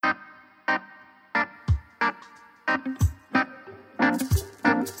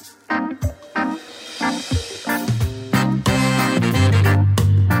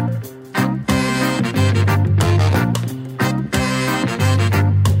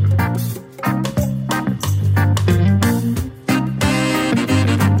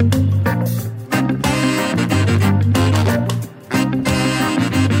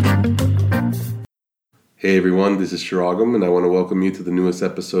Hey everyone, this is Shiragam, and I want to welcome you to the newest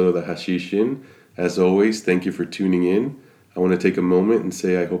episode of the Hashish In. As always, thank you for tuning in. I want to take a moment and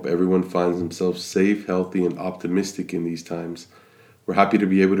say I hope everyone finds themselves safe, healthy, and optimistic in these times. We're happy to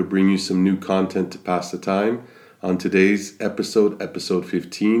be able to bring you some new content to pass the time. On today's episode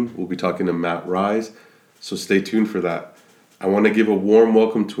 15, we'll be talking to Matt Rize, so stay tuned for that. I want to give a warm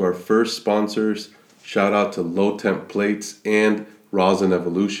welcome to our first sponsors. Shout out to Low Temp Plates and Rize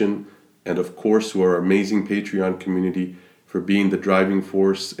Evolution, and of course to our amazing Patreon community for being the driving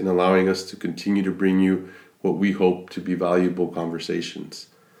force in allowing us to continue to bring you what we hope to be valuable conversations.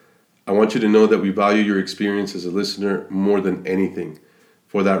 I want you to know that we value your experience as a listener more than anything.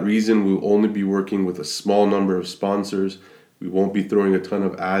 For that reason, we'll only be working with a small number of sponsors. We won't be throwing a ton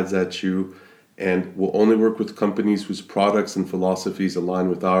of ads at you, and we'll only work with companies whose products and philosophies align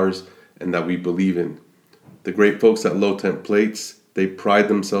with ours and that we believe in. The great folks at Low Temp Plates, they pride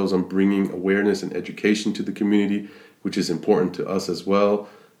themselves on bringing awareness and education to the community, which is important to us as well,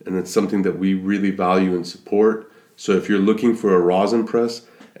 and it's something that we really value and support. So if you're looking for a rosin press,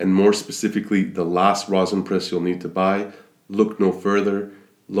 and more specifically the last rosin press you'll need to buy, look no further.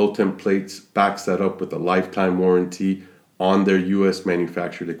 Low Temp Plates backs that up with a lifetime warranty on their US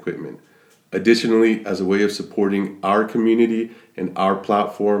manufactured equipment. Additionally, as a way of supporting our community and our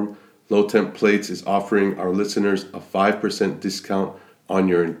platform, Low Temp Plates is offering our listeners a 5% discount on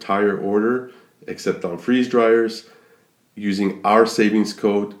your entire order, except on freeze dryers, using our savings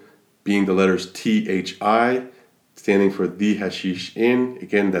code being the letters THI, standing for The Hashish In.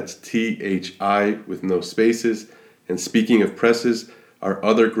 Again, that's THI with no spaces. And speaking of presses, our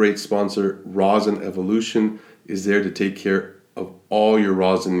other great sponsor, Rize Evolution, is there to take care of all your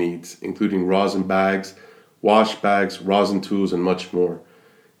rosin needs, including rosin bags, wash bags, rosin tools, and much more.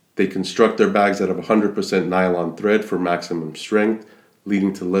 They construct their bags out of 100% nylon thread for maximum strength,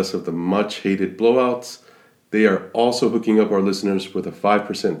 leading to less of the much hated blowouts. They are also hooking up our listeners with a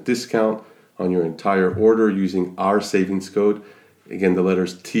 5% discount on your entire order using our savings code. Again, the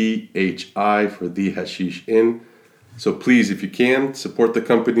letters THI for The Hashish In. So please, if you can, support the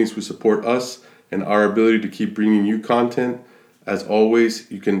companies who support us and our ability to keep bringing you content. As always,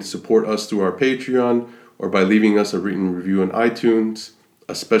 you can support us through our Patreon or by leaving us a written review on iTunes.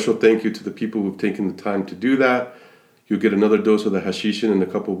 A special thank you to the people who've taken the time to do that. You'll get another dose of the Hashishin in a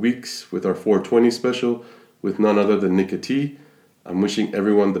couple weeks with our 420 special with none other than Nika T. I'm wishing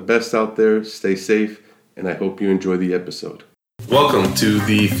everyone the best out there. Stay safe, and I hope you enjoy the episode. Welcome to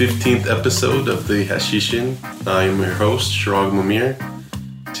the 15th episode of the Hashishin. I am your host, Shirag Mumir.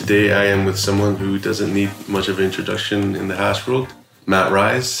 Today I am with someone who doesn't need much of an introduction in the hash world, Matt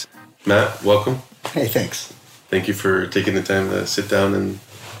Rize. Matt, welcome. Hey, thanks. Thank you for taking the time to sit down and,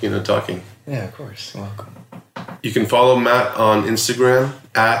 talking. Yeah, of course. Welcome. You can follow Matt on Instagram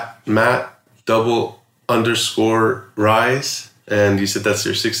at Matt_Rize. And you said that's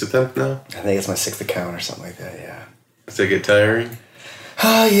your 6th attempt now? I think it's my 6th account or something like that, yeah. Does that get tiring?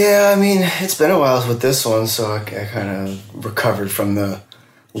 Yeah, I mean, it's been a while with this one, so I kind of recovered from the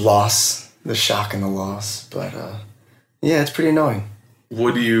loss, the shock and the loss. But, yeah, it's pretty annoying.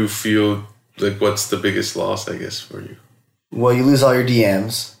 What do you feel, what's the biggest loss, I guess, for you? Well, you lose all your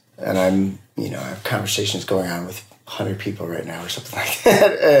DMs, and I have conversations going on with 100 people right now or something like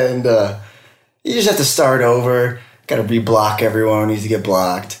that, and you just have to start over, got to reblock everyone who needs to get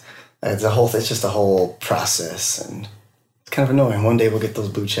blocked. It's just a whole process, and it's kind of annoying. One day we'll get those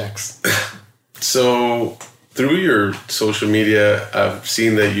blue checks. So, through your social media, I've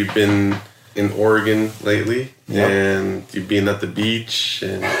seen that you've been in Oregon lately, yep. And you've been at the beach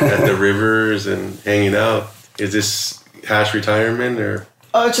and at the rivers and hanging out. Is this hash retirement or?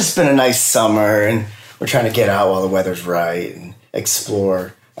 Oh, it's just been a nice summer, and we're trying to get out while the weather's right and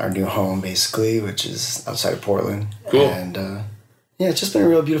explore our new home, basically, which is outside of Portland. Cool. And it's just been a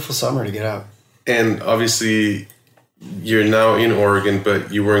real beautiful summer to get out. And obviously, you're now in Oregon,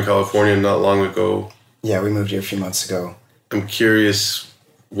 but you were in California not long ago. Yeah, we moved here a few months ago. I'm curious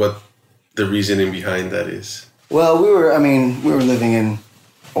what the reasoning behind that is. Well, we were living in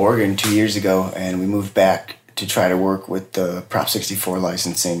Oregon 2 years ago, and we moved back to try to work with the Prop 64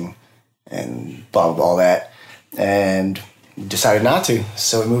 licensing and blah, blah, blah, all that. And decided not to.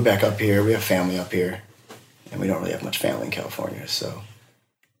 So we moved back up here. We have family up here, and we don't really have much family in California. So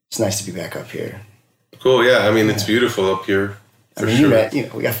it's nice to be back up here. Cool. Yeah. I mean, it's beautiful up here. For sure.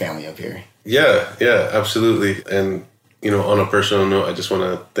 We got family up here. Yeah, absolutely. And, on a personal note, I just want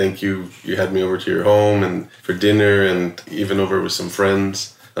to thank you. You had me over to your home and for dinner and even over with some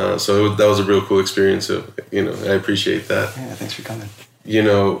friends. So that was a real cool experience. So, I appreciate that. Yeah, thanks for coming.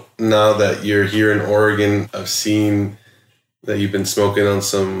 Now that you're here in Oregon, I've seen that you've been smoking on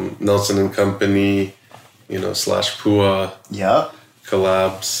some Nelson & Company slash PUA Yep.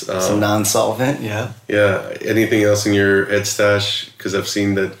 collabs. Some non-solvent, yeah. Yeah. Anything else in your head stash? Because I've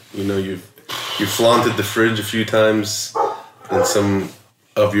seen that, you've flaunted the fridge a few times and some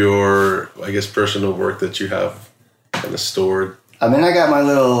of your, I guess, personal work that you have kind of stored. I mean, I got my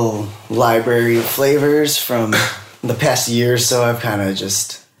little library of flavors from the past year or so. I've kind of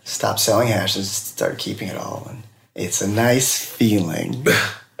just stopped selling hash and started keeping it all. And it's a nice feeling.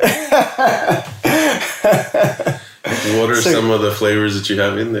 What are some of the flavors that you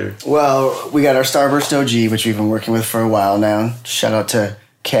have in there? Well, we got our Starburst OG, which we've been working with for a while now. Shout out to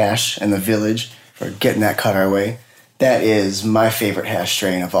Cash and the Village for getting that cut our way. That is my favorite hash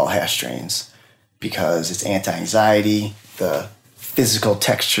strain of all hash strains because it's anti-anxiety. The physical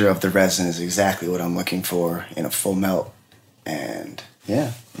texture of the resin is exactly what I'm looking for in a full melt. And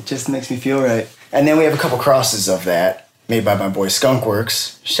yeah, it just makes me feel right. And then we have a couple crosses of that made by my boy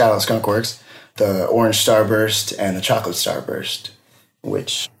Skunkworks. Shout out Skunkworks. The Orange Starburst and the Chocolate Starburst,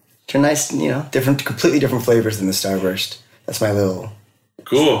 which are nice, completely different flavors than the Starburst. That's my little...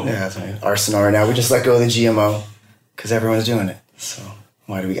 Cool. Yeah, that's my arsenal right now. We just let go of the GMO because everyone's doing it. So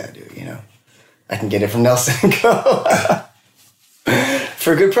why do we got to do it, I can get it from Nelson & Co.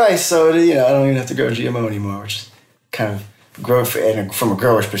 for a good price. So, I don't even have to grow GMO anymore, which is kind of, from a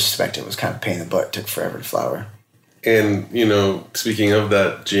grower's perspective, was kind of a pain in the butt. It took forever to flower. And, speaking of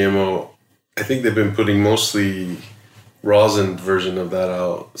that GMO, I think they've been putting mostly rosin version of that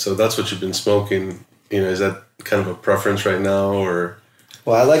out. So that's what you've been smoking. Is that kind of a preference right now, or?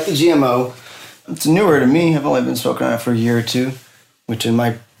 Well, I like the GMO. It's newer to me. I've only been smoking on it for a year or two, which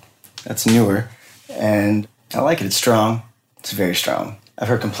that's newer. And I like it. It's strong. It's very strong. I've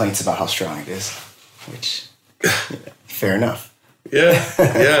heard complaints about how strong it is, which, fair enough.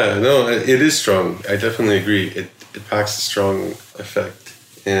 Yeah, no, it is strong. I definitely agree. It packs a strong effect.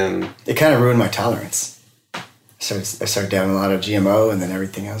 And it kind of ruined my tolerance. I started down a lot of GMO, and then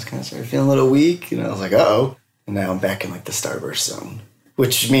everything else kind of started feeling a little weak. I was like, uh-oh. And now I'm back in, the Starburst zone.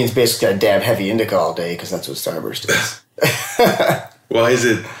 Which means basically I dab heavy indica all day, because that's what Starburst is. Why is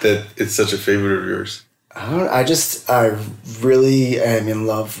it that it's such a favorite of yours? I really am in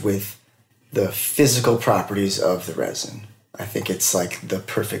love with the physical properties of the resin. I think it's like the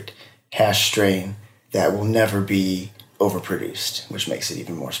perfect hash strain that will never be overproduced, which makes it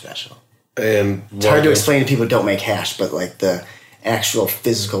even more special. And it's hard to explain to people who don't make hash, but the actual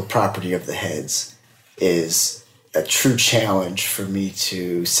physical property of the heads is a true challenge for me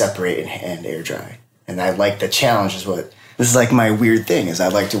to separate and air dry. And I like the challenge this is my weird thing is I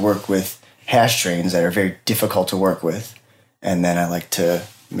like to work with hash strains that are very difficult to work with. And then I like to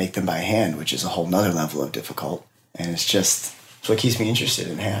make them by hand, which is a whole nother level of difficult. And it's what keeps me interested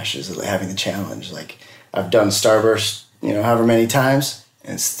in hash is having the challenge. I've done Starburst, however many times,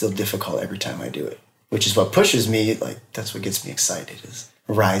 and it's still difficult every time I do it, which is what pushes me. That's what gets me excited is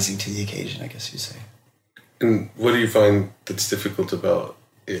rising to the occasion, I guess you'd say. And what do you find that's difficult about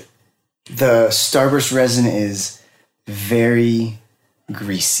it? The Starburst resin is very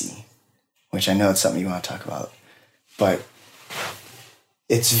greasy, which I know it's something you want to talk about, but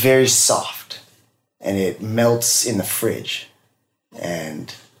it's very soft and it melts in the fridge,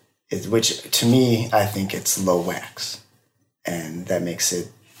 and which to me, I think it's low wax. And that makes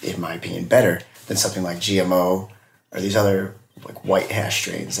it, in my opinion, better than something like GMO or these other white hash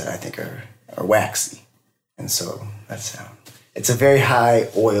strains that I think are waxy. And so that's how. It's a very high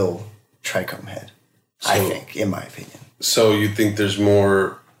oil trichome head, I think, in my opinion. So you think there's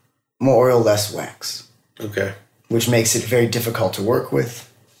more... More oil, less wax. Okay. Which makes it very difficult to work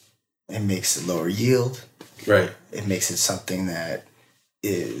with. It makes it lower yield. Right. It makes it something that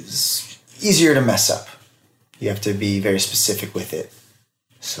is easier to mess up. You have to be very specific with it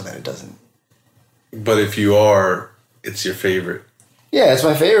so that it doesn't. But if you are, it's your favorite. Yeah, it's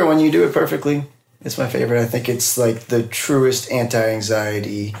my favorite when you do it perfectly. It's my favorite. I think it's the truest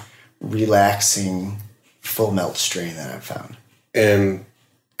anti-anxiety, relaxing, full melt strain that I've found. And...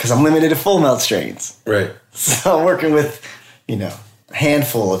 Because I'm limited to full melt strains. Right. So I'm working with, a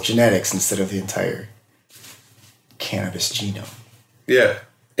handful of genetics instead of the entire cannabis genome. Yeah.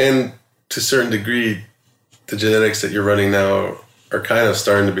 And to a certain degree, the genetics that you're running now are kind of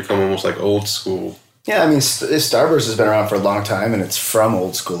starting to become almost like old school. Yeah, Starburst has been around for a long time, and it's from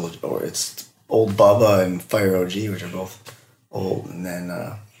old school, or it's Old Bubba and Fire OG, which are both old. And then,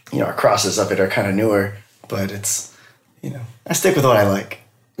 our crosses of it are kind of newer, but it's, I stick with what I like.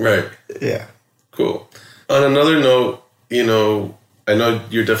 Right. Yeah. Cool. On another note, I know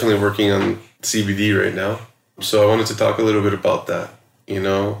you're definitely working on CBD right now. So I wanted to talk a little bit about that,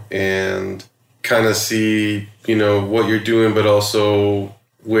 and kind of see, what you're doing, but also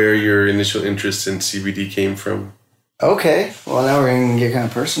where your initial interest in CBD came from. Okay, well, now we're going to get kind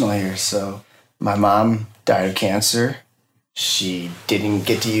of personal here. So my mom died of cancer. She didn't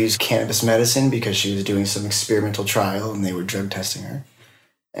get to use cannabis medicine because she was doing some experimental trial and they were drug testing her.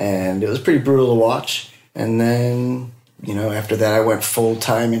 And it was pretty brutal to watch. And then, after that, I went full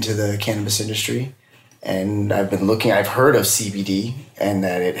time into the cannabis industry. And I've heard of CBD and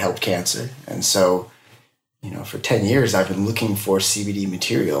that it helped cancer. And so, for 10 years, I've been looking for CBD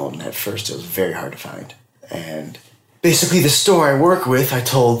material. And at first, it was very hard to find. And basically, the store I work with, I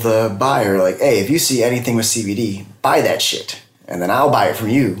told the buyer, like, hey, if you see anything with CBD, buy that shit. And then I'll buy it from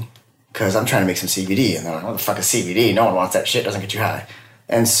you because I'm trying to make some CBD. And they're like, what the fuck is CBD? No one wants that shit. It doesn't get you high.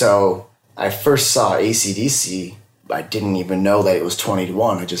 And so I first saw AC/DC. I didn't even know that it was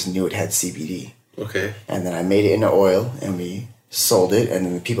 20-1. I just knew it had CBD. Okay. And then I made it into oil and we sold it. And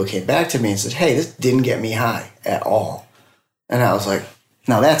then the people came back to me and said, hey, this didn't get me high at all. And I was like,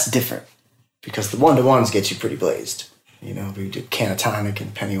 now that's different because the 1-to-1s get you pretty blazed. We do Canatonic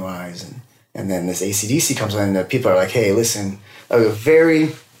and Pennywise. And then this AC/DC comes on and the people are like, hey, listen, a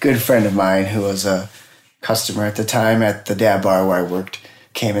very good friend of mine who was a customer at the time at the dab bar where I worked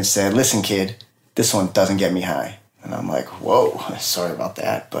came and said, listen, kid, this one doesn't get me high. And I'm like, whoa, sorry about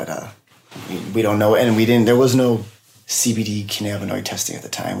that. But we don't know. And there was no CBD cannabinoid testing at the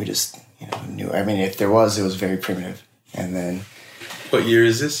time. We just, knew. I mean, if there was, it was very primitive. And then. What year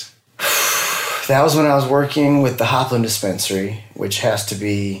is this? That was when I was working with the Hopland dispensary, which has to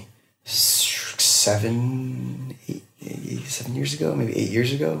be 7 years ago, maybe 8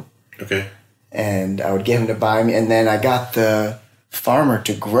 years ago. Okay. And I would get him to buy me. And then I got the farmer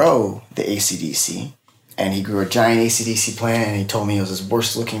to grow the AC/DC. And he grew a giant AC/DC plant, and he told me it was his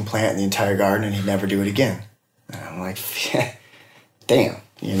worst looking plant in the entire garden, and he'd never do it again. And I'm like, damn,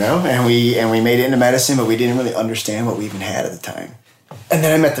 And we made it into medicine, but we didn't really understand what we even had at the time. And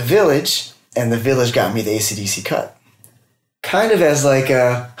then I met the Village, and the Village got me the AC/DC cut, kind of as like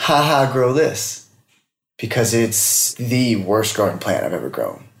a grow this, because it's the worst growing plant I've ever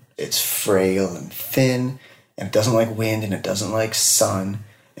grown. It's frail and thin, and it doesn't like wind, and it doesn't like sun,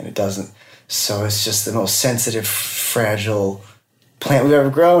 and it doesn't. So it's just the most sensitive, fragile plant we've ever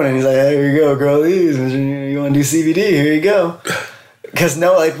grown. And he's like, hey, here you go, grow these. You want to do CBD? Here you go. Because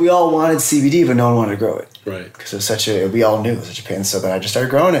we all wanted CBD, but no one wanted to grow it. Right. Because we all knew it was such a pain. So then I just started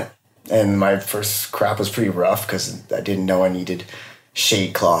growing it. And my first crop was pretty rough because I didn't know I needed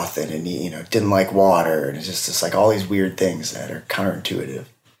shade cloth and it didn't like water. And it's just like all these weird things that are counterintuitive.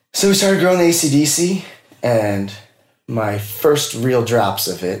 So we started growing the AC/DC, and my first real drops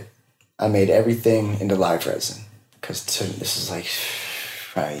of it, I made everything into live resin because this is like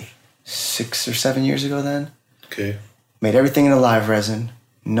probably 6 or 7 years ago then. Okay. Made everything into live resin.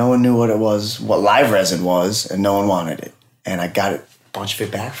 No one knew what live resin was, and no one wanted it. And I got a bunch of it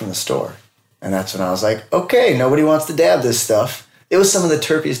back from the store. And that's when I was like, okay, nobody wants to dab this stuff. It was some of the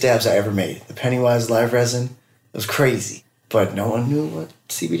terpiest dabs I ever made. The Pennywise live resin, it was crazy. But no one knew what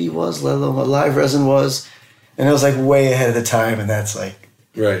CBD was, let alone what live resin was. And it was like way ahead of the time, and that's like...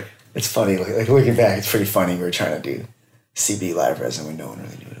 Right. It's funny, like looking back, it's pretty funny. We were trying to do CBD live resin when no one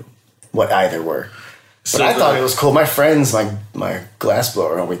really knew what either were. But I thought it was cool. My friends, my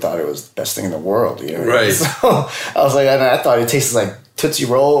glassblower, we thought it was the best thing in the world. Right. So I was like, I thought it tasted like Tootsie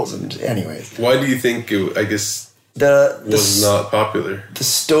Rolls. And anyways. Why do you think it, was not popular? The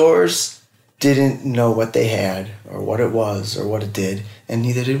stores didn't know what they had or what it was or what it did, and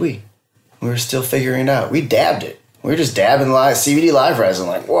neither did we. We were still figuring it out. We dabbed it. We were just dabbing CBD live resin,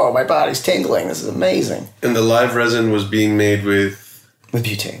 like, whoa, my body's tingling. This is amazing. And the live resin was being made with? With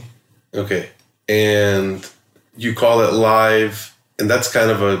butane. Okay. And you call it live, and that's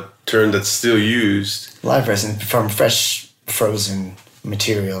kind of a term that's still used. Live resin from fresh, frozen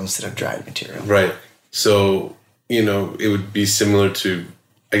material instead of dried material. Right. So, it would be similar to,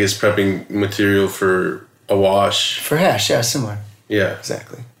 I guess, prepping material for a wash. For hash, yeah, similar. Yeah.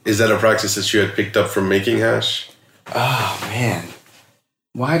 Exactly. Is that a practice that you had picked up from making hash? Oh, man.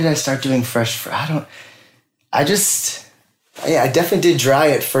 Why did I start doing fresh? I definitely did dry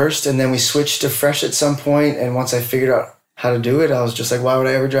it first, and then we switched to fresh at some point, and once I figured out how to do it, I was just like, why would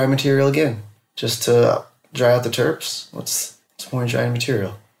I ever dry material again? Just to dry out the terps? What's more drying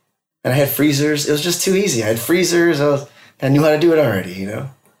material? And I had freezers. It was just too easy. I had freezers. I knew how to do it already,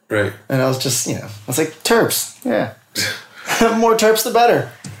 Right. And I was just, I was like, terps. Yeah. More terps, the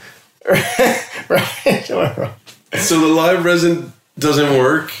better. Right. So the live resin doesn't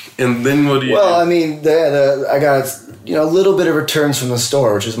work, and then what do you do? I mean, I got a little bit of returns from the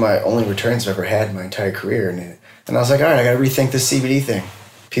store, which is my only returns I've ever had in my entire career. And I was like, all right, I got to rethink this CBD thing.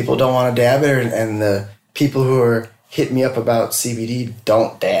 People don't want to dab it, and the people who are hit me up about CBD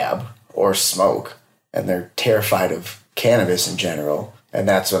don't dab or smoke, and they're terrified of cannabis in general. And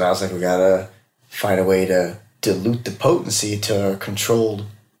that's when I was like, we gotta find a way to dilute the potency to a controlled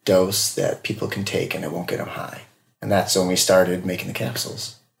dose that people can take and it won't get them high. And that's when we started making the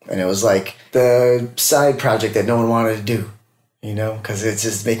capsules. And it was like the side project that no one wanted to do, you know, because it's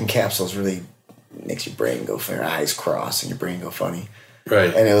just making capsules really makes your brain go funny, your eyes cross and your brain go funny.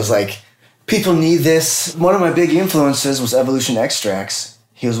 Right. And it was like, people need this. One of my big influences was Evolution Extracts.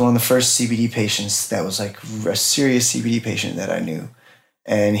 He was one of the first CBD patients that was like a serious CBD patient that I knew.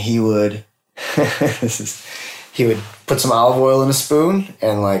 And he would, he would put some olive oil in a spoon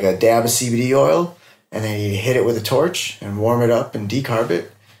and like a dab of CBD oil, and then he'd hit it with a torch and warm it up and decarb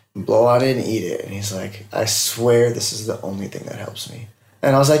it and blow on it and eat it. And he's like, I swear this is the only thing that helps me.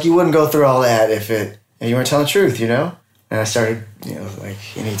 And I was like, you wouldn't go through all that if you weren't telling the truth, you know? And I started, you know, like,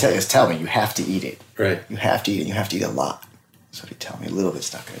 and he'd tell me, you have to eat it. Right. You have to eat it, and you have to eat a lot. So he'd tell me a little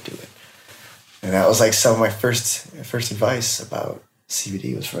bit's not going to do it. And that was like some of my first advice about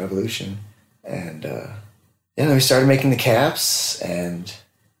CBD was from Evolution. And, we started making the caps, and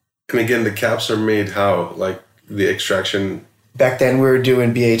again, the caps are made how? Like the extraction? Back then we were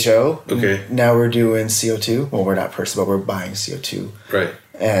doing BHO. Okay. Now we're doing CO2. Well, we're not personal, but we're buying CO2. Right.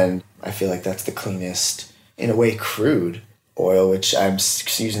 And I feel like that's the cleanest, in a way, crude oil, which I'm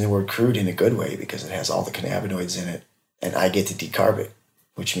using the word crude in a good way because it has all the cannabinoids in it. And I get to decarb it,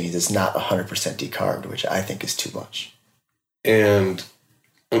 which means it's not 100% decarbed, which I think is too much. And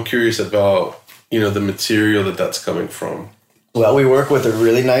I'm curious about, the material that's coming from. Well, we work with a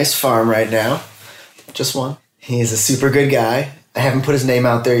really nice farm right now. Just one. He's a super good guy. I haven't put his name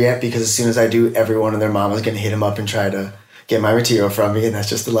out there yet because as soon as I do, everyone and their mom is going to hit him up and try to get my material from me, and that's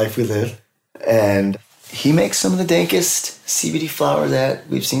just the life we live. And he makes some of the dankest CBD flower that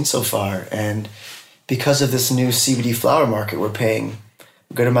we've seen so far. And because of this new CBD flower market, we're paying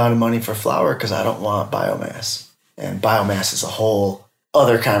a good amount of money for flower because I don't want biomass. And biomass is a whole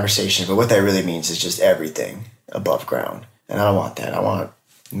other conversation, but what that really means is just everything above ground. And I don't want that. I want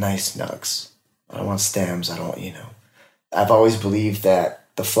nice nugs. I don't want stems. I don't, I've always believed that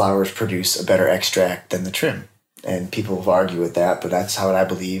the flowers produce a better extract than the trim. And people have argued with that, but that's how I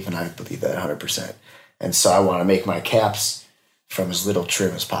believe, and I believe that 100%. And so I want to make my caps from as little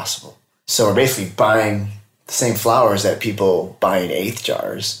trim as possible. So we're basically buying the same flowers that people buy in eighth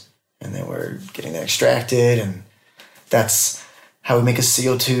jars, and then we're getting that extracted, and that's how we make a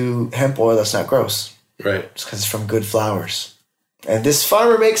CO2 hemp oil that's not gross. Right. It's because it's from good flowers. And this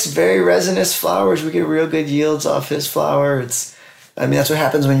farmer makes very resinous flowers. We get real good yields off his flower. That's what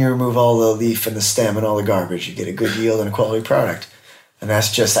happens when you remove all the leaf and the stem and all the garbage. You get a good yield and a quality product. And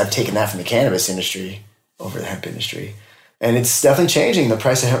that's just, I've taken that from the cannabis industry over the hemp industry. And it's definitely changing. The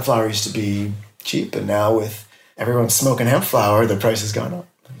price of hemp flower used to be cheap, and now with everyone smoking hemp flower, the price has gone up.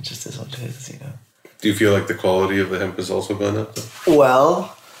 It just is what it is, Do you feel like the quality of the hemp has also gone up, though?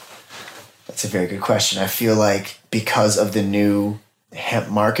 Well, that's a very good question. I feel like because of the new hemp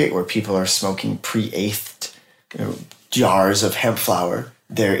market where people are smoking pre-eighth jars of hemp flower,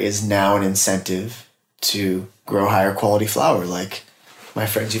 there is now an incentive to grow higher quality flower. Like my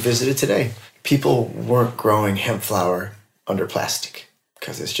friends you visited today, people weren't growing hemp flower under plastic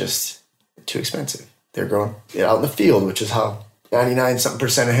because it's just too expensive. They're growing it out in the field, which is how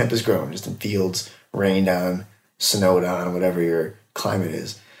 99% of hemp is grown, just in fields, rained on, snowed on, whatever your climate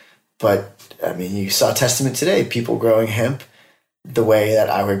is. But, you saw testament today, people growing hemp the way that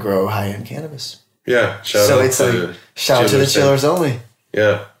I would grow high-end cannabis. Yeah, shout out to the chillers only.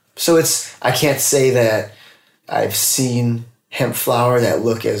 Yeah. So I can't say that I've seen hemp flower that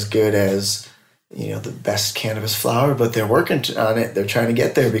look as good as, the best cannabis flower, but they're working on it. They're trying to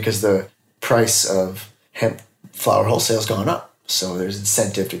get there because the price of hemp flower wholesale has gone up. So there's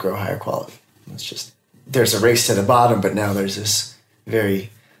incentive to grow higher quality. It's just, there's a race to the bottom, but now there's this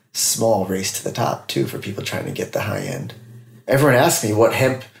very small race to the top too for people trying to get the high end. Everyone asks me, what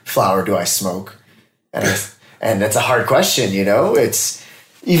hemp flower do I smoke? And that's a hard question, It's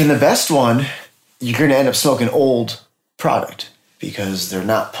even the best one, you're going to end up smoking old product because they're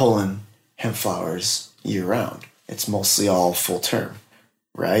not pulling hemp flowers year round. It's mostly all full term,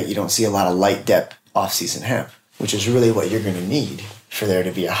 right? You don't see a lot of light dep off-season hemp, which is really what you're going to need for there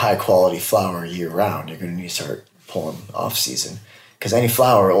to be a high quality flower year round. You're going to need to start pulling off-season because any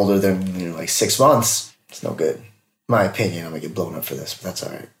flower older than 6 months, it's no good. My opinion, I'm going to get blown up for this, but that's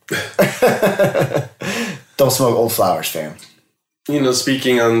all right. Don't smoke old flowers, fam.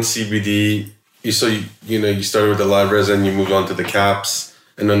 Speaking on CBD, you started with the live resin, you moved on to the caps,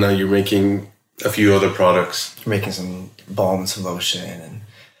 and then now you're making a few other products. Making some balm and some lotion, and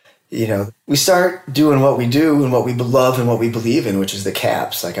we start doing what we do and what we love and what we believe in, which is the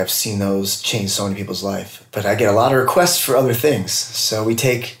caps. Like, I've seen those change so many people's life. But I get a lot of requests for other things. So we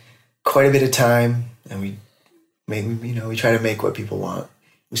take quite a bit of time, and we try to make what people want.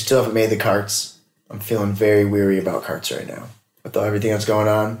 We still haven't made the carts. I'm feeling very weary about carts right now. With everything that's going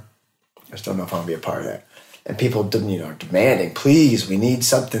on, I just don't know if I want to be a part of that. And people, are demanding, please, we need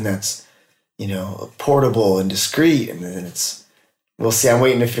something that's, portable and discreet. And then we'll see. I'm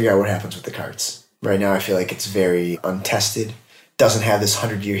waiting to figure out what happens with the carts. Right now, I feel like it's very untested. Doesn't have this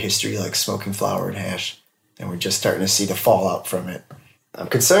 100-year history like smoking flower and hash. And we're just starting to see the fallout from it. I'm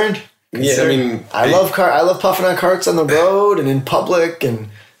concerned. Yeah, I mean... I love puffing on carts on the road and in public, and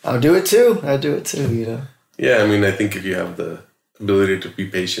I'll do it too. Yeah, I mean, I think if you have the ability to be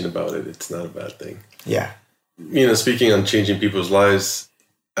patient about it, it's not a bad thing. Yeah. Speaking on changing people's lives,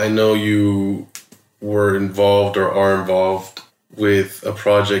 I know you were involved or are involved with a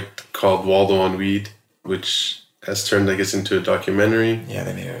project called Waldo on Weed, which has turned, I guess, into a documentary. Yeah,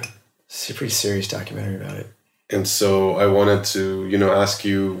 they made a pretty serious documentary about it. And so I wanted to, ask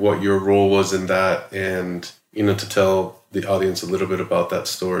you what your role was in that and, to tell the audience a little bit about that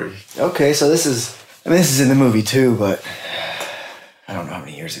story. Okay, so this is in the movie too, but I don't know how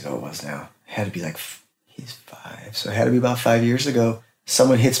many years ago it was now. It had to be he's 5, so it had to be about 5 years ago.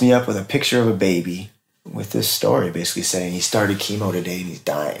 Someone hits me up with a picture of a baby with this story basically saying he started chemo today and he's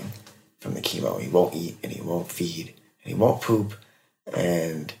dying from the chemo. He won't eat and he won't feed and he won't poop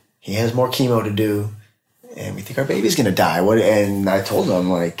and he has more chemo to do and we think our baby's gonna die. And I told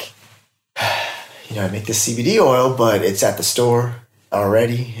him I make this CBD oil, but it's at the store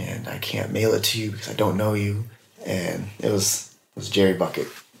already and I can't mail it to you because I don't know you. And it was Jerry Bucket.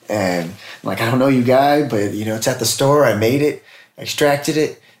 And I'm like, I don't know you, guy, but it's at the store. I made it, I extracted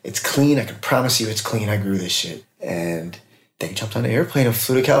it. It's clean. I can promise you it's clean. I grew this shit. And they jumped on an airplane and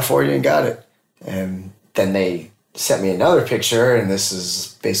flew to California and got it. And then they sent me another picture, and this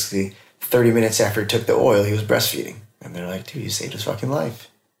is basically 30 minutes after he took the oil, he was breastfeeding. And they're like, dude, you saved his fucking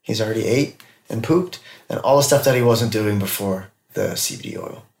life. He's already ate and pooped and all the stuff that he wasn't doing before the CBD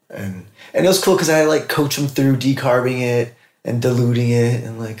oil. And it was cool because I coach him through decarbing it and diluting it,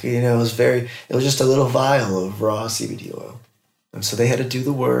 and it was just a little vial of raw CBD oil, and so they had to do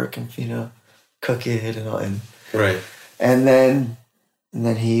the work and cook it and all, and right, and then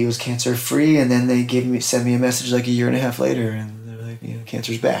he was cancer free, and then they sent me a message a year and a half later, and they're like,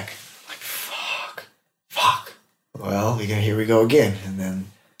 cancer's back. I'm like, fuck. Well, here we go again, and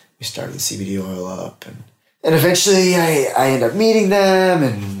then we started the CBD oil up, and eventually I end up meeting them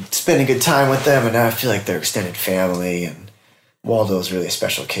and spending good time with them, and now I feel like they're extended family, and Waldo's really a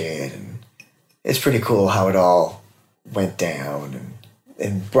special kid, and it's pretty cool how it all went down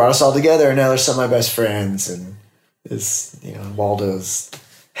and brought us all together, and now they're some of my best friends, and Waldo's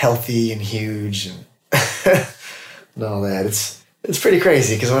healthy and huge and and all that. It's pretty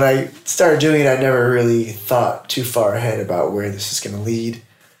crazy because when I started doing it, I never really thought too far ahead about where this is going to lead.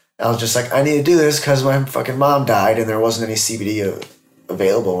 I was just like, I need to do this because my fucking mom died and there wasn't any CBD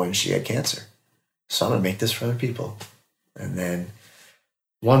available when she had cancer. So I'm going to make this for other people. And then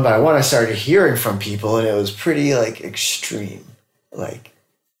one by one, I started hearing from people, and it was pretty extreme.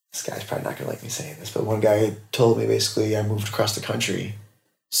 This guy's probably not going to like me saying this, but one guy told me basically I moved across the country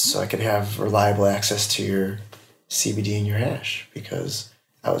so I could have reliable access to your CBD and your hash, because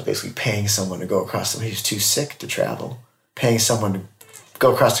I was basically paying someone to go across he was too sick to travel, paying someone to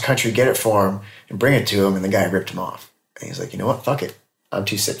go across the country, get it for him, and bring it to him, and the guy ripped him off. And he's like, you know what? Fuck it. I'm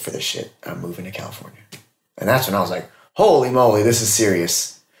too sick for this shit. I'm moving to California. And that's when I was like, holy moly, this is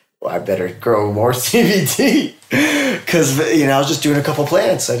serious. Well, I better grow more CBD. Because, I was just doing a couple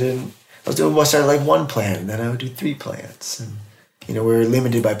plants. I started one plant, and then I would do 3 plants. And, we're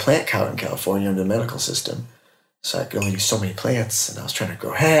limited by plant count in California under the medical system. So I could only do so many plants. And I was trying to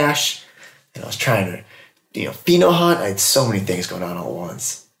grow hash. And I was trying to, pheno hunt. I had so many things going on all at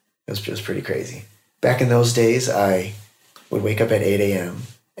once. It was just pretty crazy. Back in those days, I would wake up at 8 a.m.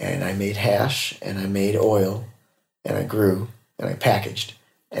 and I made hash and I made oil and I grew and I packaged.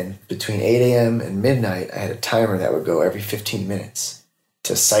 And between 8 a.m. and midnight, I had a timer that would go every 15 minutes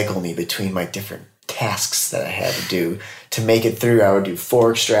to cycle me between my different tasks that I had to do to make it through. I would do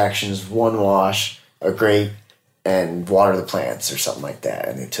 4 extractions, 1 wash, a grate, and water the plants or something like that.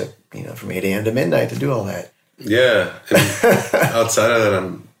 And it took, from 8 a.m. to midnight to do all that. Yeah. And outside of that,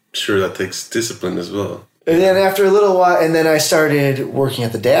 I'm sure that takes discipline as well. And then after a little while, and then I started working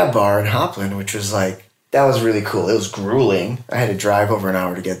at the Dab Bar in Hopland, which was that was really cool. It was grueling. I had to drive over an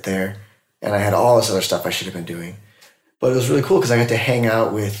hour to get there, and I had all this other stuff I should have been doing. But it was really cool because I got to hang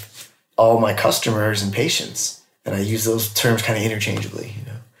out with all my customers and patients, and I use those terms kind of interchangeably,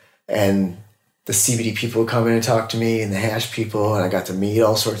 And the CBD people would come in and talk to me, and the hash people, and I got to meet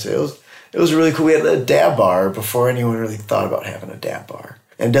all sorts of. It was really cool. We had a dab bar before anyone really thought about having a dab bar,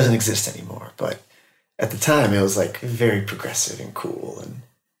 and it doesn't exist anymore. But at the time, it was like very progressive and cool,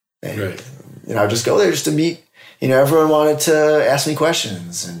 and right. I would just go there just to meet. Everyone wanted to ask me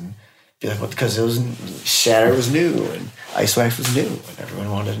questions and be like, "What?" Because Shatter was new and Ice Wax was new, and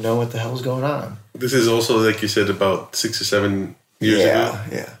everyone wanted to know what the hell was going on. This is also, like you said, about 6 or 7 years ago.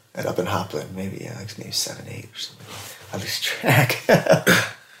 Yeah. And up in Hopland, maybe 7, 8 or something. I lose track.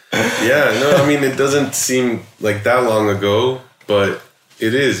 Yeah, no, I mean, it doesn't seem like that long ago, but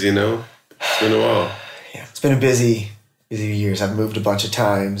it is, It's been a while. Yeah, it's been a busy years. I've moved a bunch of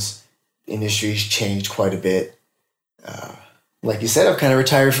times. The industry's changed quite a bit. Like you said, I've kind of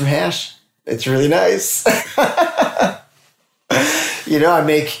retired from hash. It's really nice.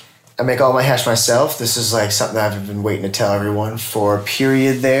 I make all my hash myself. This is like something I've been waiting to tell everyone for a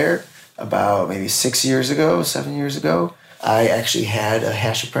period there. About maybe 7 years ago, I actually had a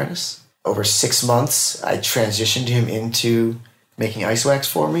hash apprentice. Over 6 months, I transitioned him into making ice wax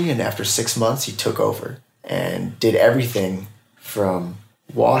for me, and after 6 months, he took over and did everything from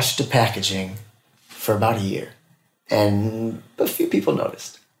wash to packaging for about a year. And a few people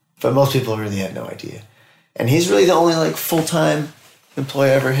noticed, but most people really had no idea. And he's really the only full-time employee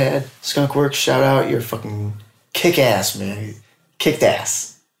I ever had. Skunk Works, shout out, you're fucking kick-ass, man. He kicked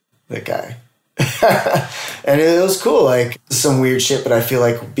ass, that guy. And it was cool, some weird shit, but I feel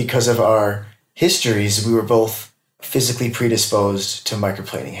like because of our histories, we were both physically predisposed to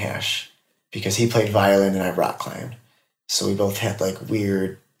microplaning hash because he played violin and I rock climbed. So we both had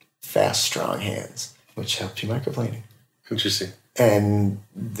weird, fast, strong hands, which helped you microplaning. Interesting. And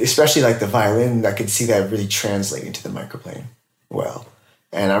especially the violin, I could see that really translating to the microplaning well.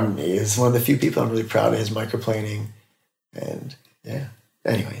 And he's one of the few people I'm really proud of his microplaning. And yeah,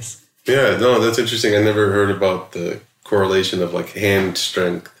 anyways. Yeah, no, that's interesting. I never heard about the correlation of hand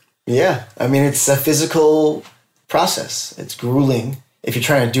strength. Yeah, I mean, it's a physical process. It's grueling. If you're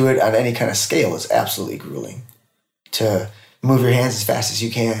trying to do it on any kind of scale, it's absolutely grueling. To move your hands as fast as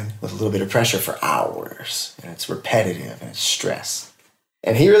you can with a little bit of pressure for hours. And it's repetitive and it's stress.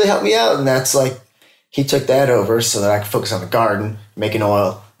 And he really helped me out. And that's he took that over so that I could focus on the garden, making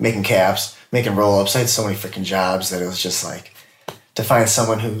oil, making caps, making roll-ups. I had so many freaking jobs that it was just to find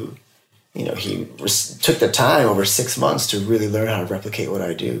someone who, he took the time over 6 months to really learn how to replicate what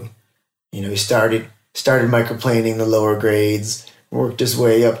I do. He started microplaning the lower grades, worked his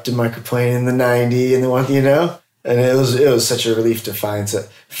way up to microplaning the 90 and the one, And it was such a relief to find. So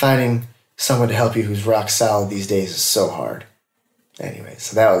finding someone to help you who's rock solid these days is so hard. Anyway,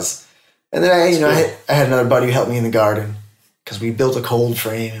 so that was, and then I had another buddy who helped me in the garden because we built a cold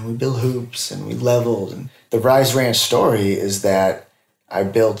frame and we built hoops and we leveled. And the Rize Ranch story is that I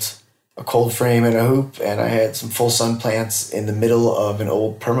built a cold frame and a hoop, and I had some full sun plants in the middle of an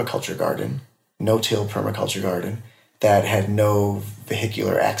old permaculture garden, no-till permaculture garden that had no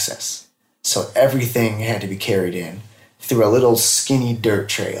vehicular access. So everything had to be carried in through a little skinny dirt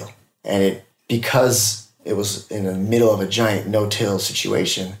trail. And because it was in the middle of a giant no-till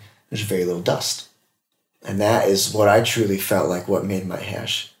situation, there's very little dust. And that is what I truly felt like what made my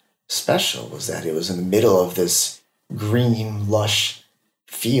hash special, was that it was in the middle of this green, lush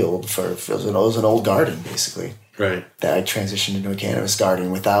field it was an old garden, basically. Right. That I transitioned into a cannabis garden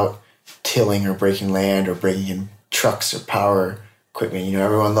without tilling or breaking land or bringing in trucks or power equipment.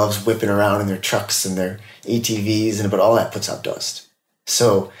 Everyone loves whipping around in their trucks and their ATVs, but all that puts out dust.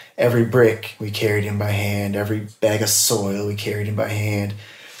 So every brick we carried in by hand, every bag of soil we carried in by hand.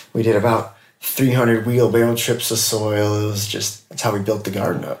 We did about 300 wheelbarrow trips of soil. That's how we built the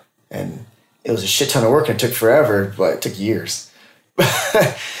garden up. And it was a shit ton of work and it took forever, but it took years.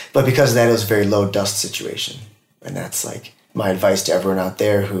 But because of that, it was a very low dust situation. And that's my advice to everyone out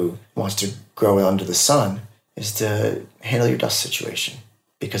there who wants to grow under the sun is to handle your dust situation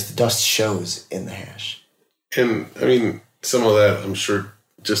because the dust shows in the hash. And I mean, some of that I'm sure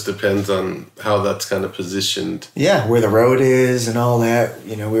just depends on how that's kind of positioned. Yeah, where the road is and all that.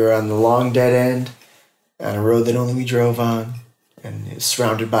 We were on the long dead end on a road that only we drove on, and it was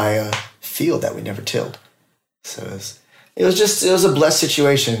surrounded by a field that we never tilled. So it was a blessed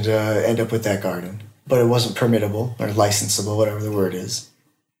situation to end up with that garden, but it wasn't permittable or licensable, whatever the word is.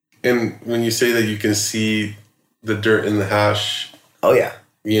 And when you say that you can see the dirt in the hash, oh yeah,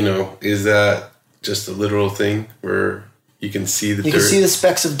 is that just a literal thing where you can see the dirt? You can see the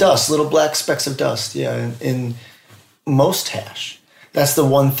specks of dust, little black specks of dust, yeah, in most hash. That's the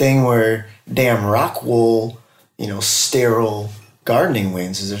one thing where damn rock wool, sterile gardening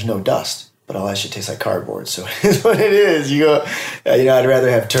wins is there's no dust. but all that shit tastes like cardboard. So it's what it is. You go, I'd rather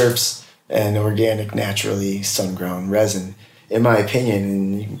have terps and organic, naturally sun-grown resin. In my opinion,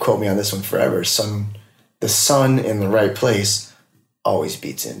 and you can quote me on this one forever, the sun in the right place always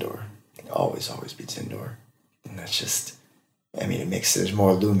beats indoor. Always beats indoor. And that's just, there's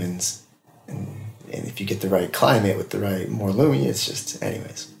more lumens. And if you get the right climate with the right more lumen, it's just,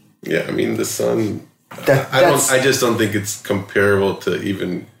 anyways. Yeah, the sun, I just don't think it's comparable to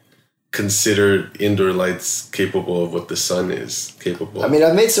even consider indoor lights capable of what the sun is capable of.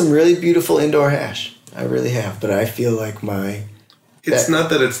 I've made some really beautiful indoor hash. I really have, but I feel like it's not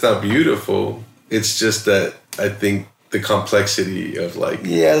that it's not beautiful. It's just that I think the complexity of I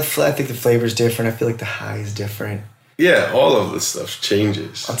think the flavor's different. I feel like the high is different. Yeah, all of this stuff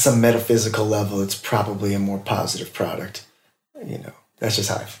changes. On some metaphysical level, it's probably a more positive product. That's just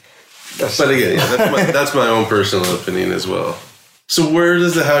how But again, that's my own personal opinion as well. So where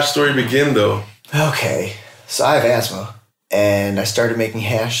does the hash story begin, though? Okay, so I have asthma, and I started making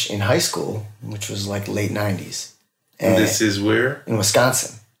hash in high school, which was like late 90s. And this is where? In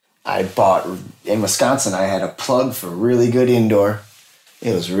Wisconsin. In Wisconsin, I had a plug for really good indoor.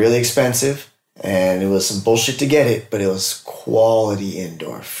 It was really expensive, and it was some bullshit to get it, but it was quality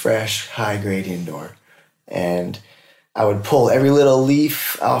indoor, fresh, high-grade indoor. And I would pull every little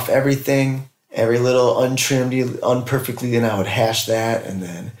leaf off everything, every little untrimmed, unperfectly, and I would hash that, and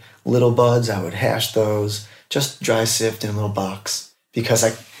then little buds, I would hash those, just dry sift in a little box. Because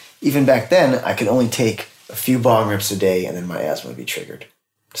even back then, I could only take a few bong rips a day, and then my asthma would be triggered.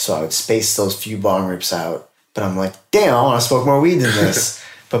 So I would space those few bong rips out. But I'm like, damn, I want to smoke more weed than this.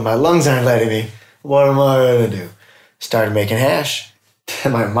 But my lungs aren't letting me. What am I going to do? Started making hash.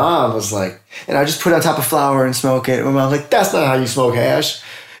 And my mom was like, and I just put it on top of flour and smoke it. And my mom was like, that's not how you smoke hash.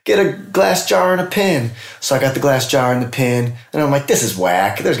 Get a glass jar and a pin. So I got the glass jar and the pin. And I'm like, this is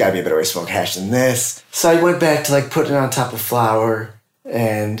whack. There's got to be a better way to smoke hash than this. So I went back to putting it on top of flour.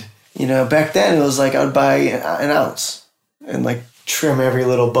 And, back then it was I would buy an ounce. And trim every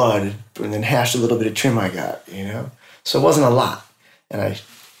little bud and then hash a little bit of trim I got, So it wasn't a lot. And I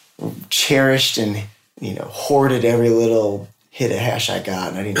cherished and, hoarded every little hit of hash I got,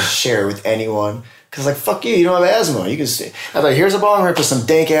 and I didn't share it with anyone. Because, fuck you don't have asthma. You can see. I was like, here's a bong rip of some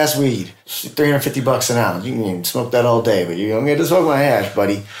dank-ass weed. $350 an ounce. You can smoke that all day, but you don't get to smoke my hash,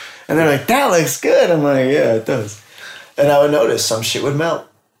 buddy. And they're like, that looks good. I'm like, yeah, it does. And I would notice some shit would melt,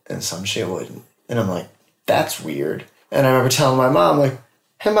 and some shit wouldn't. And I'm like, that's weird. And I remember telling my mom,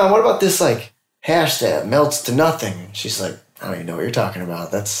 hey, Mom, what about this, hash that melts to nothing? She's like, I don't even know what you're talking about.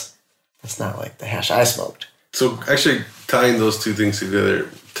 That's not the hash I smoked. So actually tying those two things together,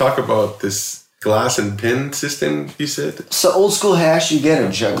 talk about this glass and pin system, you said? So old school hash, you get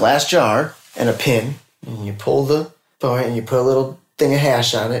a glass jar and a pin, and you pull the point, and you put a little thing of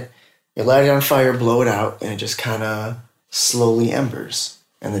hash on it. You light it on fire, blow it out, and it just kind of slowly embers.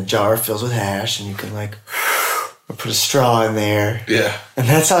 And the jar fills with hash, and you can, put a straw in there. Yeah. And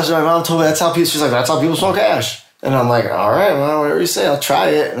that's how my mom told me, that's how people smoke hash. And I'm like, all right, well, whatever you say, I'll try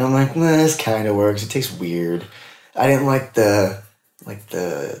it. And I'm like, this kind of works. It tastes weird. I didn't like the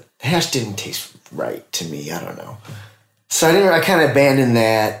hash didn't taste right to me. I don't know. So I kind of abandoned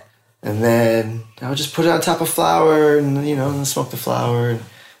that. And then I would just put it on top of flour and, and smoke the flour. And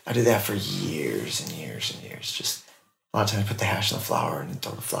I did that for years and years and years. Just a lot of times I put the hash in the flour and then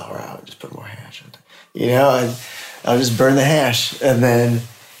throw the flour out and just put more hash in it. And I would just burn the hash. And then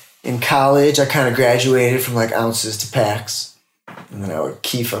in college, I kind of graduated from ounces to packs. And then I would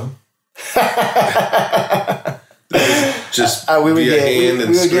keef them. Just we would get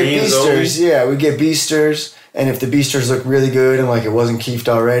beasters. Yeah, we'd get beasters. And if the beasters looked really good and it wasn't keefed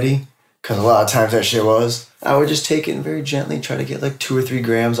already, because a lot of times that shit was, I would just take it and very gently try to get 2 or 3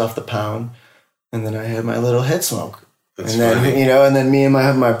 grams off the pound. And then I had my little head smoke. That's and then funny. And then me and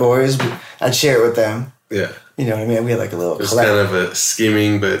my boys, I'd share it with them. Yeah. You know what I mean? We had a little kind of a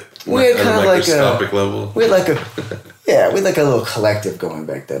skimming, but we had on a microscopic level. We had we had a little collective going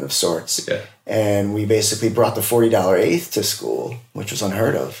back then of sorts. Yeah. And we basically brought the $40 eighth to school, which was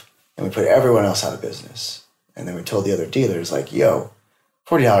unheard of. And we put everyone else out of business. And then we told the other dealers, yo,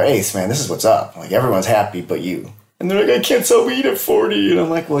 $40 eighths, man, this is what's up. Everyone's happy but you. And they're like, I can't sell weed at 40. And I'm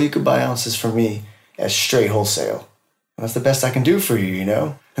like, well, you could buy ounces from me at straight wholesale. And that's the best I can do for you,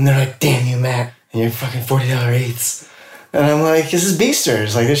 And they're like, damn you, Matt. And you're fucking $40 eighths. And I'm like, this is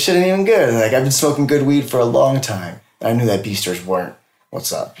beasters. This shit ain't even good. I've been smoking good weed for a long time. I knew that beasters weren't.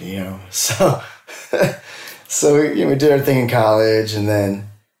 What's up, So, we did our thing in college and then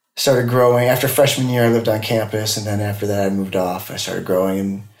started growing. After freshman year, I lived on campus. And then after that, I moved off. I started growing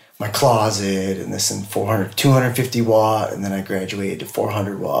in my closet and this and 250 watt. And then I graduated to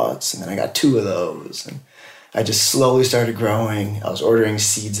 400 watts. And then I got 2 of those. And I just slowly started growing. I was ordering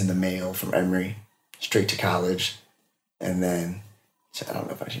seeds in the mail from Emory straight to college. And then, I don't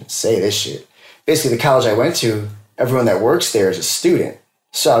know if I should say this shit. Basically, the college I went to, everyone that works there is a student.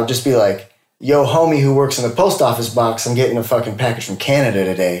 So I would just be like, yo, homie who works in the post office box, I'm getting a fucking package from Canada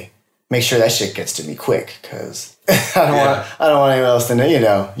today. Make sure that shit gets to me quick, because I don't want anyone else to know, you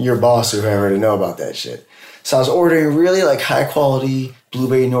know, your boss or whoever to know about that shit. So I was ordering really like high quality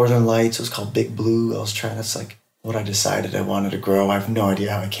blueberry Northern Lights. It was called Big Blue. That's like what I decided I wanted to grow. I have no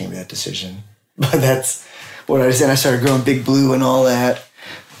idea how I came to that decision, but that's what I did. I started growing Big Blue and all that.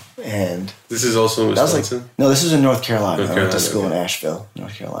 And this is also in Wisconsin? No, this was in North Carolina. I went to school in Asheville,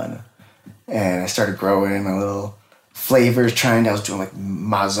 North Carolina. And I started growing my little flavors, I was doing like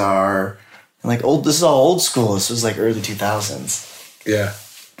Mazar, and like this is all old school. This was like early 2000s. Yeah.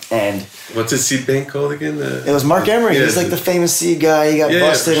 And what's his seed bank called again? It was Mark Emery. He's like the famous seed guy. He got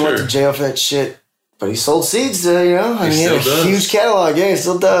busted and went to jail for that shit. But he sold seeds to, you know, he had a huge catalog. Yeah, he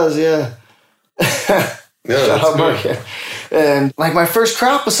still does, yeah. Shout out Mark. And like my first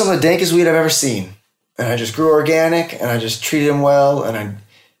crop was some of the dankest weed I've ever seen. And I just grew organic and I just treated him well. And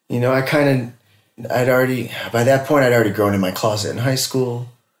by that point, I'd already grown in my closet in high school.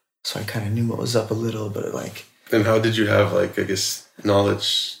 So I kind of knew what was up a little, but like. And how did you have, like, I guess,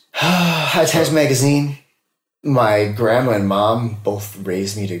 knowledge? High Times Magazine. My grandma and mom both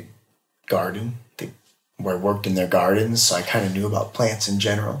raised me to garden. They worked in their gardens, so I kind of knew about plants in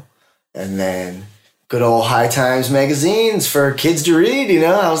general. And then good old High Times magazines for kids to read, you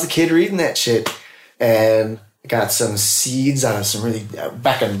know. I was the kid reading that shit. And got some seeds out of some really,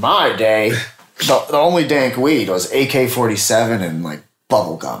 back in my day, the only dank weed was AK-47 and like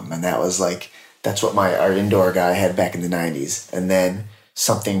bubble gum. And that was like, that's what our indoor guy had back in the 90s. And then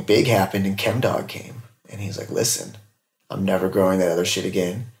something big happened and ChemDog came. And he's like, listen, I'm never growing that other shit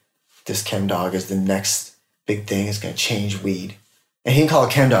again. This ChemDog is the next big thing. It's going to change weed. And he didn't call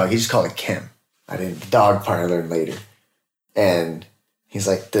it ChemDog. He just called it Chem. The dog part I learned later. And he's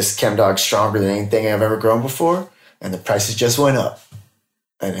like, this ChemDog's stronger than anything I've ever grown before. And the prices just went up.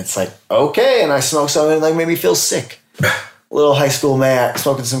 And it's like, okay. And I smoked something that like made me feel sick. Little high school Matt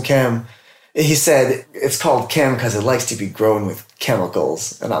smoking some Chem. He said it's called Chem because it likes to be grown with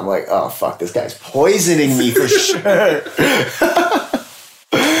chemicals. And I'm like, oh, fuck, this guy's poisoning me for sure.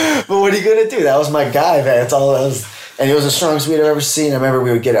 But what are you going to do? That was my guy, man. That's all it was. And it was the strongest weed I've ever seen. I remember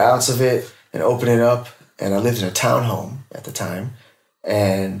we would get an ounce of it and open it up. And I lived in a townhome at the time.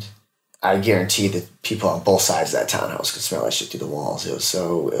 And I guarantee that people on both sides of that townhouse could smell that shit through the walls. It was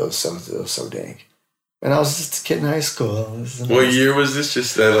so dank. And I was just a kid in high school. What year was this?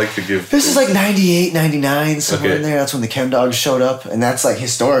 Just I like to give. This is like 98, 99, somewhere in there. That's when the ChemDogs showed up, and that's like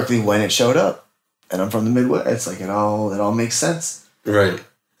historically when it showed up. And I'm from the Midwest. It's like it all makes sense. Right.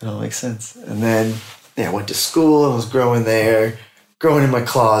 It all makes sense. And then I went to school and was growing there, growing in my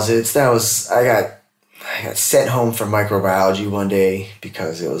closets. I got sent home from microbiology one day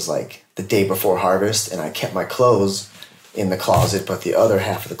because it was like the day before harvest, and I kept my clothes in the closet, but the other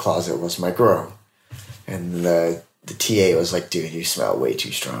half of the closet was my grow. And the TA was like, dude, you smell way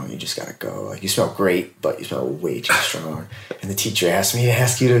too strong. You just gotta go. Like, you smell great, but you smell way too strong. And the teacher asked me to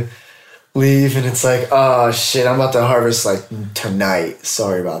ask you to leave, and it's like, oh shit, I'm about to harvest like tonight.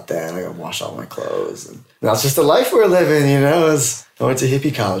 Sorry about that. I gotta wash all my clothes. And that's just the life we're living, you know. I went to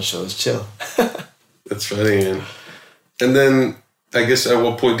hippie college, so it was chill. That's funny, man. And then, I guess, at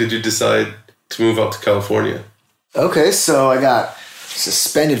what point did you decide to move out to California? Okay, so I got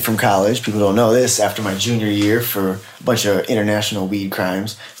suspended from college. People don't know this. After my junior year for a bunch of international weed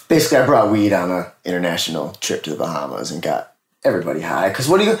crimes. Basically, I brought weed on an international trip to the Bahamas and got everybody high. Because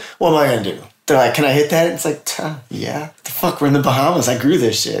what am I going to do? They're like, can I hit that? It's like, yeah. What the fuck? We're in the Bahamas. I grew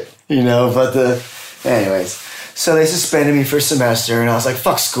this shit. You know, anyways. So they suspended me for a semester, and I was like,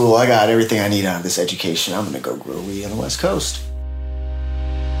 fuck school. I got everything I need out of this education. I'm going to go grow weed on the West Coast.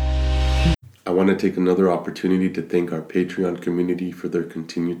 I want to take another opportunity to thank our Patreon community for their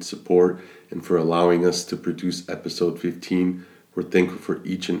continued support and for allowing us to produce episode 15. We're thankful for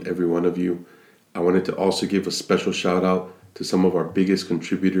each and every one of you. I wanted to also give a special shout out to some of our biggest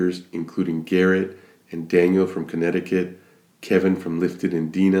contributors, including Garrett and Daniel from Connecticut, Kevin from Lifted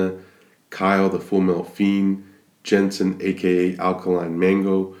and Dina, Kyle the Full Melt Fiend, Jensen aka Alkaline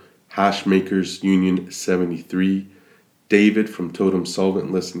Mango, Hashmakers Union 73, David from Totem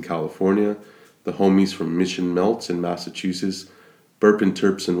Solventless in California, the homies from Mission Melts in Massachusetts, Burp and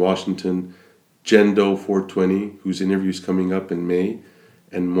Terps in Washington, Jendo 420, whose interview's coming up in May,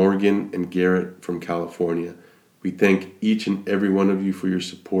 and Morgan and Garrett from California. We thank each and every one of you for your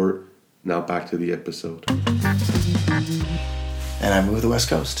support. Now back to the episode. And I moved to the West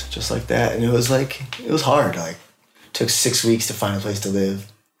Coast just like that. And it was hard. Like, it took 6 weeks to find a place to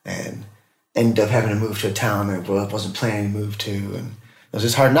live and ended up having to move to a town that I wasn't planning to move to. And it was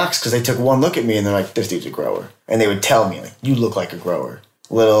just hard knocks because they took one look at me and they're like, this dude's a grower. And they would tell me, like, you look like a grower.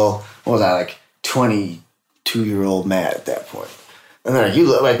 What was I, like 22-year-old Matt at that point. And they're like, you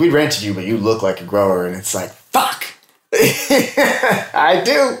look like we rented you, but you look like a grower. And it's like, fuck. I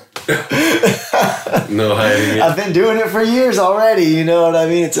do. No hiding it. I've been doing it for years already. You know what I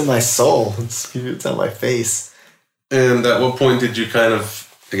mean? It's in my soul. It's on my face. And at what point did you kind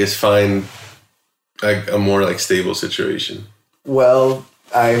of, I guess, find a more like stable situation? Well,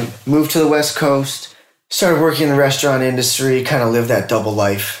 I moved to the West Coast, started working in the restaurant industry, kind of lived that double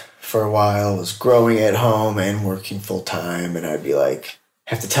life for a while. Was growing at home and working full time. And I'd be like,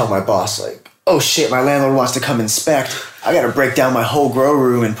 have to tell my boss, like, oh shit, my landlord wants to come inspect. I got to break down my whole grow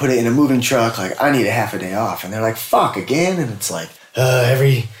room and put it in a moving truck. Like, I need a half a day off. And they're like, fuck, again? And it's like,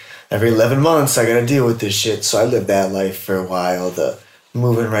 every 11 months I got to deal with this shit. So I lived that life for a while. The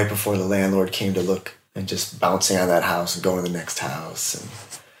moving right before the landlord came to look and just bouncing on that house and going to the next house and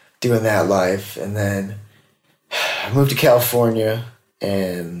doing that life. And then I moved to California,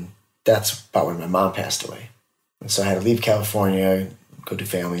 and that's about when my mom passed away. And so I had to leave California, go do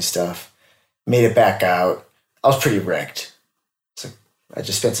family stuff. Made it back out. I was pretty wrecked. So I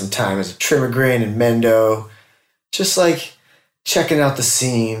just spent some time as a trimmigrant in Mendo, just like checking out the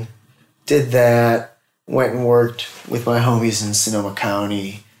scene. Did that. Went and worked with my homies in Sonoma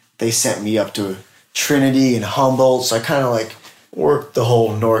County. They sent me up to Trinity and Humboldt. So I kind of like worked the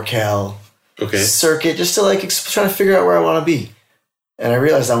whole NorCal circuit just to like try to figure out where I want to be. And I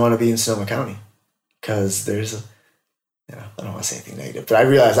realized I want to be in Sonoma County because there's I don't want to say anything negative, but I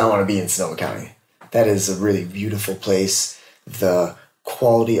realized I want to be in Sonoma County. That is a really beautiful place. The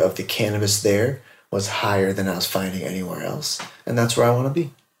quality of the cannabis there was higher than I was finding anywhere else. And that's where I want to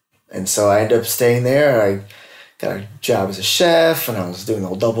be. And so I ended up staying there. I got a job as a chef, and I was doing the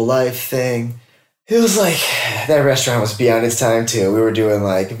whole double life thing. It was like, that restaurant was beyond its time too. We were doing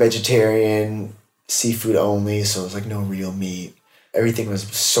like vegetarian, seafood only, so it was like no real meat. Everything was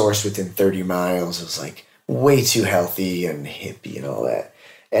sourced within 30 miles. It was like way too healthy and hippie and all that.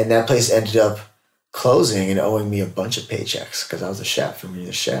 And that place ended up closing and owing me a bunch of paychecks because I was a chef. And when you're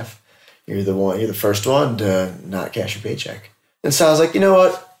the chef, you're the first one to not cash your paycheck. And so I was like, you know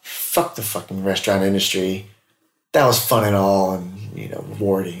what? Fuck the fucking restaurant industry. That was fun and all and,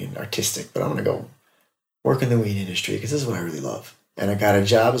 rewarding and artistic, but I'm going to go work in the weed industry because this is what I really love. And I got a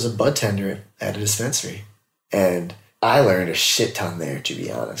job as a bud tender at a dispensary. And I learned a shit ton there, to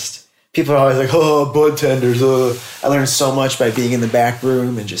be honest. People are always like, oh, bud tenders. I learned so much by being in the back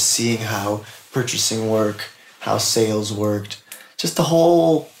room and just seeing how purchasing worked, how sales worked. Just got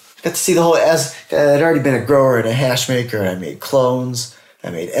to see the whole, as I'd already been a grower and a hash maker, and I made clones,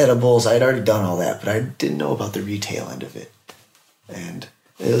 I made edibles. I'd already done all that, but I didn't know about the retail end of it. And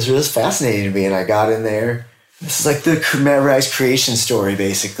it was really fascinating to me, and I got in there. This is like the Rize creation story,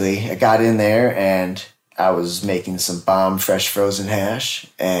 basically. I got in there, and I was making some bomb fresh frozen hash,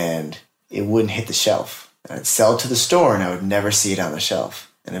 and it wouldn't hit the shelf. I'd sell it to the store, and I would never see it on the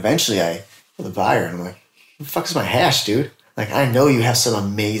shelf. And eventually I was a buyer, and I'm like, what the fuck is my hash, dude? Like, I know you have some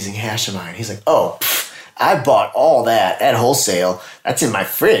amazing hash of mine. He's like, oh, I bought all that at wholesale. That's in my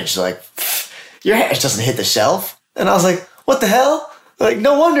fridge. Like, your hash doesn't hit the shelf. And I was like, what the hell? Like,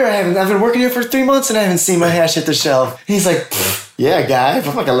 no wonder I've been working here for 3 months and I haven't seen my hash hit the shelf. And he's like, yeah, guy,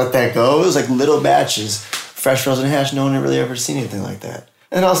 I'm not gonna let that go. It was like little batches, fresh frozen hash. No one had really ever seen anything like that.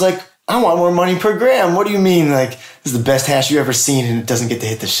 And I was like, I want more money per gram. What do you mean? Like, this is the best hash you've ever seen and it doesn't get to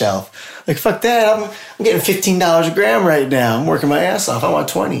hit the shelf. Like, fuck that. I'm getting $15 a gram right now. I'm working my ass off. I want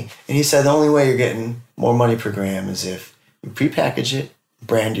 20. And he said, the only way you're getting more money per gram is if you prepackage it,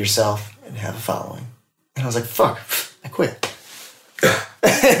 brand yourself, and have a following. And I was like, fuck, I quit.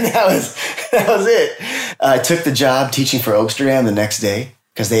 And that was it. I took the job teaching for Oaksterdam the next day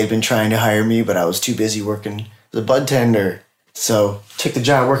because they had been trying to hire me, but I was too busy working as a bud tender. So took the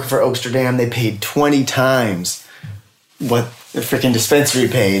job working for Oaksterdam. They paid 20 times what the freaking dispensary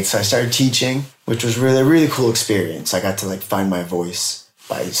paid. So I started teaching, which was really a really cool experience. I got to like find my voice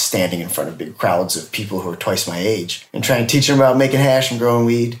by standing in front of big crowds of people who are twice my age and trying to teach them about making hash and growing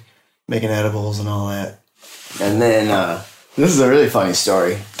weed, making edibles and all that. And then this is a really funny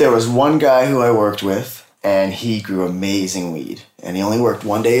story. There was one guy who I worked with, and he grew amazing weed. And he only worked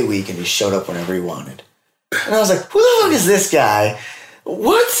 1 day a week, and he showed up whenever he wanted. And I was like, who the fuck is this guy?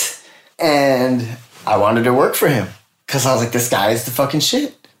 What? And I wanted to work for him because I was like, this guy is the fucking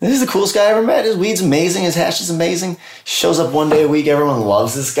shit. This is the coolest guy I ever met. His weed's amazing. His hash is amazing. Shows up one day a week. Everyone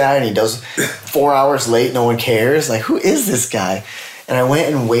loves this guy. And he does 4 hours late. No one cares. Like, who is this guy? And I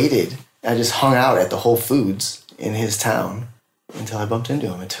went and waited. I just hung out at the Whole Foods in his town until I bumped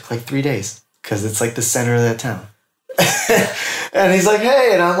into him. It took like 3 days because it's like the center of that town. And he's like, hey.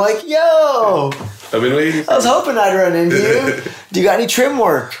 And I'm like, yo. I've been waiting. I was hoping I'd run into you. Do you got any trim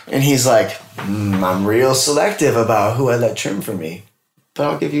work? And he's like, I'm real selective about who I let trim for me, but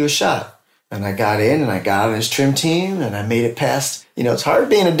I'll give you a shot. And I got in and I got on his trim team and I made it past. You know, it's hard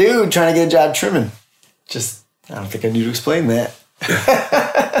being a dude trying to get a job trimming. Just, I don't think I need to explain that.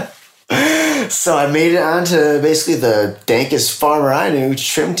 So I made it onto basically the dankest farmer I knew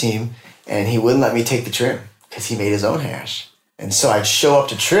trim team, and he wouldn't let me take the trim because he made his own hash. And so I'd show up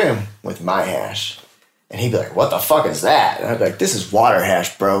to trim with my hash, and he'd be like, what the fuck is that? And I'd be like, this is water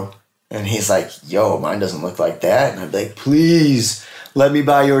hash, bro. And he's like, yo, mine doesn't look like that. And I'd be like, please let me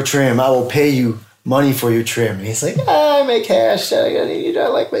buy your trim. I will pay you money for your trim. And he's like, I make hash. I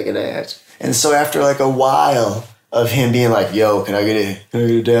like making hash. And so after like a while of him being like, yo, can I get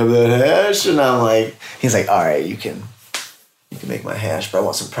a dab of that hash? And I'm like, he's like, all right, you can make my hash, but I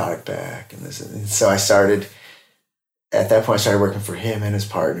want some product back. And so I started, at that point, I started working for him and his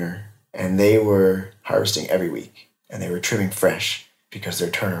partner, and they were harvesting every week, and they were trimming fresh because their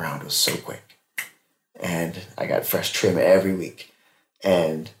turnaround was so quick. And I got fresh trim every week.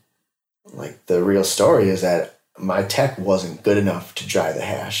 And like the real story is that my tech wasn't good enough to dry the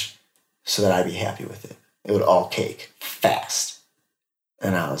hash so that I'd be happy with it. It would all cake fast.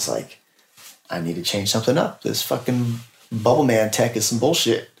 And I was like, I need to change something up. This fucking Bubble Man tech is some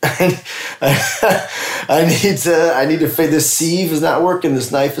bullshit. I need to figure this sieve is not working.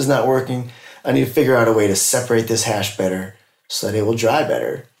 This knife is not working. I need to figure out a way to separate this hash better so that it will dry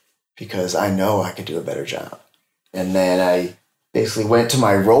better, because I know I could do a better job. And then I basically went to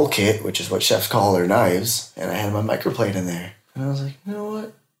my roll kit, which is what chefs call their knives, and I had my microplate in there. And I was like, you know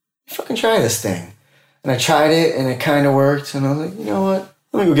what? Fucking try this thing. And I tried it, and it kind of worked. And I was like, you know what?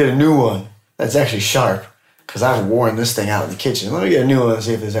 Let me go get a new one that's actually sharp, because I've worn this thing out in the kitchen. Let me get a new one and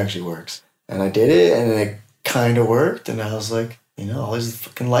see if this actually works. And I did it, and it kind of worked. And I was like, you know, all these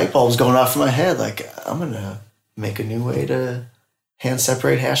fucking light bulbs going off in my head. Like, I'm going to make a new way to hand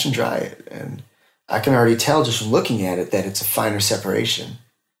separate hash and dry it. And I can already tell just from looking at it that it's a finer separation,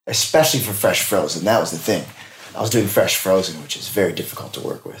 especially for fresh frozen. That was the thing. I was doing fresh frozen, which is very difficult to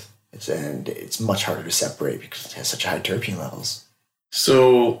work with. It's much harder to separate because it has such high terpene levels.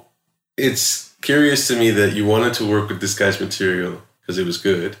 So it's curious to me that you wanted to work with this guy's material because it was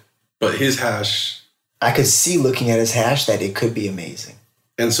good, but his hash... I could see looking at his hash that it could be amazing.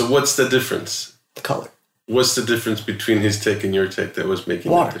 And so what's the difference? The color. What's the difference between his tech and your tech that was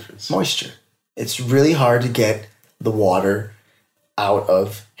making water, that difference? Moisture. It's really hard to get the water out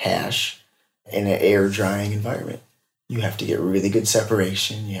of hash in an air drying environment. You have to get really good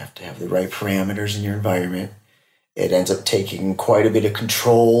separation. You have to have the right parameters in your environment. It ends up taking quite a bit of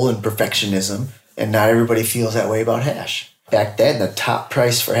control and perfectionism, and not everybody feels that way about hash. Back then, the top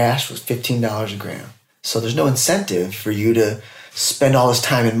price for hash was $15 a gram. So there's no incentive for you to spend all this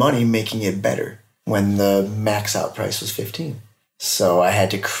time and money making it better when the max out price was $15. So I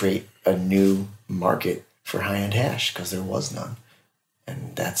had to create a new market for high-end hash because there was none.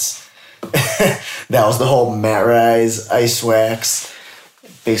 And that's that was the whole Matt Rize ice wax.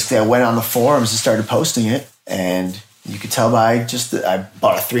 Basically, I went on the forums and started posting it, and you could tell by I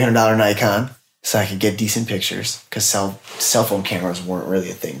bought a $300 Nikon so I could get decent pictures, because cell phone cameras weren't really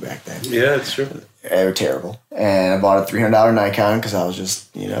a thing back then. Yeah, it's true. They were terrible. And I bought a $300 Nikon because I was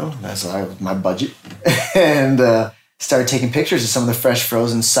just, that's my budget. And started taking pictures of some of the fresh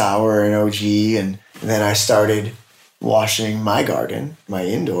frozen sour and OG. And then I started washing my garden, my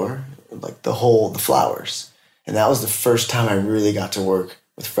indoor, like the flowers. And that was the first time I really got to work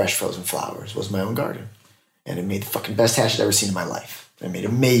with fresh frozen flowers, was my own garden. And it made the fucking best hash I'd ever seen in my life. I made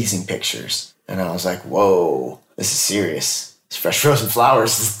amazing pictures. And I was like, whoa, this is serious. It's fresh frozen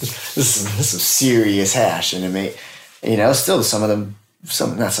flowers. This is some serious hash. And it made, still not some of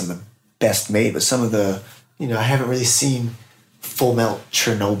the best made, but some of the, I haven't really seen full melt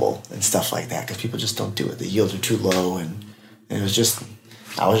Chernobyl and stuff like that, because people just don't do it. The yields are too low. And it was just,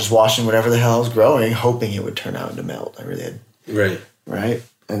 I was just washing whatever the hell I was growing, hoping it would turn out into melt. I really had. Right.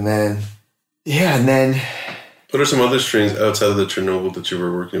 And then. What are some other strains outside of the Chernobyl that you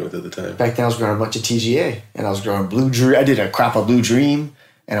were working with at the time? Back then I was growing a bunch of TGA, and I was growing Blue Dream. I did a crop of Blue Dream,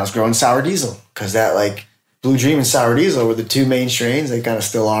 and I was growing Sour Diesel, because Blue Dream and Sour Diesel were the two main strains. They kind of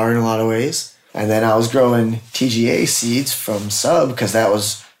still are in a lot of ways. And then I was growing TGA seeds from Sub, because that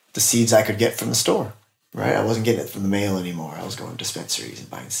was the seeds I could get from the store. right? I wasn't getting it from the mail anymore. I was going to dispensaries and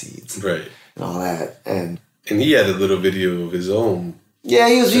buying seeds. Right. And all that. And he had a little video of his own. Yeah,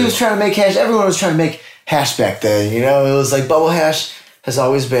 he was trying to make hash. Everyone was trying to make hash back then, you know? It was like bubble hash has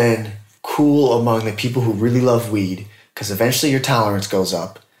always been cool among the people who really love weed because eventually your tolerance goes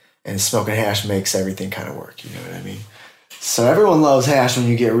up and smoking hash makes everything kind of work, you know what I mean? So everyone loves hash when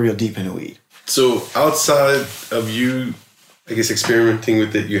you get real deep into weed. So outside of you, I guess, experimenting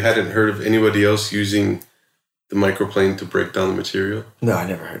with it, you hadn't heard of anybody else using the microplane to break down the material? No, I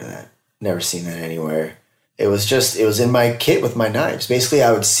never heard of that. Never seen that anywhere. It was in my kit with my knives. Basically,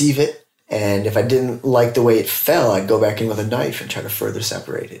 I would sieve it, and if I didn't like the way it fell, I'd go back in with a knife and try to further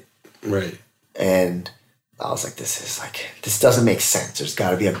separate it. Right. And I was like, this doesn't make sense. There's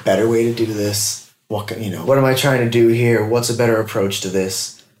got to be a better way to do this. What am I trying to do here? What's a better approach to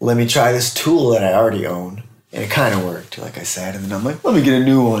this? Let me try this tool that I already own. And it kind of worked, like I said. And then I'm like, let me get a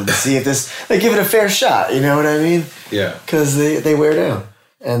new one to see if give it a fair shot. You know what I mean? Yeah. Because they wear down.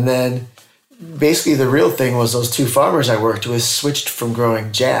 And then basically the real thing was those two farmers I worked with switched from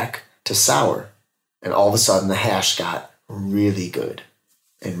growing jack to sour. And all of a sudden the hash got really good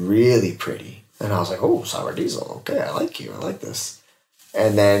and really pretty. And I was like, oh, sour diesel. Okay, I like you. I like this.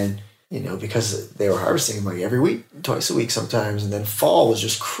 And then, because they were harvesting like every week, twice a week sometimes. And then fall was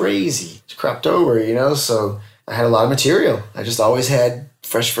just crazy. It cropped over, So I had a lot of material. I just always had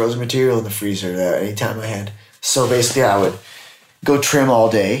fresh frozen material in the freezer anytime I had. So basically I would go trim all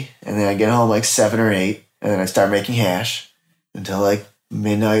day. And then I'd get home like 7 or 8. And then I'd start making hash until like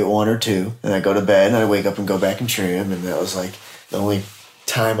midnight, 1 or 2. Then I'd go to bed and I'd wake up and go back and trim. And that was like the only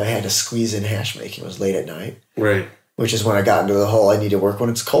time I had to squeeze in hash making was late at night. Right. Which is when I got into the whole I need to work when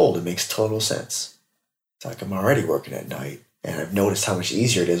it's cold. It makes total sense. It's like I'm already working at night. And I've noticed how much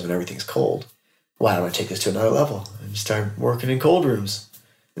easier it is when everything's cold. Why don't I take this to another level and start working in cold rooms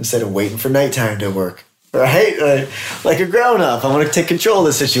instead of waiting for nighttime to work? Right? Like a grown-up. I want to take control of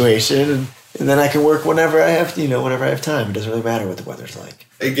the situation and then I can work whenever I have time. It doesn't really matter what the weather's like.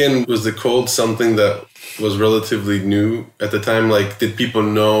 Again, was the cold something that was relatively new at the time? Like, did people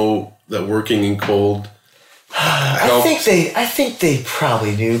know that working in cold helped? I think they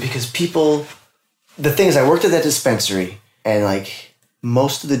probably knew because the thing is I worked at that dispensary and like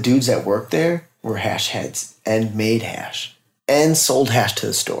most of the dudes that worked there were hash heads and made hash and sold hash to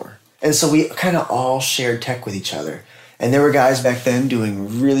the store. And so we kind of all shared tech with each other. And there were guys back then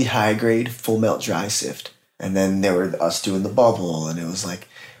doing really high grade full melt dry sift. And then there were us doing the bubble. And it was like,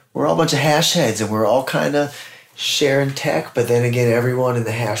 we're all a bunch of hash heads and we're all kind of sharing tech. But then again, everyone in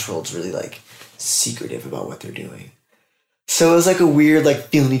the hash world's really like secretive about what they're doing. So it was like a weird like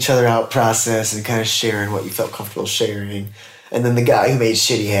feeling each other out process and kind of sharing what you felt comfortable sharing. And then the guy who made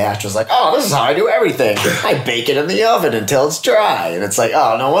shitty hash was like, oh, this is how I do everything. I bake it in the oven until it's dry. And it's like,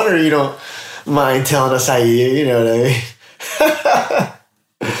 oh, no wonder you don't mind telling us how you know what I mean?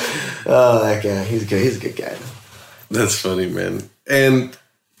 Oh, that guy. He's a good guy. That's funny, man. And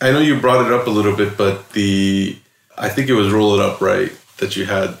I know you brought it up a little bit, but I think it was Roll It Up, right? That you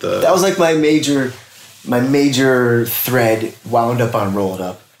had That was like my major thread wound up on Roll It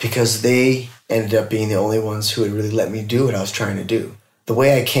Up because they ended up being the only ones who would really let me do what I was trying to do. The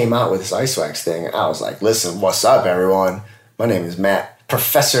way I came out with this ice wax thing, I was like, listen, what's up, everyone? My name is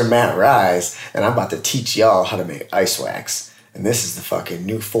Professor Matt Rize, and I'm about to teach y'all how to make ice wax. And this is the fucking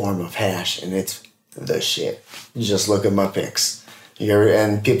new form of hash, and it's the shit. You just look at my pics.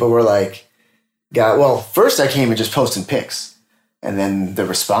 And people were like, first I came and just posting pics. And then the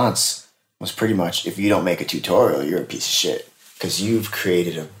response was pretty much, if you don't make a tutorial, you're a piece of shit. Because you've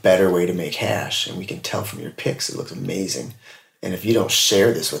created a better way to make hash, and we can tell from your pics it looks amazing. And if you don't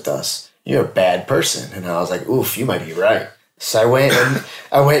share this with us, you're a bad person. And I was like, oof, you might be right. So I went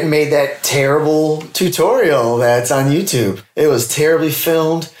and made that terrible tutorial that's on YouTube. It was terribly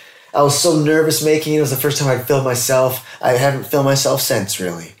filmed. I was so nervous making it. It was the first time I'd filmed myself. I haven't filmed myself since,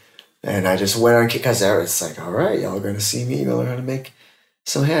 really. And I just went on because it's like, all right, y'all are going to see me learn how to make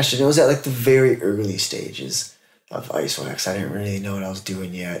some hash. And it was at like the very early stages of ice wax. I didn't really know what I was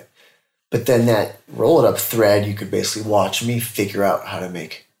doing yet. But then that Roll It Up thread, you could basically watch me figure out how to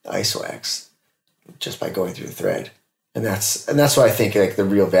make ice wax just by going through the thread. And that's what I think like the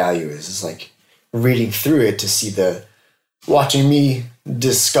real value is like reading through it to see watching me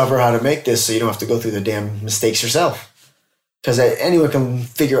discover how to make this so you don't have to go through the damn mistakes yourself. Because anyone can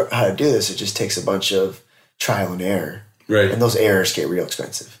figure out how to do this. It just takes a bunch of trial and error. Right. And those errors get real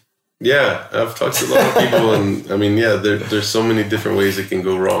expensive. Yeah, I've talked to a lot of people, and I mean, yeah, there's so many different ways it can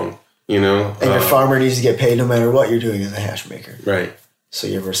go wrong, And your farmer needs to get paid no matter what you're doing as a hash maker. Right. So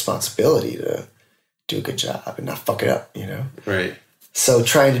you have a responsibility to do a good job and not fuck it up, Right. So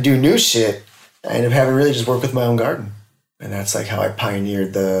trying to do new shit I ended up having really just work with my own garden. And that's like how I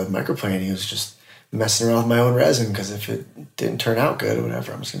pioneered the microplanting. It was just messing around with my own resin, because if it didn't turn out good or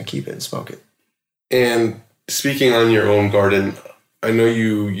whatever, I'm just going to keep it and smoke it. And speaking on your own garden, I know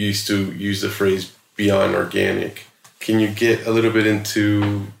you used to use the phrase beyond organic. Can you get a little bit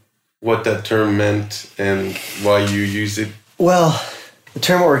into what that term meant and why you use it? Well, the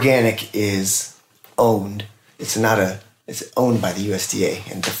term organic is owned. It's owned by the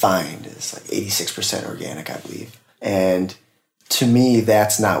USDA and defined as like 86% organic, I believe. And to me,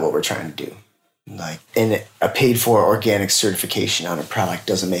 that's not what we're trying to do. Like, and a paid for organic certification on a product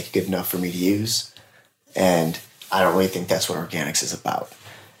doesn't make it good enough for me to use. And I don't really think that's what organics is about.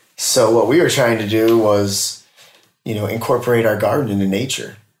 So what we were trying to do was, incorporate our garden into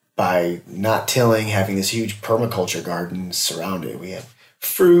nature by not tilling, having this huge permaculture garden surrounded. We had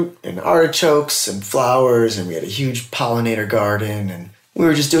fruit and artichokes and flowers, and we had a huge pollinator garden, and we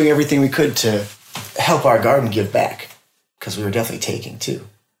were just doing everything we could to help our garden give back, because we were definitely taking too.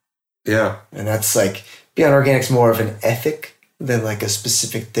 Yeah. And that's like, Beyond Organic's more of an ethic than like a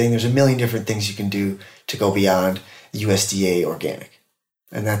specific thing. There's a million different things you can do to go beyond USDA organic.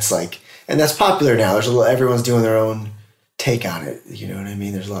 And that's popular now. Everyone's doing their own take on it. You know what I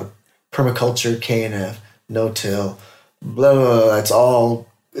mean? There's a lot of permaculture, K&F, no-till, blah, blah, blah. It's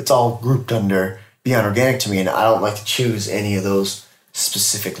all grouped under Beyond Organic to me. And I don't like to choose any of those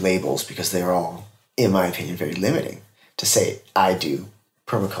specific labels, because they're all, in my opinion, very limiting. To say I do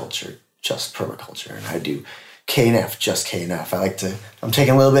permaculture, just permaculture, and I do K&F, just K&F. I'm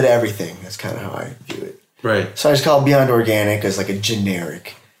taking a little bit of everything. That's kind of how I view it. Right. So I just call it Beyond Organic as like a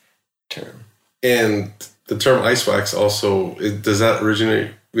generic term. And the term ice wax also, does that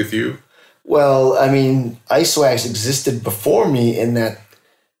originate with you? Well, I mean, ice wax existed before me in that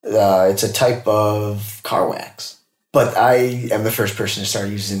it's a type of car wax. But I am the first person to start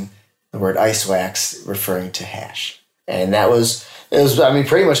using the word ice wax referring to hash. And it was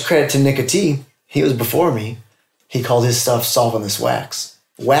pretty much credit to Nick T. He was before me. He called his stuff solventless wax.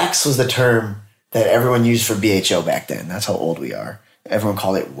 Wax was the term that everyone used for BHO back then. That's how old we are. Everyone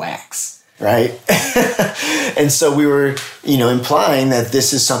called it wax, right? And so we were, implying that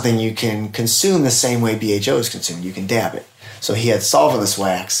this is something you can consume the same way BHO is consumed. You can dab it. So he had solventless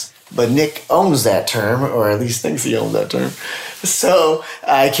wax, but Nick owns that term, or at least thinks he owns that term. So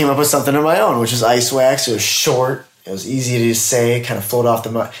I came up with something of my own, which is ice wax. It was short. It was easy to say, kind of flowed off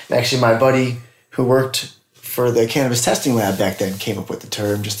the mouth. Actually, my buddy who worked for the cannabis testing lab back then came up with the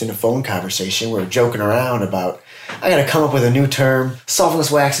term just in a phone conversation. We were joking around about, I got to come up with a new term.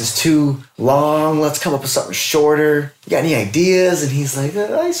 Solventless wax is too long. Let's come up with something shorter. You got any ideas? And he's like,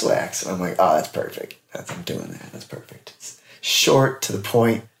 ice wax. And I'm like, oh, that's perfect. I'm doing that. That's perfect. It's short, to the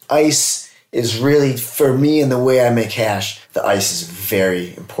point. Ice is really, for me and the way I make hash, the ice is a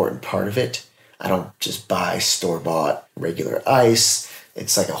very important part of it. I don't just buy store-bought regular ice.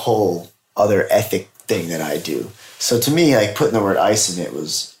 It's like a whole other ethic thing that I do. So to me, like, putting the word ice in it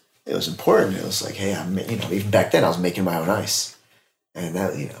was important. It was like, hey, even back then I was making my own ice. And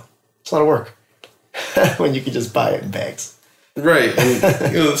that, it's a lot of work when you can just buy it in bags. Right.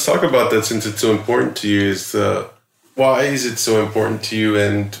 And let's talk about that, since it's so important to you. Why is it so important to you,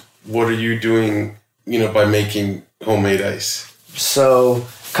 and what are you doing, by making homemade ice? So,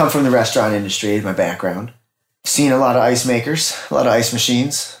 come from the restaurant industry, my background. Seen a lot of ice makers, a lot of ice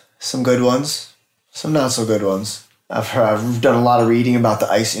machines, some good ones, some not so good ones. I've done a lot of reading about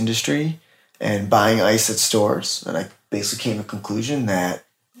the ice industry and buying ice at stores, and I basically came to the conclusion that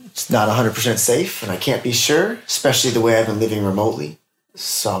it's not 100% safe, and I can't be sure, especially the way I've been living remotely.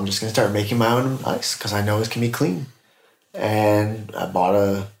 So I'm just going to start making my own ice, because I know it can be clean. And I bought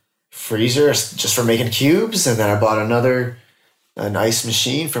a freezer just for making cubes, and then I bought an ice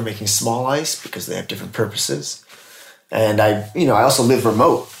machine for making small ice, because they have different purposes. And I also live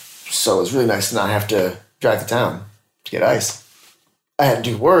remote, so it was really nice to not have to drive to town to get ice. I had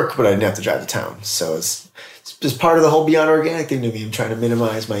to do work, but I didn't have to drive to town. So it's just part of the whole Beyond Organic thing to me. I'm trying to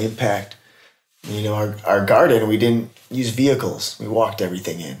minimize my impact. Our garden, we didn't use vehicles. We walked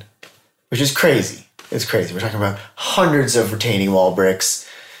everything in, which is crazy. It's crazy. We're talking about hundreds of retaining wall bricks.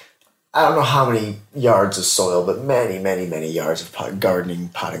 I don't know how many yards of soil, but many, many, many yards of gardening,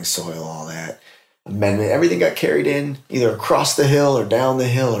 potting soil, all that. Amendment, everything got carried in, either across the hill or down the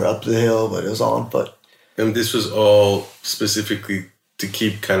hill or up the hill, but it was all on foot. And this was all specifically to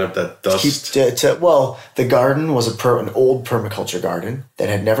keep kind of that dust? The garden was an old permaculture garden that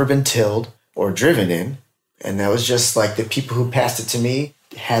had never been tilled or driven in. And that was just like the people who passed it to me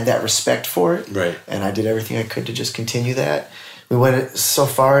had that respect for it. Right. And I did everything I could to just continue that. We went so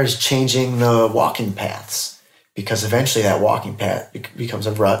far as changing the walking paths, because eventually that walking path becomes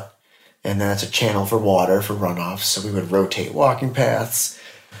a rut. and that's a channel for water for runoff. So we would rotate walking paths,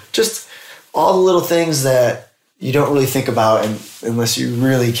 just all the little things that you don't really think about unless you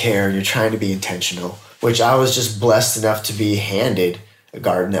really care and you're trying to be intentional, which I was just blessed enough to be handed a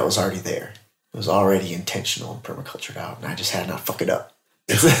garden that was already there. It was already intentional and permacultured out, and I just had to not fuck it up.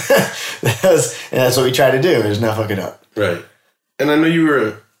 And that's what we try to do, is not fuck it up. Right. And I know you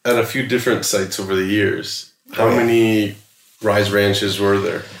were at a few different sites over the years. How many Rize ranches were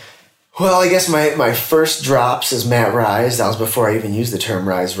there? Well, I guess my first drops as Matt Rize, that was before I even used the term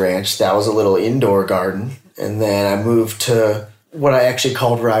Rize Ranch. That was a little indoor garden. And then I moved to what I actually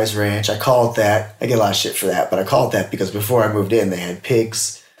called Rize Ranch. I call it that. I get a lot of shit for that, but I call it that because before I moved in, they had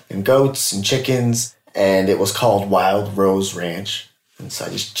pigs and goats and chickens, and it was called Wild Rose Ranch. And so I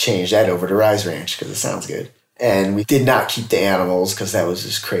just changed that over to Rize Ranch because it sounds good. And we did not keep the animals because that was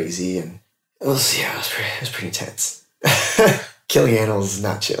just crazy. And it was pretty intense. Killing animals is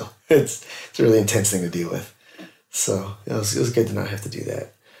not chill. It's a really intense thing to deal with. So it was good to not have to do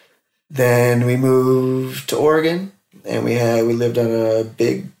that. Then we moved to Oregon, and we lived on a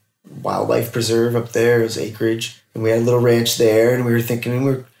big wildlife preserve up there. It was acreage, and we had a little ranch there. And we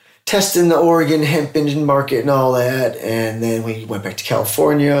were testing the Oregon hemp engine market and all that. And then we went back to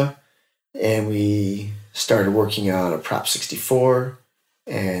California, and we started working on a Prop 64.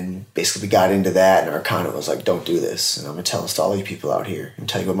 And basically we got into that, and our accountant was like, don't do this. And I'm going to tell this to all you people out here and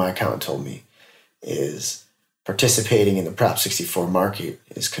tell you what my accountant told me is participating in the Prop 64 market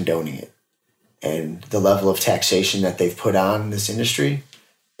is condoning it. And the level of taxation that they've put on this industry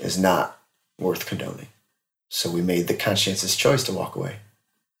is not worth condoning. So we made the conscientious choice to walk away.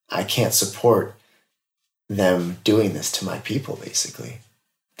 I can't support them doing this to my people, basically.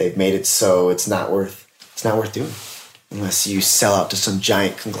 They've made it so it's not worth doing unless you sell out to some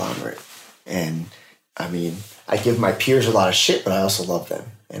giant conglomerate. And I mean, I give my peers a lot of shit, but I also love them.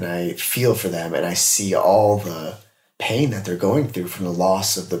 And I feel for them, and I see all the pain that they're going through from the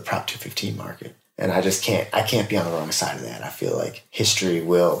loss of the Prop 215 market. And I can't be on the wrong side of that. I feel like history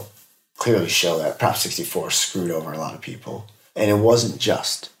will clearly show that Prop 64 screwed over a lot of people. And it wasn't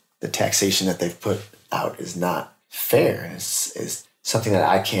just. The taxation that they've put out is not fair. And it's something that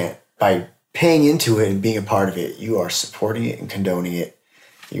I can't, by paying into it and being a part of it, you are supporting it and condoning it.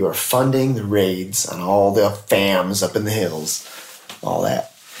 You are funding the raids on all the FAMs up in the hills, all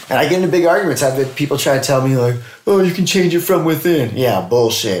that. And I get into big arguments. I've had people try to tell me like, oh, you can change it from within. Yeah,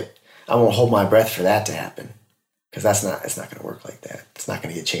 bullshit. I won't hold my breath for that to happen because it's not going to work like that. It's not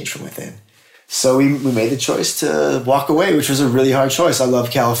going to get changed from within. So we made the choice to walk away, which was a really hard choice. I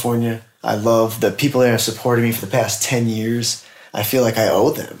love California. I love the people that have supported me for the past 10 years. I feel like I owe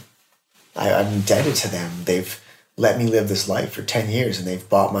them. I'm indebted to them. They've let me live this life for 10 years, and they've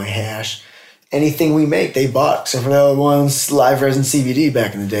bought my hash. Anything we make, they bought, except for that one live resin CBD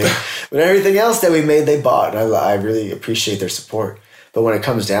back in the day. But everything else that we made, they bought. And I really appreciate their support. But when it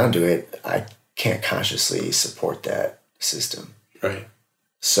comes down to it, I can't consciously support that system. Right.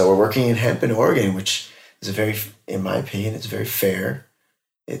 So we're working in hemp in Oregon, which is in my opinion, it's very fair.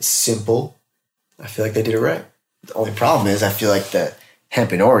 It's simple. I feel like they did it right. The only problem is I feel like the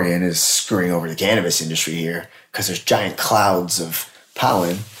hemp in Oregon is screwing over the cannabis industry here because there's giant clouds of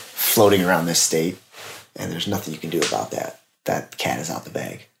pollen floating around this state, and there's nothing you can do about that. That cat is out the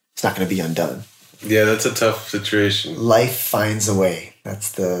bag. It's not going to be undone. Yeah, that's a tough situation. Life finds a way.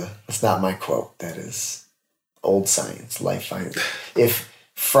 That's not my quote. That is old science. Life finds. If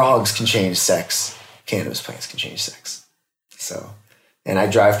frogs can change sex, cannabis plants can change sex. So, and I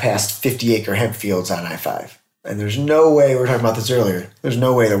drive past 50-acre hemp fields on I-5. And there's no way, we were talking about this earlier, there's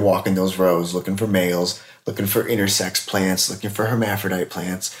no way they're walking those rows looking for males, looking for intersex plants, looking for hermaphrodite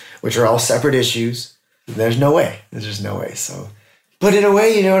plants, which are all separate issues. There's no way. There's just no way. So, but in a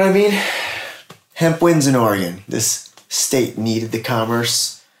way, you know what I mean? Hemp wins in Oregon. This state needed the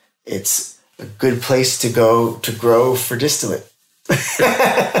commerce. It's a good place to go to grow for distillate.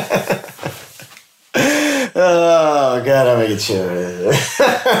 Oh, God, I'm making sure.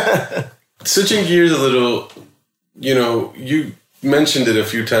 Switching gears a little, you mentioned it a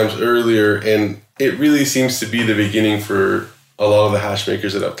few times earlier, and it really seems to be the beginning for a lot of the hash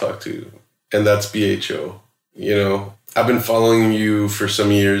makers that I've talked to, and that's BHO. I've been following you for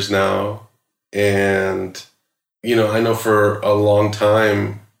some years now, and, I know for a long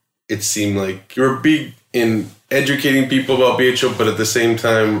time, it seemed like you were big in educating people about BHO, but at the same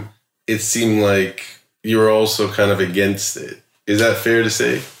time, it seemed like you were also kind of against it. Is that fair to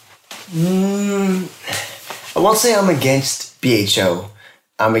say? I won't say I'm against BHO.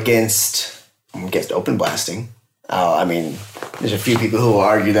 I'm against open blasting. There's a few people who will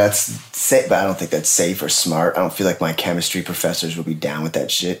argue that's safe, but I don't think that's safe or smart. I don't feel like my chemistry professors would be down with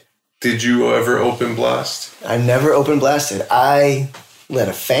that shit. Did you ever open blast? I never open blasted. I let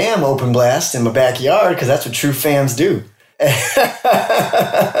a fam open blast in my backyard because that's what true fams do.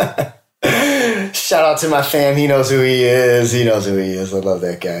 Shout out to my fam. He knows who he is. I love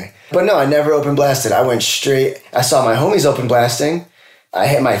that guy. But no, I never open blasted. I went straight. I saw my homies open blasting. I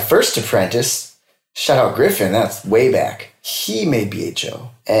had my first apprentice. Shout out Griffin. That's way back. He made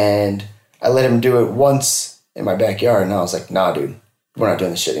BHO. And I let him do it once in my backyard. And I was like, nah, dude, we're not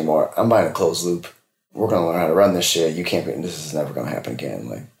doing this shit anymore. I'm buying a closed loop. We're going to learn how to run this shit. You can't be, this is never going to happen again.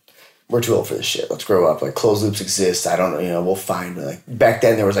 Like, we're too old for this shit. Let's grow up. Like, closed loops exist. I don't know, we'll find, like, back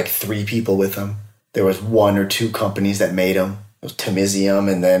then there was like 3 people with them. There was 1 or 2 companies that made them. It was Tamizium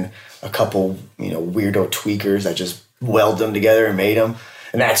and then a couple, weirdo tweakers that just welded them together and made them.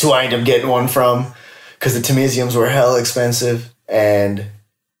 And that's who I ended up getting one from because the Tamiziums were hell expensive. And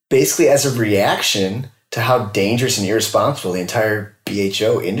basically as a reaction to how dangerous and irresponsible the entire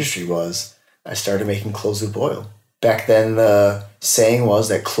BHO industry was, I started making closed loop oil. Back then, the saying was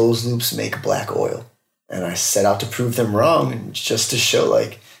that closed loops make black oil. And I set out to prove them wrong just to show,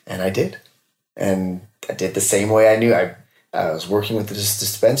 and I did. And I did the same way I knew. I was working with this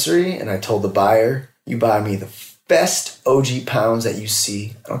dispensary, and I told the buyer, you buy me the best OG pounds that you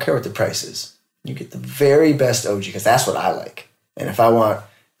see. I don't care what the price is. You get the very best OG, because that's what I like. And if I want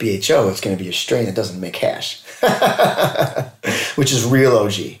BHO, it's going to be a strain that doesn't make hash, which is real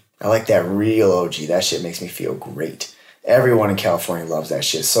OG. I like that real OG. That shit makes me feel great. Everyone in California loves that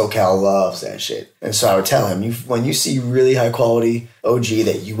shit. SoCal loves that shit. And so I would tell him, when you see really high quality OG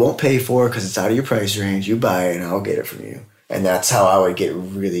that you won't pay for because it's out of your price range, you buy it and I'll get it from you. And that's how I would get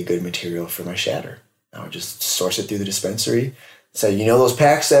really good material for my shatter. I would just source it through the dispensary. Say, those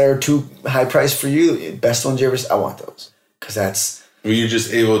packs that are too high priced for you, best ones you ever, I want those. Because that's... Were you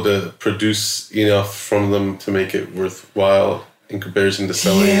just able to produce enough from them to make it worthwhile in comparison to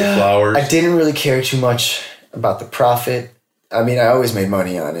selling the flowers? I didn't really care too much about the profit. I mean, I always made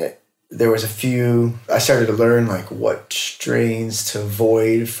money on it. There was a few, I started to learn what strains to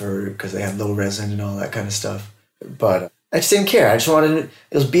avoid because they have low resin and all that kind of stuff. But I just didn't care. I just wanted,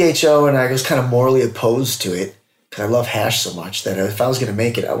 it was BHO and I was kind of morally opposed to it because I love hash so much that if I was going to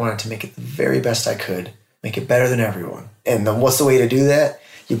make it, I wanted to make it the very best I could, make it better than everyone. And then what's the way to do that?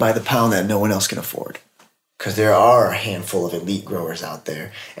 You buy the pound that no one else can afford. Because there are a handful of elite growers out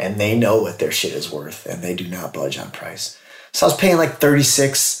there, and they know what their shit is worth, and they do not budge on price. So I was paying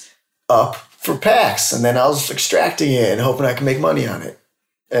 36 up for packs, and then I was extracting it and hoping I could make money on it.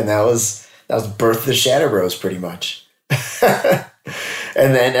 And that was birth of the Shatter Bros, pretty much. And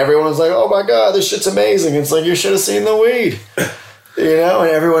then everyone was like, oh my God, this shit's amazing. It's like, you should have seen the weed. And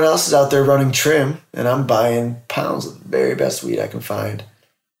everyone else is out there running trim, and I'm buying pounds of the very best weed I can find.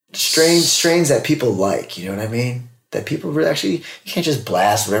 Strains that people like, you know what I mean? That people really actually, you can't just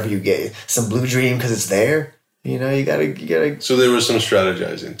blast wherever you get some Blue Dream because it's there. You gotta. So there was some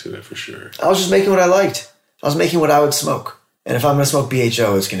strategizing to it for sure. I was just making what I liked. I was making what I would smoke. And if I'm gonna smoke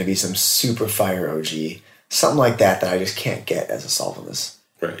BHO, it's gonna be some super fire OG, something like that I just can't get as a solventless.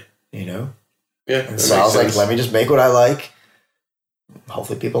 Right. Yeah. And so I was like, let me just make what I like.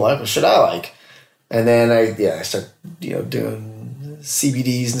 Hopefully people like what shit I like. And then I started, doing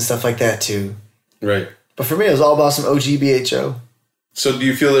CBDs and stuff like that too. Right. But for me, it was all about some OG BHO. So do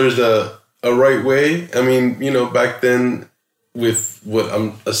you feel there's a right way? I mean, back then with what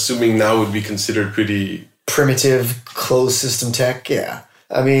I'm assuming now would be considered pretty... primitive, closed system tech, yeah.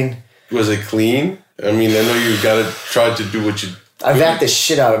 I mean... Was it clean? I mean, I know you tried to do what you... I vacked the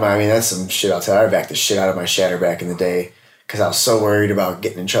shit out of that's some shit I'll tell you. I vacked the shit out of my shatter back in the day because I was so worried about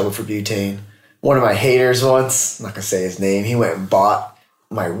getting in trouble for butane. One of my haters once, I'm not going to say his name, he went and bought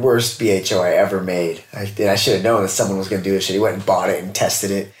my worst BHO I ever made. I should have known that someone was going to do this shit. He went and bought it and tested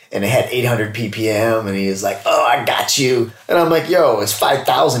it, and it had 800 ppm, and he was like, oh, I got you. And I'm like, yo, it's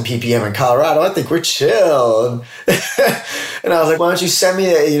 5,000 ppm in Colorado. I think we're chill. And I was like, why don't you send me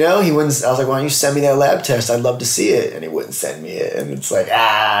that, He wouldn't. I was like, why don't you send me that lab test? I'd love to see it. And he wouldn't send me it. And it's like,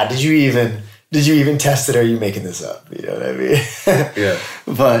 did you even test it, or are you making this up? You know what I mean? Yeah.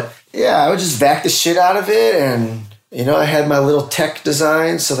 But... yeah, I would just vac the shit out of it, and, I had my little tech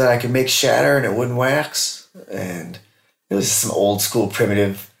design so that I could make shatter and it wouldn't wax, and it was some old school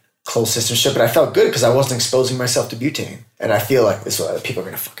primitive closed system shit, but I felt good because I wasn't exposing myself to butane, and I feel like this is what people are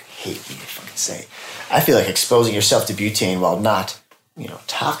going to fucking hate me to fucking say. I feel like exposing yourself to butane while not,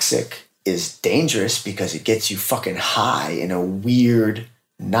 toxic is dangerous because it gets you fucking high in a weird,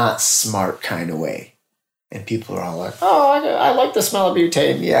 not smart kind of way. And people are all like, oh, I like the smell of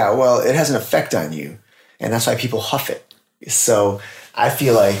butane. Yeah, well, it has an effect on you. And that's why people huff it. So I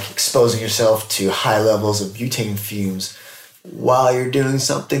feel like exposing yourself to high levels of butane fumes while you're doing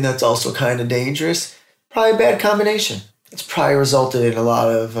something that's also kind of dangerous, probably a bad combination. It's probably resulted in a lot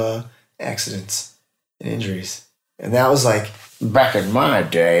of accidents and injuries. And that was like, back in my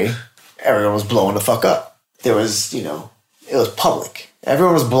day, everyone was blowing the fuck up. There was, it was public.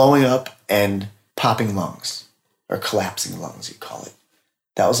 Everyone was blowing up and popping lungs, or collapsing lungs, you call it.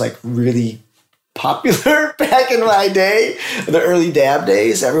 That was like really popular back in my day, the early dab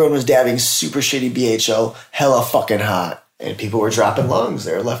days. Everyone was dabbing super shitty BHO, hella fucking hot. And people were dropping lungs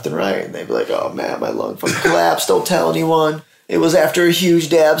there left and right. And they'd be like, oh man, my lung fucking collapsed. Don't tell anyone. It was after a huge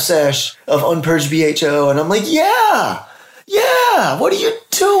dab sesh of unpurged BHO. And I'm like, yeah, what are you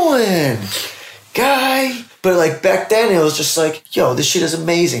doing, guy? But like back then, it was just like, yo, this shit is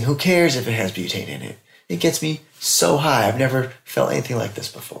amazing. Who cares if it has butane in it? It gets me so high. I've never felt anything like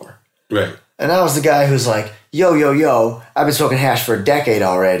this before. Right. And I was the guy who's like, yo, I've been smoking hash for a decade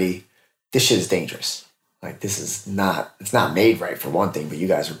already. This shit is dangerous. Like, this is not, it's not made right for one thing, but you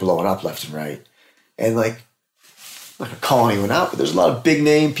guys are blowing up left and right. And like, I'm not going to call anyone out, but there's a lot of big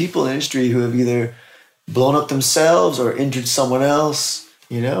name people in the industry who have either blown up themselves or injured someone else,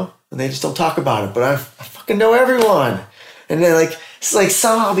 and they just don't talk about it. But I fucking know everyone. And then like, it's like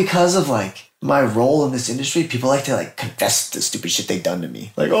somehow because of like my role in this industry, people like to like confess the stupid shit they've done to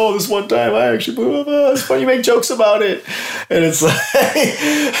me. Like, oh, this one time I actually blew up. Oh, it's funny, you make jokes about it. And it's like,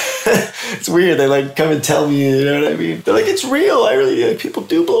 it's weird. They like come and tell me, you know what I mean? They're like, it's real. People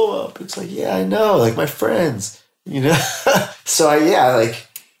do blow up. It's like, yeah, I know. Like my friends, So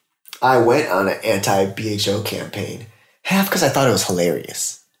I went on an anti-BHO campaign, half because I thought it was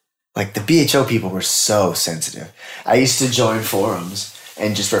hilarious. Like the BHO people were so sensitive. I used to join forums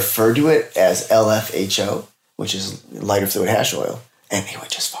and just refer to it as LFHO, which is lighter fluid hash oil. And they would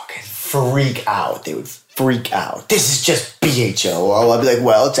just fucking freak out. They would freak out. This is just BHO. Well, I'd be like,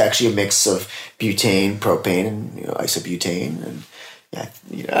 well, it's actually a mix of butane, propane, and isobutane. And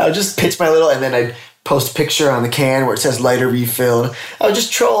I would just pitch my little, and then I'd post a picture on the can where it says lighter refilled. I would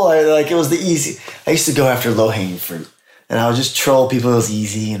just troll. It was the easy. I used to go after low-hanging fruit. And I would just troll people. It was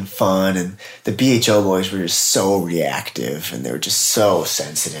easy and fun. And the BHO boys were just so reactive, and they were just so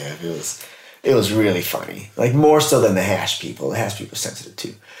sensitive. It was really funny. Like more so than the hash people. The hash people were sensitive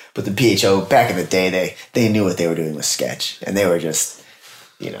too. But the BHO, back in the day, they knew what they were doing was sketch. And they were just,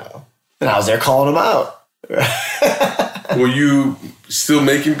 and I was there calling them out. Were you still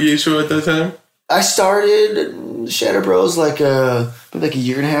making BHO at that time? I started Shatter Bros like a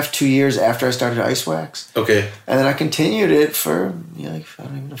year and a half, 2 years after I started Ice Wax. Okay. And then I continued it for, I don't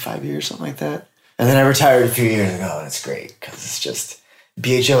even know, 5 years, something like that. And then I retired a few years ago, and it's great because it's just,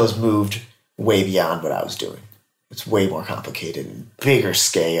 BHO has moved way beyond what I was doing. It's way more complicated and bigger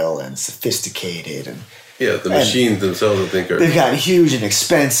scale and sophisticated. And yeah, the machines themselves, I think, they've gotten huge and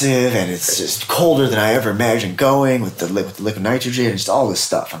expensive, and it's just colder than I ever imagined going with the liquid nitrogen and just all this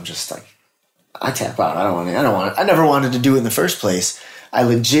stuff. I'm just like, I tap out. I never wanted to do it in the first place. I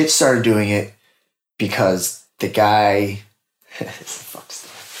legit started doing it because the guy,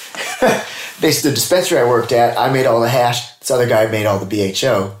 basically the dispensary I worked at, I made all the hash. This other guy made all the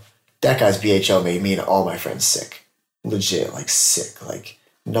BHO. That guy's BHO made me and all my friends sick. Legit, like sick, like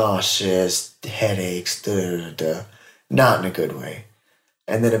nauseous, headaches, not in a good way.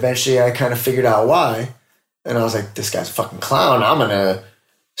 And then eventually I kind of figured out why. And I was like, this guy's a fucking clown. I'm going to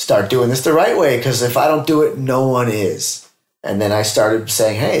start doing this the right way, because if I don't do it, no one is. And then I started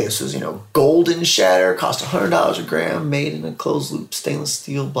saying, hey, this was, golden shatter, cost $100 a gram, made in a closed loop stainless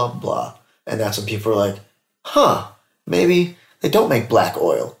steel, blah, blah, blah. And that's when people were like, maybe they don't make black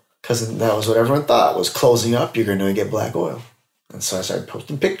oil, because that was what everyone thought was closing up, you're going to get black oil. And so I started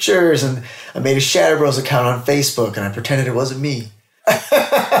posting pictures, and I made a Shatter Bros account on Facebook, and I pretended it wasn't me.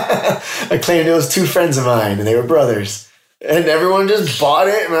 I claimed it was two friends of mine, and they were brothers. And everyone just bought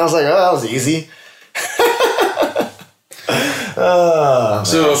it, and I was like, oh, that was easy.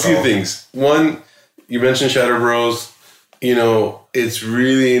 So a few things. One, you mentioned Shatter Bros. It's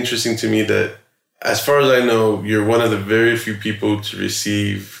really interesting to me that, as far as I know, you're one of the very few people to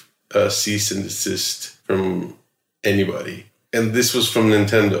receive a cease and desist from anybody. And this was from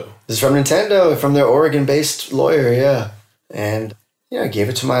Nintendo. This is from Nintendo, from their Oregon-based lawyer, yeah. And I gave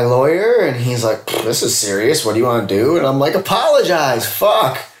it to my lawyer, and he's like, this is serious. What do you want to do? And I'm like, apologize.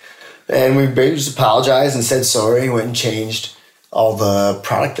 Fuck. And we just apologized and said sorry. Went and changed all the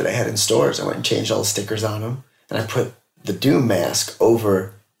product that I had in stores. I went and changed all the stickers on them. And I put the Doom mask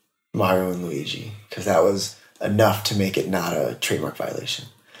over Mario and Luigi, because that was enough to make it not a trademark violation.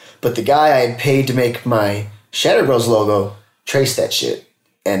 But the guy I had paid to make my Shatter Bros logo traced that shit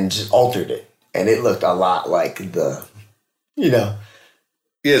and just altered it. And it looked a lot like the,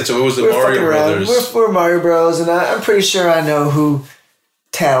 Yeah, so it was the We're Mario fucking around. Brothers. We're Mario Bros, and I'm pretty sure I know who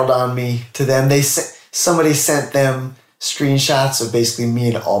tattled on me to them. Somebody sent them screenshots of basically me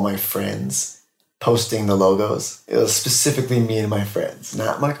and all my friends posting the logos. It was specifically me and my friends,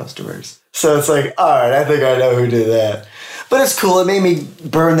 not my customers. So it's like, all right, I think I know who did that. But it's cool. It made me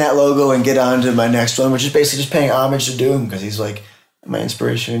burn that logo and get on to my next one, which is basically just paying homage to Doom because he's like my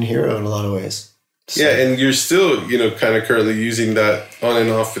inspiration and hero in a lot of ways. So, yeah, and you're still, kind of currently using that on and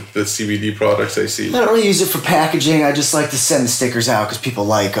off with the CBD products I see. I don't really use it for packaging. I just like to send the stickers out because people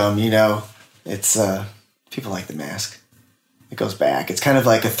like them, It's, people like the mask. It goes back. It's kind of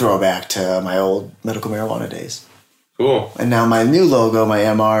like a throwback to my old medical marijuana days. Cool. And now my new logo, my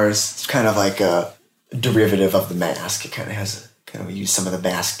MR, is kind of like a derivative of the mask. It kind of use some of the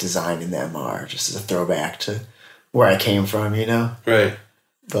mask design in the MR just as a throwback to where I came from, Right.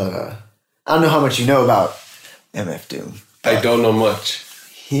 But I don't know how much you know about MF Doom. I don't know much.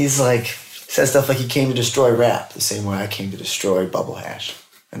 He's says stuff like he came to destroy rap the same way I came to destroy bubble hash.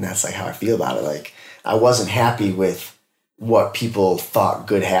 And that's how I feel about it. I wasn't happy with what people thought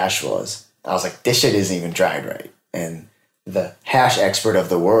good hash was. I was like, this shit isn't even dried right. And the hash expert of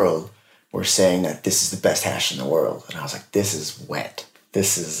the world were saying that this is the best hash in the world. And I was like, this is wet.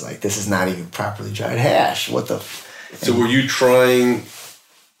 This is not even properly dried hash. What the... So were you trying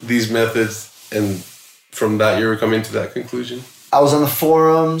these methods and from that you were coming to that conclusion? I was on the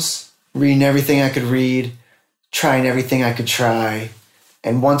forums, reading everything I could read, trying everything I could try.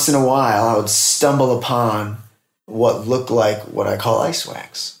 And once in a while, I would stumble upon what looked like what I call ice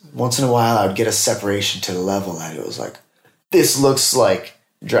wax. Once in a while, I would get a separation to the level that it was like, this looks like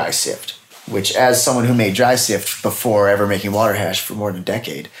dry sift. Which, as someone who made dry sift before ever making water hash for more than a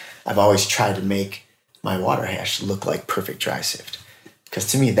decade, I've always tried to make my water hash look like perfect dry sift. Because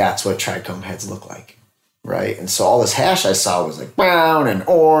to me, that's what trichome heads look like, right? And so all this hash I saw was brown and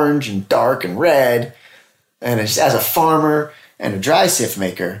orange and dark and red. And it's, as a farmer and a dry sift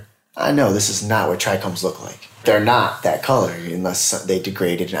maker, I know this is not what trichomes look like. They're not that color unless they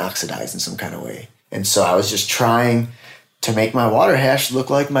degraded and oxidized in some kind of way. And so I was just trying to make my water hash look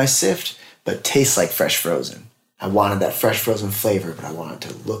like my sift, but taste like fresh frozen. I wanted that fresh frozen flavor, but I wanted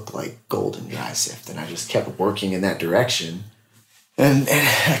to look like golden dry sift. And I just kept working in that direction. And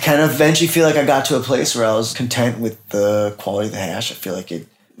I kind of eventually feel like I got to a place where I was content with the quality of the hash. I feel like it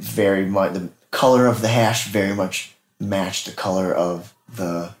very much, the color of the hash very much matched the color of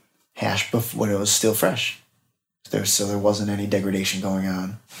the hash when it was still fresh. So there wasn't any degradation going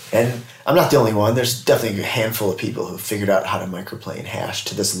on. And I'm not the only one. There's definitely a handful of people who figured out how to microplane hash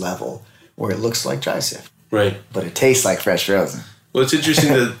to this level where it looks like dry sift. Right. But it tastes like fresh frozen. Well, it's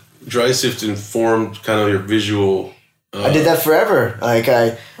interesting that dry sift informed kind of your visual... I did that forever.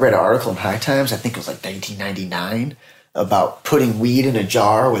 I read an article in High Times, I think it was 1999, about putting weed in a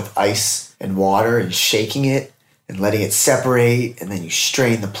jar with ice and water and shaking it and letting it separate, and then you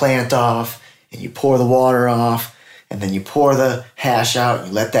strain the plant off and you pour the water off and then you pour the hash out and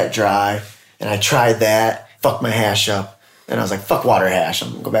you let that dry. And I tried that, fucked my hash up, and I was like, fuck water hash, I'm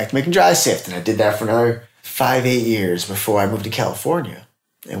going to go back to making dry sift. And I did that for another 5-8 years before I moved to California.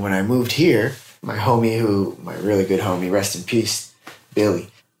 And when I moved here, my really good homie, rest in peace,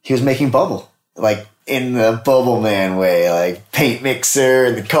 Billy, he was making bubble, in the bubble man way, paint mixer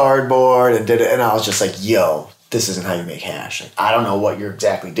and the cardboard and I was just like, yo, this isn't how you make hash. I don't know what you're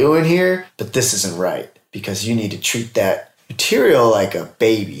exactly doing here, but this isn't right because you need to treat that material like a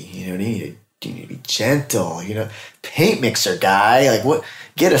baby. You need to be gentle, paint mixer guy, what?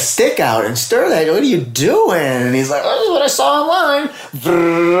 Get a stick out and stir that. What are you doing? And he's like, oh, this is what I saw online.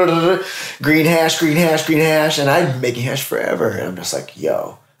 Green hash. And I've been making hash forever. And I'm just like,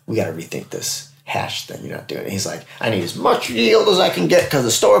 yo, we got to rethink this hash thing you're not doing. And he's like, I need as much yield as I can get because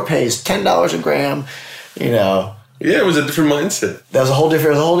the store pays $10 a gram, Yeah, it was a different mindset. That was a whole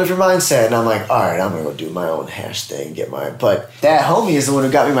different mindset. And I'm like, all right, I'm going to go do my own hash thing, get mine. But that homie is the one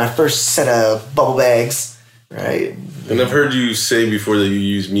who got me my first set of bubble bags, right? And I've heard you say before that you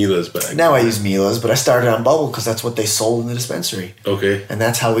use Mila's bags. Now I use Mila's, but I started on Bubble because that's what they sold in the dispensary. Okay. And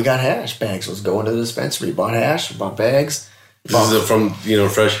that's how we got hash bags, was going to the dispensary. Bought hash, bought bags. This is from,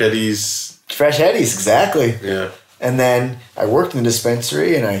 Fresh Headies. Fresh Headies, exactly. Yeah. And then I worked in the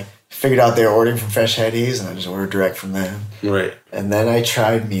dispensary and I figured out they were ordering from Fresh Headies and I just ordered direct from them. Right. And then I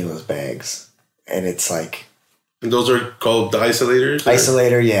tried Mila's bags. And it's like... And those are called the isolators? Or?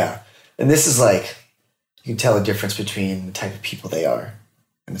 Isolator, yeah. And this is you can tell the difference between the type of people they are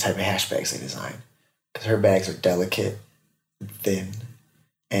and the type of hash bags they design. Because her bags are delicate, thin,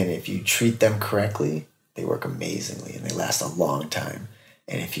 and if you treat them correctly, they work amazingly and they last a long time.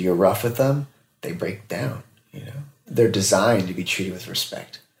 And if you're rough with them, they break down, they're designed to be treated with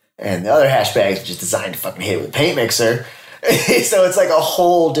respect. And the other hash bags are just designed to fucking hit it with a paint mixer. So it's like a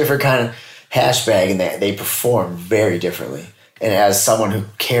whole different kind of hash bag, and they perform very differently. And as someone who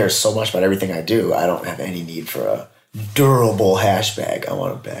cares so much about everything I do, I don't have any need for a durable hash bag. I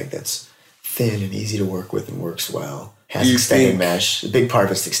want a bag that's thin and easy to work with and works well. Has extended mesh. The big part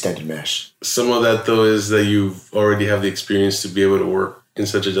of it's extended mesh. Some of that, though, is that you've already have the experience to be able to work in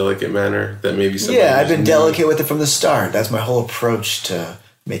such a delicate manner that maybe somebody... Yeah, I've been delicate with it from the start. That's my whole approach to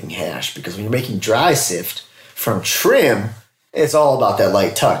making hash. Because when you're making dry sift from trim, it's all about that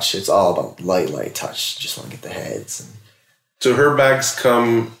light touch. It's all about light touch. You just want to get the heads. And... So her bags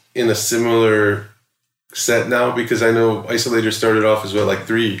come in a similar set now? Because I know Isolator started off as well, like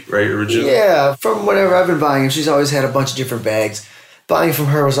 3, right, originally? Yeah, from whatever I've been buying. She's always had a bunch of different bags. Buying from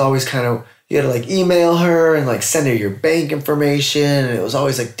her was always kind of... You had to like email her and like send her your bank information, and it was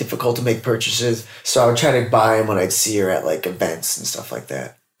always like difficult to make purchases. So I would try to buy them when I'd see her at like events and stuff like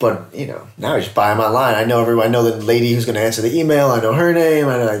that. But now I just buy them online. I know everyone. I know the lady who's going to answer the email. I know her name.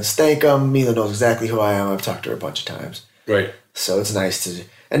 I just thank them. Mila knows exactly who I am. I've talked to her a bunch of times. Right. So it's nice to.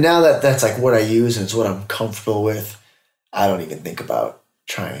 And now that that's like what I use and it's what I'm comfortable with, I don't even think about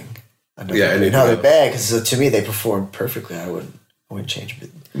trying another bag, because to me they perform perfectly. I wouldn't change it.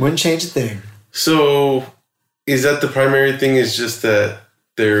 Wouldn't change a thing. So, is that the primary thing? Is just that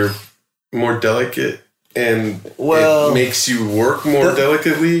they're more delicate and it makes you work more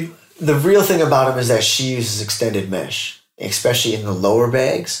delicately? The real thing about them is that she uses extended mesh, especially in the lower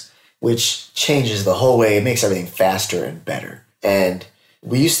bags, which changes the whole way. It makes everything faster and better. And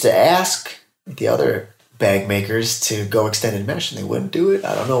we used to ask the other bag makers to go extended mesh, and they wouldn't do it.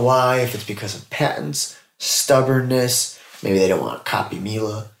 I don't know why. If it's because of patents, stubbornness, maybe they don't want to copy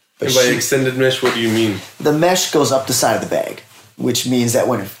Mila. But by extended mesh, what do you mean? The mesh goes up the side of the bag, which means that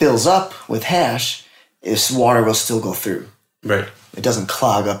when it fills up with hash, this water will still go through. Right. It doesn't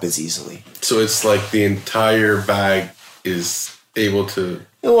clog up as easily. So it's like the entire bag is able to...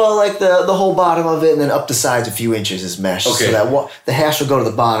 Well, like the whole bottom of it, and then up the sides a few inches is mesh. Okay. So that the hash will go to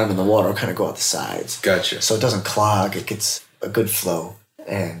the bottom, and the water will kind of go out the sides. Gotcha. So it doesn't clog. It gets a good flow.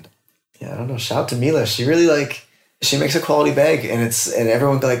 And, I don't know. Shout out to Mila. She really, she makes a quality bag, and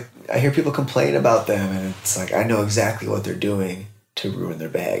everyone, I hear people complain about them, and it's like, I know exactly what they're doing to ruin their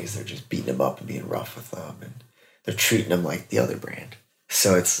bags. They're just beating them up and being rough with them, and they're treating them like the other brand.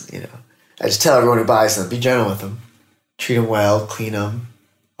 So it's, I just tell everyone who buys them, be gentle with them. Treat them well, clean them,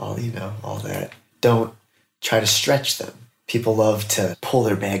 all that. Don't try to stretch them. People love to pull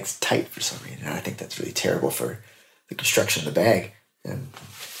their bags tight for some reason, and I think that's really terrible for the construction of the bag. And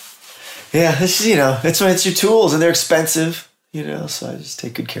yeah, it's your tools, and they're expensive. So I just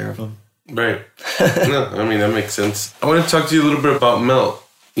take good care of them. Right. No, I mean, that makes sense. I want to talk to you a little bit about melt,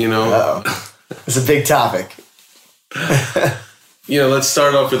 It's a big topic. Let's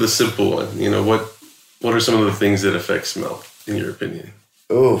start off with a simple one. What are some of the things that affect smell, in your opinion?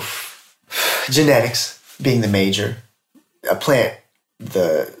 Oof. Genetics being the major. A plant,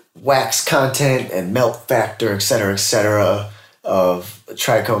 the wax content and melt factor, et cetera, of a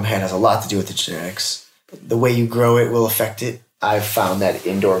trichome head has a lot to do with the genetics. The way you grow it will affect it. I've found that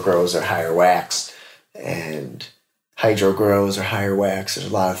indoor grows are higher wax, and hydro grows are higher wax. There's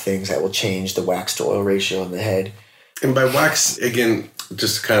a lot of things that will change the wax to oil ratio in the head. And by wax, again,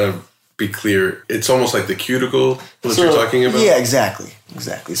 just to kind of be clear, it's almost like the cuticle that you're talking about? Yeah, exactly.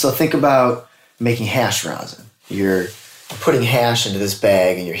 So think about making hash rosin. You're putting hash into this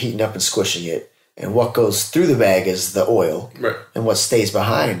bag, and you're heating up and squishing it. And what goes through the bag is the oil. Right. And what stays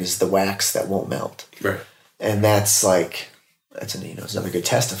behind is the wax that won't melt. Right. And that's another good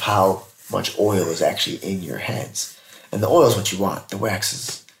test of how much oil is actually in your heads. And the oil is what you want. The wax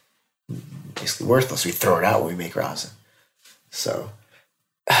is basically worthless. We throw it out when we make rosin. So,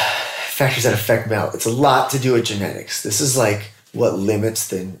 factors that affect melt. It's a lot to do with genetics. This is like what limits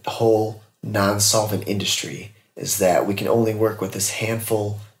the whole non-solvent industry, is that we can only work with this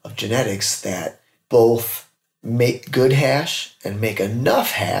handful of genetics that both make good hash and make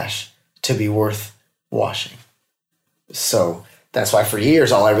enough hash to be worth washing. So that's why for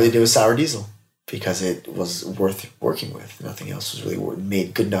years all I really did was sour diesel, because it was worth working with. Nothing else was really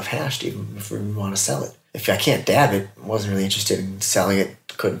made good enough hash to even if we want to sell it. If I can't dab it, wasn't really interested in selling it,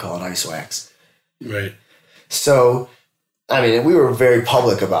 couldn't call it ice wax. Right. So, we were very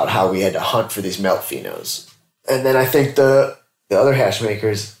public about how we had to hunt for these melt phenos. And then I think the other hash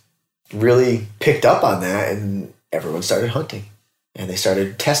makers really picked up on that, and everyone started hunting. And they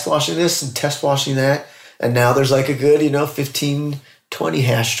started test washing this and test washing that. And now there's like a good, 15, 20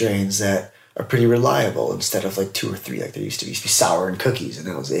 hash strains that are pretty reliable instead of like 2 or 3 like there used to be. It used to be sour and cookies, and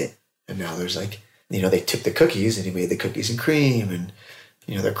that was it. And now there's like They took the cookies and he made the cookies and cream, and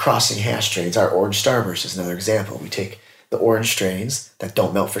they're crossing hash strains. Our orange Starburst is another example. We take the orange strains that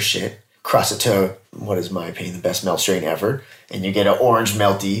don't melt for shit, cross it to what is my opinion the best melt strain ever, and you get an orange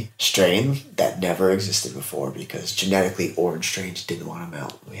melty strain that never existed before because genetically orange strains didn't want to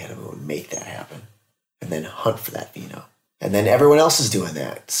melt. We had to go and make that happen and then hunt for that pheno. And then everyone else is doing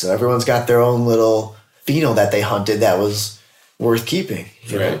that. So everyone's got their own little pheno that they hunted that was worth keeping.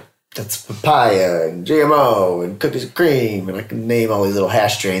 You know? That's papaya and GMO and cookies and cream, and I can name all these little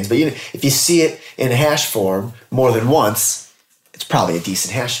hash strains. But if you see it in hash form more than once, it's probably a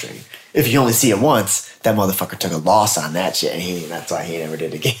decent hash strain. If you only see it once, that motherfucker took a loss on that shit, and that's why he never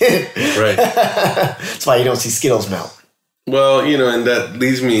did it again. Right. That's why you don't see Skittles melt. Well, and that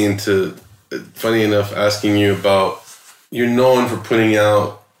leads me into, funny enough, asking you about, you're known for putting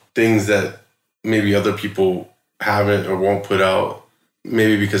out things that maybe other people haven't or won't put out,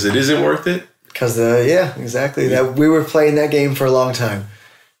 maybe because it isn't worth it. Because, exactly. That we were playing that game for a long time.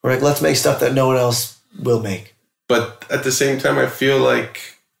 We're like, let's make stuff that no one else will make. But at the same time, I feel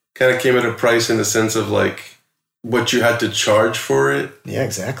like kind of came at a price in the sense of like what you had to charge for it. Yeah,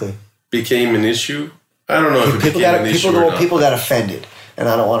 exactly. Became an issue. I don't know if it became an issue or not. People got offended, and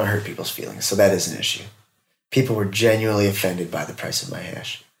I don't want to hurt people's feelings, so that is an issue. People were genuinely offended by the price of my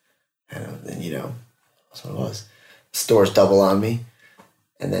hash. And then, that's what it was. Stores double on me,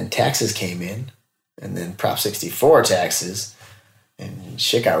 and then taxes came in, and then Prop 64 taxes, and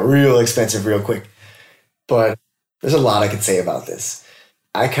shit got real expensive real quick. But there's a lot I could say about this.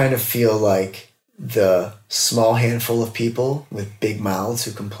 I kind of feel like the small handful of people with big mouths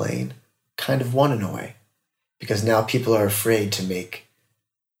who complain kind of won in a way, because now people are afraid to make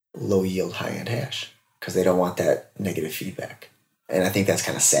low yield, high end hash because they don't want that negative feedback. And I think that's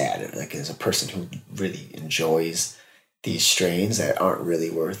kind of sad. Like, as a person who really enjoys these strains that aren't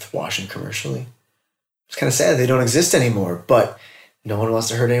really worth washing commercially, it's kind of sad they don't exist anymore. But no one wants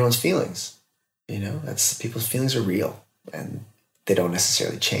to hurt anyone's feelings. That's, people's feelings are real and they don't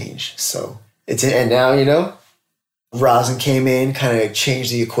necessarily change. So and now, rosin came in, kind of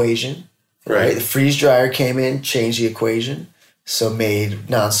changed the equation. Right. The freeze dryer came in, changed the equation. So made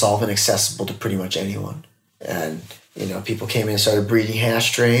non-solvent accessible to pretty much anyone. And, people came in and started breeding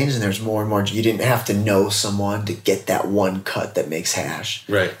hash strains, and there's more and more. You didn't have to know someone to get that one cut that makes hash.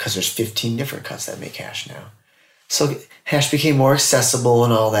 Right. Because there's 15 different cuts that make hash now. So hash became more accessible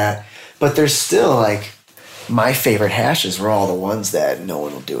and all that. But there's still, my favorite hashes were all the ones that no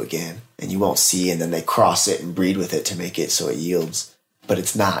one will do again. And you won't see, and then they cross it and breed with it to make it so it yields. But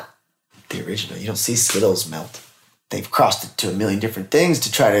it's not the original. You don't see Skittles melt. They've crossed it to a million different things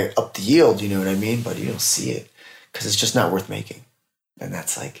to try to up the yield, you know what I mean? But you don't see it because it's just not worth making. And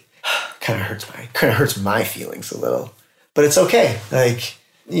that's kind of hurts my feelings a little. But it's okay.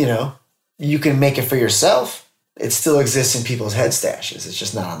 You can make it for yourself. It still exists in people's head stashes. It's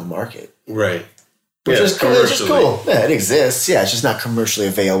just not on the market. Right. Which is cool. Yeah, it exists. Yeah, it's just not commercially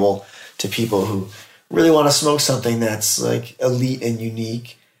available to people who really want to smoke something that's elite and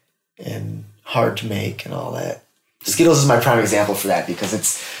unique and hard to make and all that. Skittles is my prime example for that because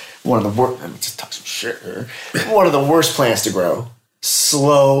it's one of the worst. I'm just talking some shit here. One of the worst plants to grow.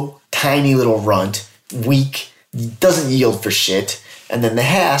 Slow, tiny little runt, weak, doesn't yield for shit. And then the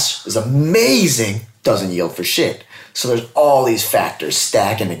hash is amazing, doesn't yield for shit. So there's all these factors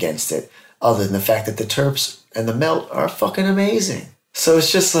stacking against it, other than the fact that the terps and the melt are fucking amazing. So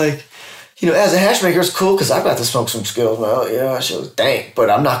it's just as a hash maker, it's cool because I got to smoke some Skittles. Well, that shit was dank, but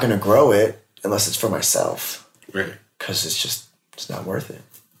I'm not going to grow it unless it's for myself. Right. Because it's not worth it.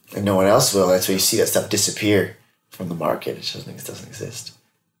 And no one else will. That's why you see that stuff disappear from the market. It just doesn't exist.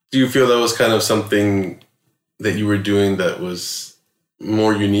 Do you feel that was kind of something that you were doing that was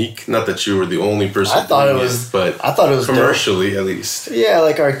more unique? Not that you were the only person I thought it was commercially dope. At least. Yeah,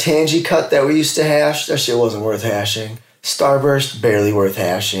 like our Tangy cut that we used to hash, that shit wasn't worth hashing. Starburst, barely worth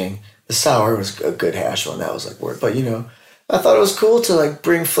hashing. The sour was a good hash one. That was worth. But, I thought it was cool to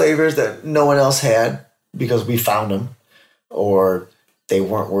bring flavors that no one else had because we found them or they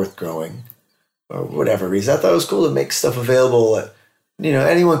weren't worth growing or whatever reason. I thought it was cool to make stuff available that,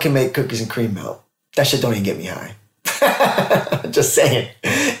 anyone can make cookies and cream melt. That shit don't even get me high. Just saying.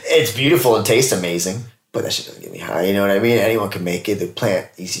 It's beautiful and tastes amazing, but that shit doesn't get me high. You know what I mean? Anyone can make it. The plant,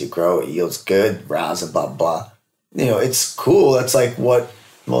 easy to grow. It yields good. Rize, blah, blah. It's cool. That's what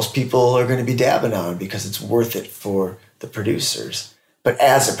most people are going to be dabbing on because it's worth it for the producers. But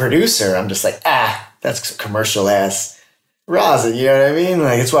as a producer, I'm just that's commercial ass rosin, you know what I mean?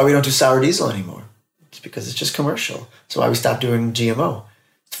 It's why we don't do sour diesel anymore. It's because it's just commercial. That's why we stopped doing GMO.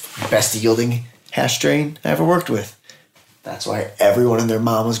 It's the best yielding hash strain I ever worked with. That's why everyone and their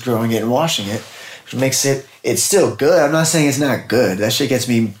mom was growing it and washing it. which makes it's still good. I'm not saying it's not good. That shit gets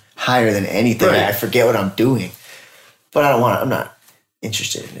me higher than anything. Right. I forget what I'm doing. But I'm not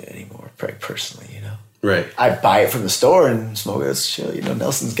interested in it anymore, personally, you know. Right. I buy it from the store and smoke it. Chill, you know,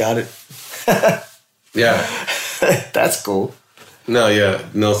 Nelson's got it. Yeah. That's cool. No, yeah.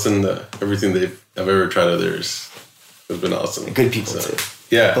 Nelson, everything I've ever tried of theirs has been awesome. Good people, too.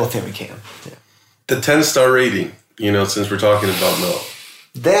 Yeah. Both him and Cam. Yeah. The 10-star rating, you know, since we're talking about milk.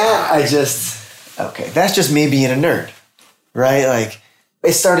 That's just me being a nerd, right? Like,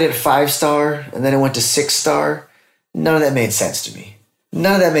 it started at 5-star and then it went to 6-star. None of that made sense to me.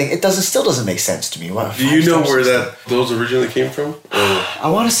 Still doesn't make sense to me. Wow, do you know where those originally came from? I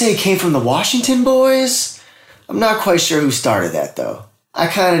want to say it came from the Washington Boys. I'm not quite sure who started that, though. I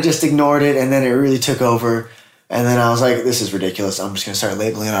kind of just ignored it, and then it really took over. And then I was like, this is ridiculous. I'm just going to start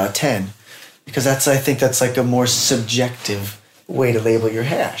labeling it out of 10. Because I think that's like a more subjective way to label your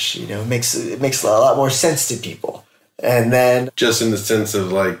hash. You know, it makes a lot more sense to people. And then... just in the sense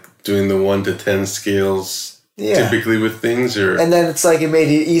of like doing the 1 to 10 scales... yeah. Typically with things, or... And then it's like it made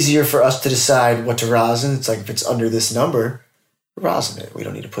it easier for us to decide what to rosin. It's like if it's under this number, rosin it. We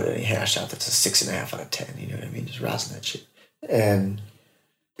don't need to put any hash out that's a 6.5 out of 10. You know what I mean? Just rosin that shit. And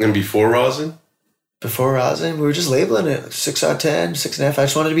before rosin? Before rosin, we were just labeling it 6 out of 10, 6.5. I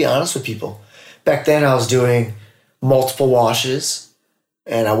just wanted to be honest with people. Back then, I was doing multiple washes,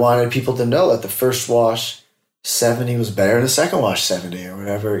 and I wanted people to know that the first wash 70 was better than the second wash 70 or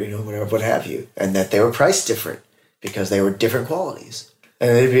whatever, you know, whatever, what have you. And that they were priced different because they were different qualities.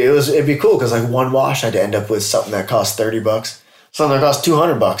 And it'd be cool because like one wash I'd end up with something that cost $30, something that cost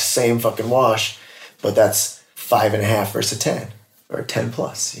 $200, same fucking wash, but that's 5.5 versus a 10 or a 10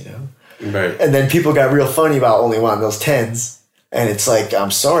 plus, you know? Right. And then people got real funny about only wanting those 10s. And it's like,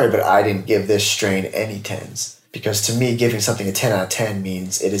 I'm sorry, but I didn't give this strain any 10s. Because to me, giving something a 10 out of 10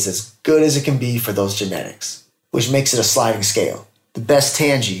 means it is as good as it can be for those genetics, which makes it a sliding scale. The best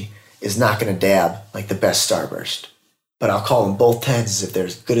Tangy is not going to dab like the best Starburst. But I'll call them both 10s if they're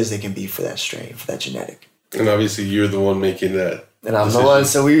as good as they can be for that strain, for that genetic. And obviously you're the one making that And I'm decision. the one,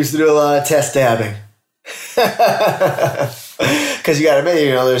 so we used to do a lot of test dabbing. Because you got to admit,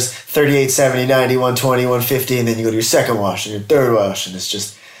 you know, there's 38, 70, 90, 120, 150, and then you go to your second wash and your third wash, and it's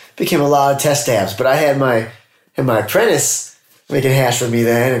just became a lot of test dabs. But I had my apprentice making hash for me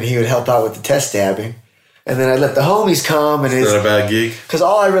then, and he would help out with the test dabbing. And then I'd let the homies come. And it's not a bad gig. Because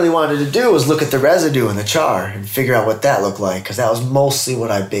all I really wanted to do was look at the residue in the char and figure out what that looked like, because that was mostly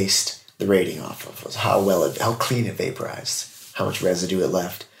what I based the rating off of, was how clean it vaporized, how much residue it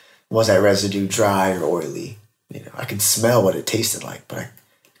left. Was that residue dry or oily? You know, I could smell what it tasted like, but I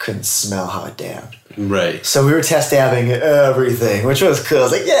couldn't smell how it dabbed. Right. So we were test dabbing everything, which was cool. I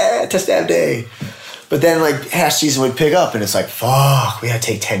was like, yeah, test dab day. But then like hash season would pick up and it's like, fuck, we gotta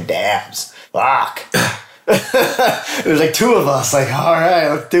take 10 dabs. Fuck. It was like 2 of us, like, all right,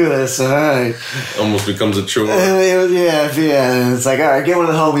 let's do this. All right. Almost becomes a chore. Yeah. And it's like, all right, get one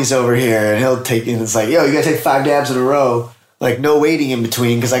of the homies over here. And he'll take it. And it's like, yo, you gotta take 5 dabs in a row. Like, no waiting in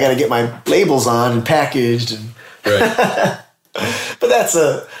between because I gotta get my labels on and packaged. And Right. But that's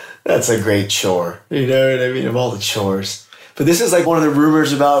a great chore. You know what I mean? Of all the chores. But this is like one of the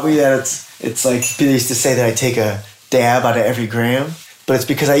rumors about me that it's like they used to say that I take a dab out of every gram. But it's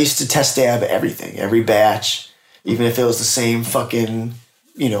because I used to test dab everything, every batch, even if it was the same fucking,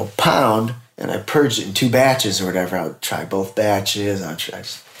 you know, pound, and I purged it in 2 batches or whatever. I would try both batches. I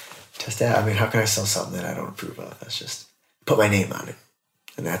just test dab. I mean, how can I sell something that I don't approve of? That's just put my name on it.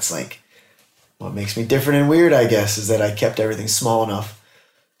 And that's like what makes me different and weird, I guess, is that I kept everything small enough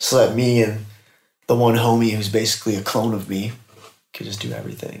so that me and the one homie who's basically a clone of me could just do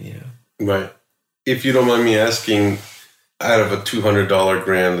everything, you know? Right. If you don't mind me asking, out of a $200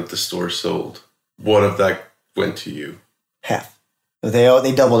 gram that the store sold, what of that went to you? Half.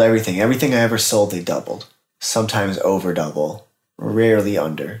 They doubled everything. Everything I ever sold, they doubled. Sometimes over double. Rarely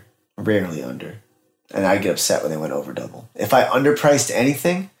under. And I'd get upset when they went over double. If I underpriced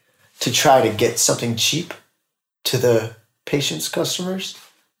anything to try to get something cheap to the patient's customers,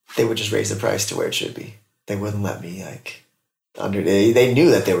 they would just raise the price to where it should be. They wouldn't let me they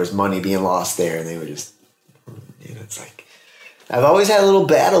knew that there was money being lost there, and they were just, you know, it's like, I've always had a little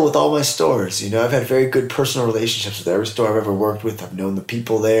battle with all my stores. You know, I've had very good personal relationships with every store I've ever worked with. I've known the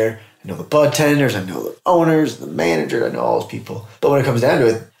people there. I know the bud tenders. I know the owners, the managers. I know all those people. But when it comes down to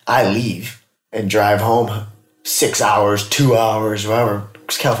it, I leave and drive home 6 hours, 2 hours, whatever.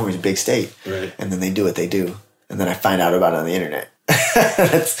 Because California's a big state. Right. And then they do what they do. And then I find out about it on the internet.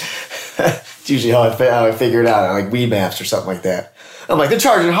 That's usually how I figure it out, on like Weed Maps or something like that. I'm like, they're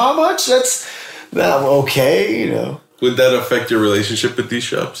charging how much? I'm okay, you know. Would that affect your relationship with these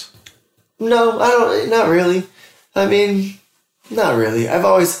shops? No, I don't. Not really. I mean, not really. I've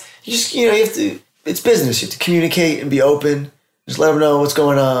always you have to. It's business. You have to communicate and be open. Just let them know what's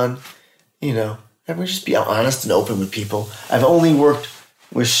going on. Everyone just be honest and open with people. I've only worked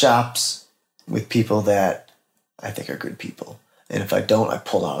with shops with people that I think are good people. And if I don't, I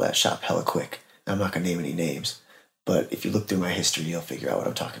pull out of that shop hella quick. I'm not going to name any names. But if you look through my history, you'll figure out what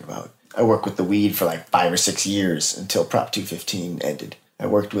I'm talking about. I worked with the weed for like 5 or 6 years until Prop 215 ended. I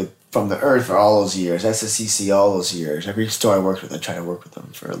worked with From the Earth for all those years, SSCC all those years. Every store I worked with, I try to work with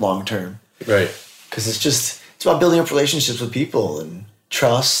them for long term. Right. Because it's about building up relationships with people and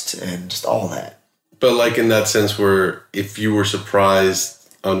trust and just all that. But like in that sense where if you were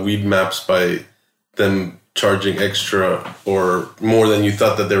surprised on weed maps by them charging extra or more than you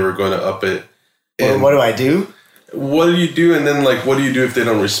thought that they were going to up it. And what do I do? What do you do? And then like, what do you do if they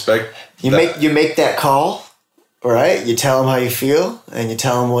don't respect you make that call, right? You tell them how you feel and you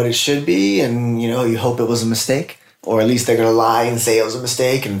tell them what it should be. And, you hope it was a mistake, or at least they're going to lie and say it was a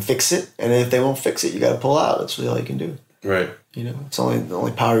mistake and fix it. And if they won't fix it, you got to pull out. That's really all you can do. Right. It's only the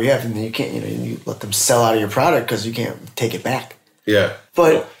only power you have. And then you can't, you let them sell out of your product because you can't take it back. Yeah.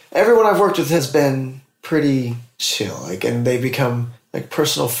 But everyone I've worked with has been pretty chill, and they become like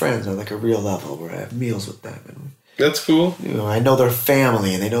personal friends on like a real level where I have meals with them, and that's cool. I know their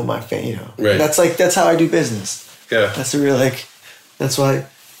family and they know my family. Right. That's how I do business. Yeah. That's that's why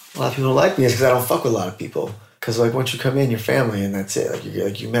a lot of people don't like me, is because I don't fuck with a lot of people. Because once you come in, your family, and that's it.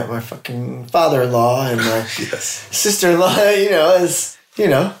 You met my fucking father-in-law and my sister-in-law.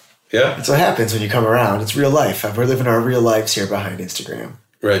 Yeah. That's what happens when you come around. It's real life. We're living our real lives here behind Instagram.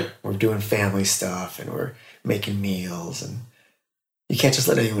 Right. We're doing family stuff and we're making meals, and you can't just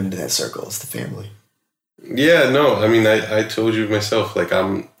let anyone into that circle. It's the family. Yeah, no. I mean, I told you myself, like,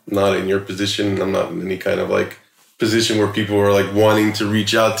 I'm not in your position. I'm not in any kind of like position where people are like wanting to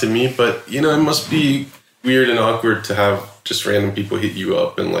reach out to me. But, it must be weird and awkward to have just random people hit you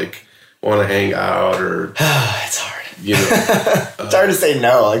up and like want to hang out or. It's hard. It's hard to say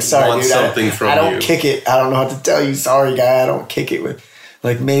no. Like, sorry, want dude. Something from I don't you. kick it. I don't know how to tell you. Sorry, guy. I don't kick it with.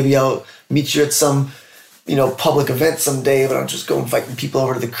 Like, maybe I'll meet you at some, public event someday, but I'll just go inviting people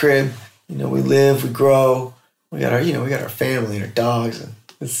over to the crib. We live, we grow. We got our family and our dogs, and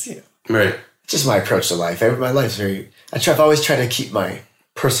it's, Right. It's just my approach to life. My life's I've always tried to keep my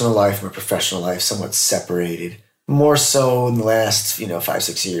personal life and my professional life somewhat separated. More so in the last,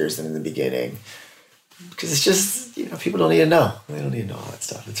 5-6 years than in the beginning. Because it's just, people don't need to know. They don't need to know all that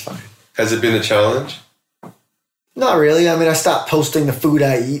stuff. It's fine. Has it been a challenge? Not really. I mean, I stopped posting the food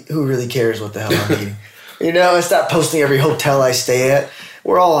I eat. Who really cares what the hell I'm eating? I stopped posting every hotel I stay at.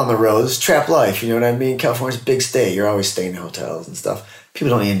 We're all on the road. It's trap life. You know what I mean? California's a big state. You're always staying in hotels and stuff. People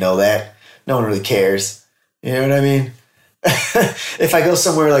don't even know that. No one really cares. You know what I mean? If I go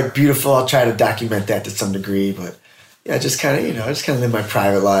somewhere like beautiful, I'll try to document that to some degree. But yeah, I just kind of live my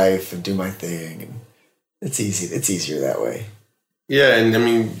private life and do my thing. And it's easy. It's easier that way. Yeah, and I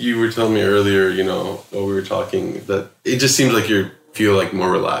mean, you were telling me earlier, while we were talking, that it just seems like you feel like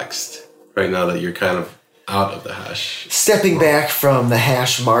more relaxed right now that you're kind of out of the hash. Stepping back from the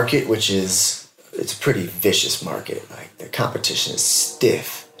hash market, it's a pretty vicious market. Like, the competition is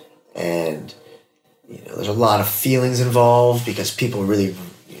stiff, and there's a lot of feelings involved because people really,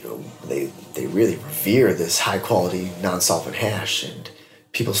 they really revere this high quality non-solvent hash, and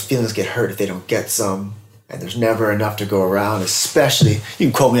people's feelings get hurt if they don't get some. And there's never enough to go around, especially, you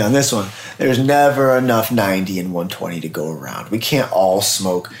can quote me on this one, there's never enough 90 and 120 to go around. We can't all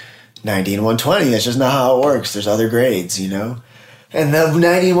smoke 90 and 120. That's just not how it works. There's other grades, And the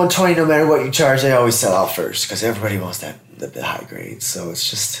 90 and 120, no matter what you charge, they always sell out first because everybody wants the high grades. So it's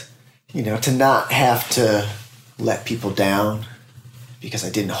just, to not have to let people down because I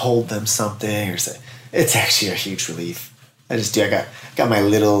didn't hold them something or say, it's actually a huge relief. I got my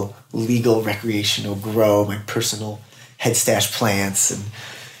little legal recreational grow, my personal head stash plants, and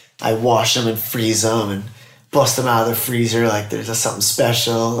I wash them and freeze them and bust them out of the freezer like there's something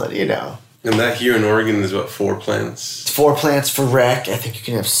special, and And that here in Oregon is what, 4 plants? It's 4 plants for rec. I think you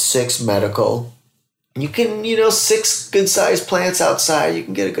can have 6 medical. You can, 6 good-sized plants outside. You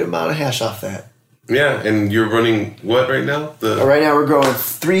can get a good amount of hash off that. Yeah, and you're running what right now? Right now we're growing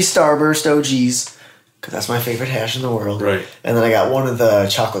 3 Starburst OGs, because that's my favorite hash in the world. Right. And then I got one of the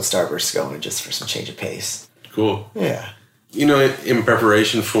chocolate Starbursts going just for some change of pace. Cool. Yeah. In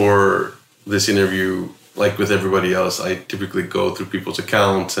preparation for this interview, like with everybody else, I typically go through people's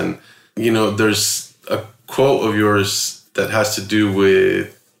accounts, and there's a quote of yours that has to do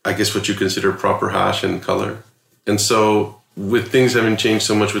with, I guess, what you consider proper hash and color. And so with things having changed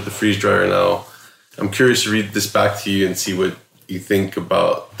so much with the freeze dryer now, I'm curious to read this back to you and see what you think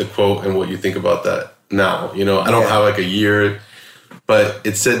about the quote and what you think about that now. You know, I don't have like a year, but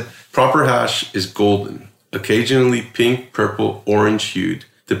it said proper hash is golden, occasionally pink, purple, orange hued,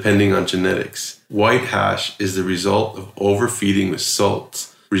 depending on genetics. White hash is the result of overfeeding with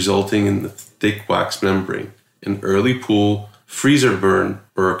salts, resulting in the thick wax membrane, an early pool, freezer burn,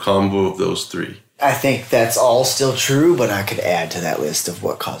 or a combo of those three. I think that's all still true, but I could add to that list of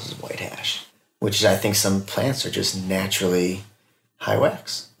what causes white hash, which is I think some plants are just naturally high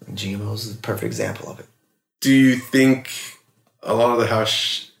wax. And GMOs is the perfect example of it. Do you think a lot of the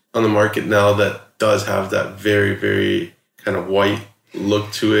hash on the market now that does have that very, very kind of white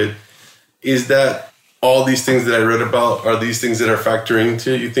look to it, is that all these things that I read about, are these things that are factoring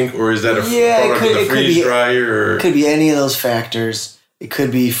into it, you think? Or is that a product of the freeze dryer? It could be any of those factors. It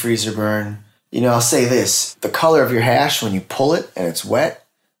could be freezer burn. You know, I'll say this. The color of your hash, when you pull it and it's wet,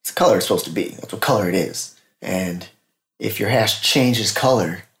 it's the color it's supposed to be. That's what color it is. And if your hash changes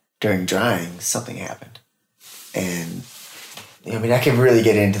color during drying, something happened. And, I mean, I can really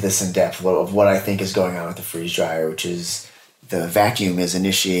get into this in depth of what I think is going on with the freeze dryer, which is the vacuum is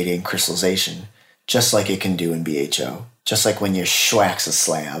initiating crystallization, just like it can do in BHO. Just like when you schwax a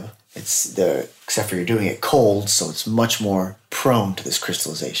slab, except for you're doing it cold, so it's much more prone to this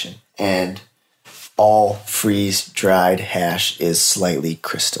crystallization. And all freeze-dried hash is slightly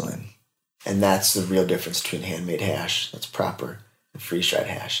crystalline. And that's the real difference between handmade hash that's proper and freeze-dried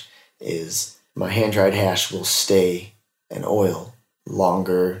hash, is my hand-dried hash will stay an oil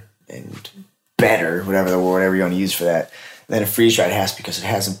longer and better, whatever you want to use for that, than a freeze-dried hash because it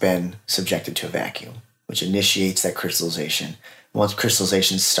hasn't been subjected to a vacuum, which initiates that crystallization. Once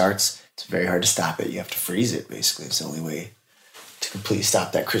crystallization starts, it's very hard to stop it. You have to freeze it, basically. It's the only way to completely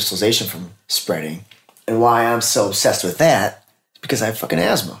stop that crystallization from spreading. And why I'm so obsessed with that is because I have fucking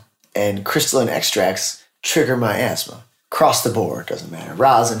asthma. And crystalline extracts trigger my asthma. Across the board, doesn't matter.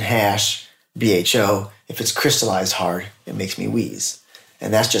 Rosin, hash, BHO, if it's crystallized hard, it makes me wheeze.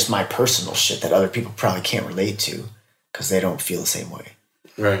 And that's just my personal shit that other people probably can't relate to because they don't feel the same way.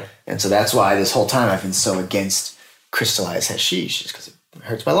 Right. And so that's why this whole time I've been so against crystallized hashish, is because it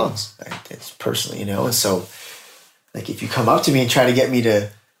hurts my lungs. It's personally, you know. And so, like, if you come up to me and try to get me to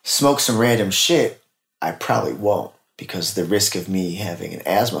smoke some random shit, I probably won't, because the risk of me having an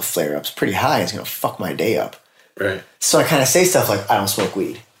asthma flare-up is pretty high. It's going to fuck my day up. Right. So I kind of say stuff like, I don't smoke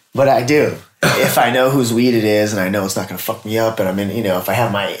weed. But I do. If I know whose weed it is and I know it's not going to fuck me up, and I'm in, you know, if I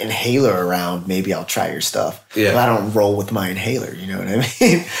have my inhaler around, maybe I'll try your stuff. Yeah. But I don't roll with my inhaler, you know what I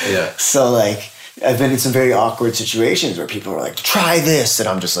mean? Yeah. So, like, I've been in some very awkward situations where people are like, try this. And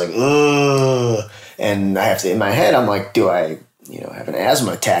I'm just like, ugh. And I have to, in my head, I'm like, do I, you know, have an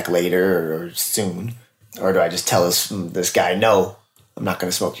asthma attack later or soon? Or do I just tell this guy, no, I'm not going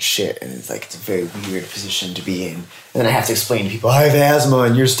to smoke your shit? And it's like, it's a very weird position to be in. And then I have to explain to people, I have asthma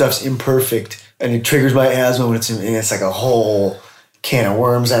and your stuff's imperfect. And it triggers my asthma when it's like a whole can of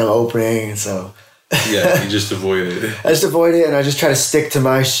worms that I'm opening. And so. Yeah, you just avoid it. I just avoid it, and I just try to stick to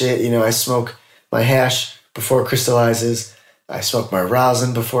my shit. You know, I smoke my hash before it crystallizes. I smoke my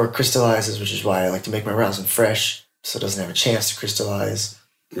rosin before it crystallizes, which is why I like to make my rosin fresh so it doesn't have a chance to crystallize.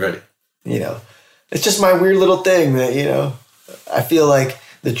 Right. You know, it's just my weird little thing that, you know, I feel like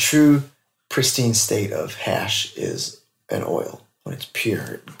the true pristine state of hash is an oil. When it's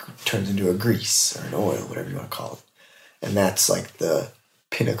pure, it turns into a grease or an oil, whatever you want to call it. And that's like the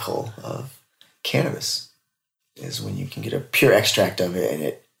pinnacle of cannabis, is when you can get a pure extract of it and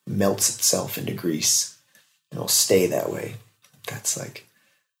it melts itself into grease and it'll stay that way. That's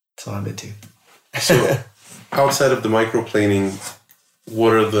what I'm into. So outside of the microplaning,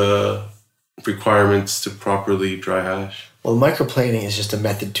 what are the requirements to properly dry hash? Well, microplaning is just a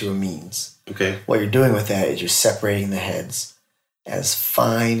method to a means. Okay. What you're doing with that is you're separating the heads as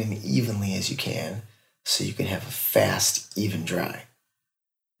fine and evenly as you can so you can have a fast, even dry.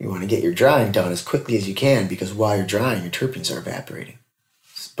 You want to get your drying done as quickly as you can because while you're drying, your terpenes are evaporating.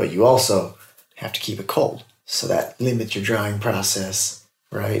 But you also have to keep it cold. So that limits your drying process,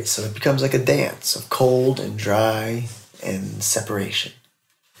 right? So it becomes like a dance of cold and dry and separation.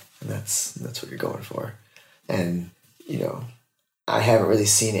 And that's what you're going for. And, you know, I haven't really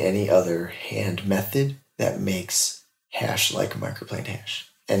seen any other hand method that makes hash like microplaned hash.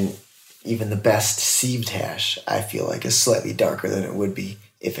 And even the best sieved hash, I feel like, is slightly darker than it would be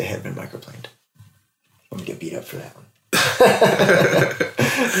if it had been microplaned. I'm going to get beat up for that one.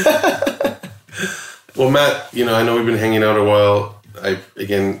 Well, Matt, you know, I know we've been hanging out a while. I,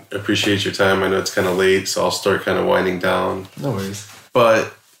 again, appreciate your time. I know it's kind of late, so I'll start kind of winding down. No worries.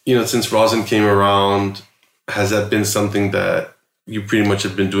 But, you know, since rosin came around, has that been something that you pretty much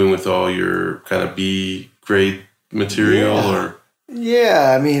have been doing with all your kind of B grade material? Yeah. Or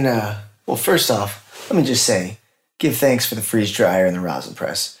Yeah, I mean, well, first off, let me just say, give thanks for the freeze dryer and the rosin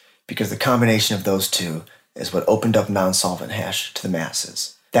press, because the combination of those two is what opened up non-solvent hash to the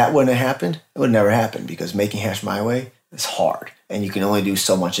masses. That wouldn't have happened. It would never happen because making hash my way is hard, and you can only do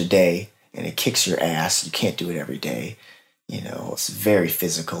so much a day, and it kicks your ass. You can't do it every day. You know, it's very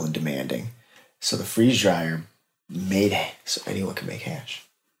physical and demanding. So the freeze dryer made it so anyone can make hash.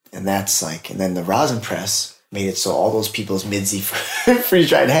 And that's like, and then the rosin press made it so all those people's mid-Z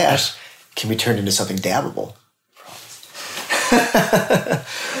freeze-dried hash can be turned into something dabbable.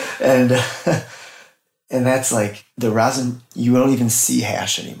 and that's like, the rosin, you don't even see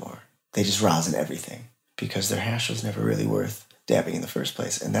hash anymore. They just rosin everything because their hash was never really worth dabbing in the first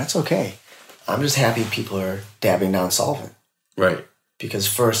place. And that's okay. I'm just happy people are dabbing non-solvent. Right. Because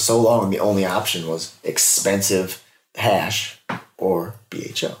for so long, the only option was expensive hash or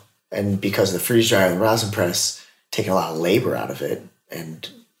BHO. And because of the freeze dryer and the rosin press taking a lot of labor out of it and,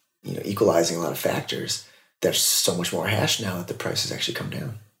 you know, equalizing a lot of factors, there's so much more hash now that the price has actually come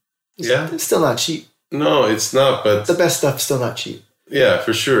down. Yeah. It's still not cheap. No, it's not, but... The best stuff's still not cheap. Yeah,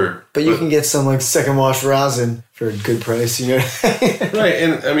 for sure. But you can get some, like, second wash rosin for a good price, you know? Right,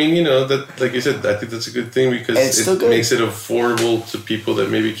 and I mean, you know, that, like you said, I think that's a good thing because it makes it affordable to people that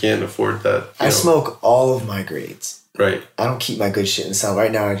maybe can't afford that. I smoke all of my grades. Right. I don't keep my good shit and sell. Right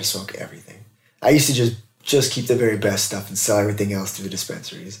now, I just smoke everything. I used to just keep the very best stuff and sell everything else through the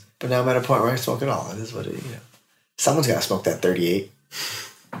dispensaries. But now I'm at a point where I smoke it all. It is what it is, you know. Someone's got to smoke that 38.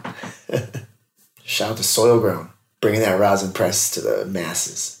 Shout out to Soil Grown, bringing that rosin press to the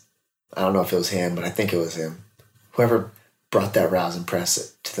masses. I don't know if it was him, but I think it was him. Whoever brought that rosin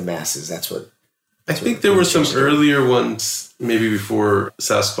press to the masses, that's what... I think there were some earlier ones, maybe before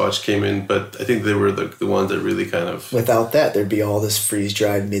Sasquatch came in, but I think they were the ones that really kind of... Without that, there'd be all this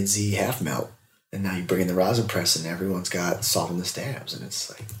freeze-dried mid-Z half-melt. And now you bring in the rosin press and everyone's got solventless stabs, and it's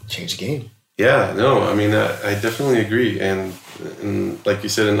like, change the game. Yeah, no, I mean, I definitely agree. And like you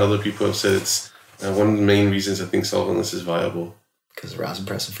said, and other people have said, it's one of the main reasons I think solventless is viable. Because of rosin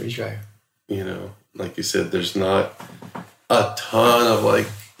press and freeze-dryer. You know, like you said, there's not a ton of, like,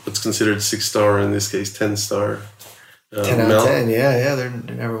 what's considered 6-star, in this case 10-star 10 out of 10, yeah, there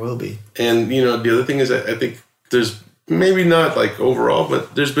never will be. And, you know, the other thing is I think there's maybe not like overall,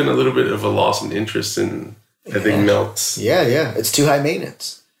 but there's been a little bit of a loss in interest in, I think, melts. Yeah, it's too high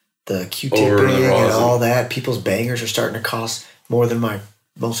maintenance. The Q-tipping and all that, people's bangers are starting to cost more than my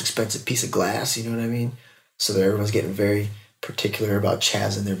most expensive piece of glass, you know what I mean? So everyone's getting very particular about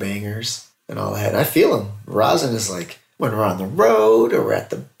chazzing their bangers and all that. And I feel them. Rosin is like, when we're on the road or we're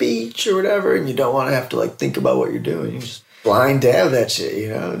at the beach or whatever, and you don't want to have to like think about what you're doing. You just blind dab that shit, you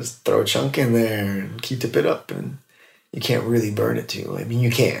know, just throw a chunk in there and Q-tip it up, and you can't really burn it too. I mean,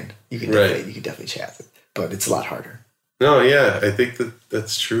 you can definitely chaz it, but it's a lot harder. No, yeah, I think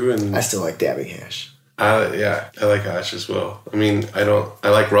that's true, and I still like dabbing hash. I like hash as well. I mean, I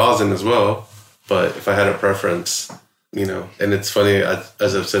like rosin as well, but if I had a preference, you know, and it's funny,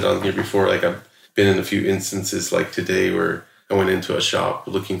 as I've said on here before, like I've been in a few instances like today where I went into a shop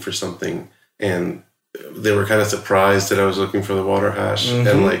looking for something and they were kind of surprised that I was looking for the water hash. Mm-hmm.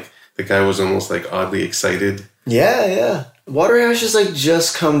 And like the guy was almost like oddly excited. Yeah. Water hash has like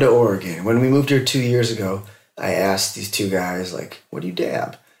just come to Oregon. When we moved here 2 years ago, I asked these two guys, like, what do you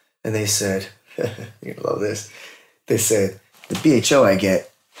dab? And they said, you're gonna love this. They said, the BHO I get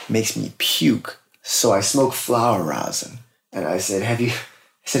makes me puke, so I smoke flower rosin. And I said, have you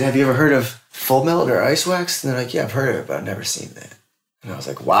ever heard of full melt or ice wax? And they're like, yeah, I've heard of it, but I've never seen that. And I was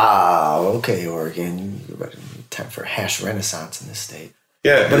like, wow, okay, Oregon, time for a hash renaissance in this state.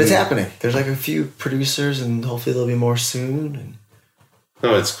 Yeah. But it's happening. There's like a few producers, and hopefully there'll be more soon. And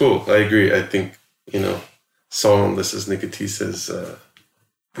no, it's cool. I agree. I think, you know, solventless, as Nicotine says,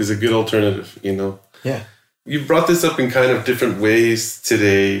 is a good alternative, you know? Yeah. You brought this up in kind of different ways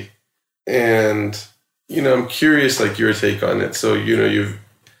today, and, you know, I'm curious, like, your take on it. So, you know, you've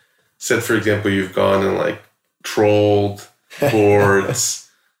said, for example, you've gone and, like, trolled boards,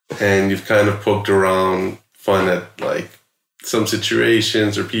 and you've kind of poked around fun at, like, some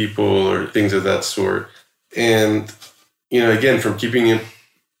situations or people or things of that sort. And, you know, again, from keeping it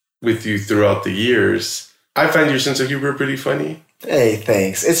with you throughout the years, I find your sense of humor pretty funny. Hey,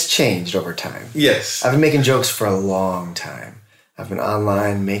 thanks. It's changed over time. Yes. I've been making jokes for a long time. I've been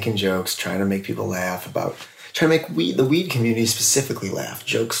online making jokes, trying to make people laugh trying to make the weed community specifically laugh.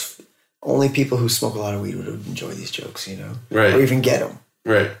 Jokes, only people who smoke a lot of weed would enjoy these jokes, you know? Right. Or even get them.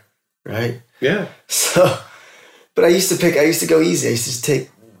 Right. Yeah. So, but I used to go easy. I used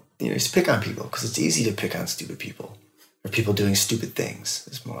to pick on people because it's easy to pick on stupid people or people doing stupid things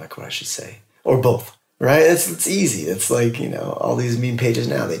is more like what I should say. Or both. Right? It's easy. It's like, all these meme pages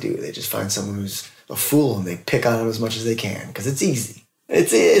now they do. They just find someone who's a fool and they pick on them as much as they can because it's easy.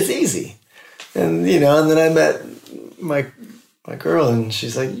 It's easy. And, and then I met my girl and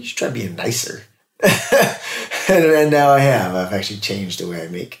she's like, you should try being nicer. and now I have. I've actually changed the way I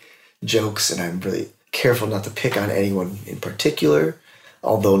make jokes and I'm really careful not to pick on anyone in particular.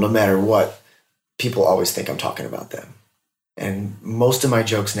 Although no matter what, people always think I'm talking about them. And most of my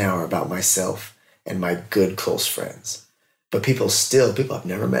jokes now are about myself and my good close friends. But people I've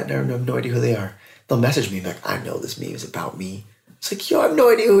never met, have no idea who they are. They'll message me like, I know this meme is about me. It's like, I have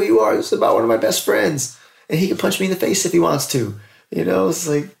no idea who you are. This is about one of my best friends. And he can punch me in the face if he wants to. It's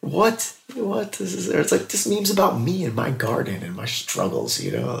like, what? What? It's like, this meme's about me and my garden and my struggles,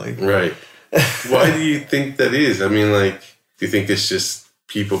 Right. Why do you think that is? I mean, do you think it's just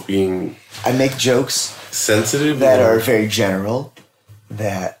people being... I make jokes sensitive that are very general,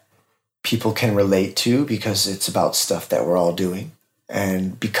 that people can relate to because it's about stuff that we're all doing.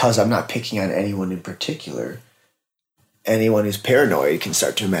 And because I'm not picking on anyone in particular, anyone who's paranoid can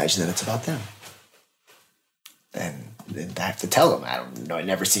start to imagine that it's about them. And I have to tell them, I don't know, I've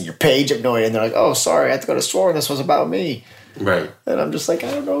never seen your page, I've no idea. And they're like, oh, sorry, I have to go to store and this was about me. Right. And I'm just like,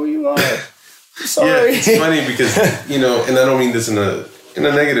 I don't know who you are. I'm sorry. Yeah, it's funny because, and I don't mean this in a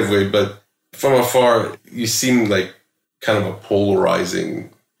negative way, but from afar, you seem like kind of a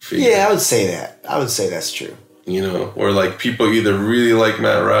polarizing figure. Yeah, I would say that. I would say that's true. Or people either really like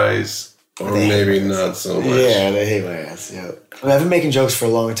Matt Rize or maybe not so much. Yeah, they hate my ass, yeah. I've been making jokes for a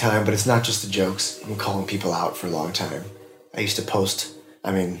long time, but it's not just the jokes. I've been calling people out for a long time. I used to post,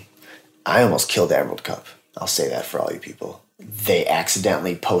 I almost killed the Emerald Cup. I'll say that for all you people. They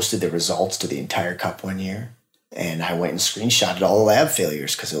accidentally posted the results to the entire cup one year, and I went and screenshotted all the lab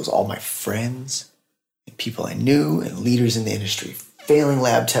failures because it was all my friends and people I knew and leaders in the industry failing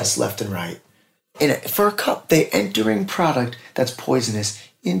lab tests left and right. And for a cup, they entering product that's poisonous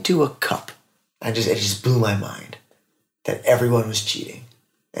into a cup. It just blew my mind that everyone was cheating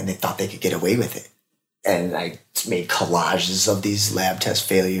and they thought they could get away with it. And I made collages of these lab test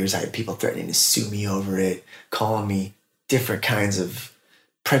failures. I had people threatening to sue me over it, calling me different kinds of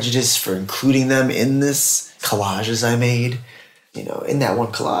prejudice for including them in this collages I made. In that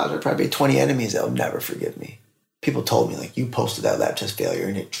one collage, I probably made 20 enemies that will never forgive me. People told me, you posted that lab test failure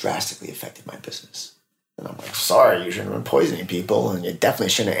and it drastically affected my business. And I'm like, sorry, you shouldn't have been poisoning people. And you definitely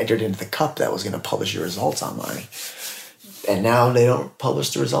shouldn't have entered into the cup that was going to publish your results online. And now they don't publish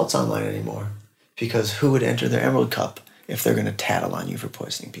the results online anymore. Because who would enter their Emerald Cup if they're going to tattle on you for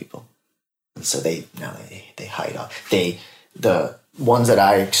poisoning people? And so they hide off. The ones that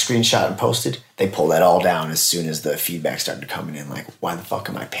I screenshot and posted, they pull that all down as soon as the feedback started coming in. Like, why the fuck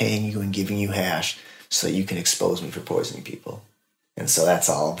am I paying you and giving you hash so that you can expose me for poisoning people? And so that's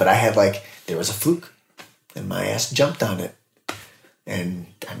all. But I had there was a fluke and my ass jumped on it. And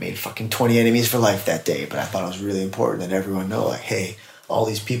I made fucking 20 enemies for life that day. But I thought it was really important that everyone know, hey, all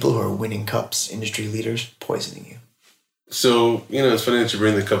these people who are winning cups, industry leaders, poisoning you. So, it's funny that you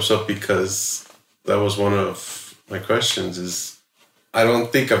bring the cups up because that was one of my questions is I don't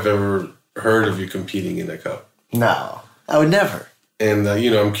think I've ever heard of you competing in a cup. No, I would never. And,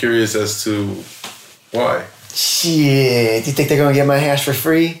 I'm curious as to why. Shit, do you think they're going to get my hash for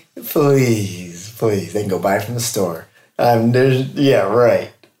free? Please. They can go buy it from the store. Yeah,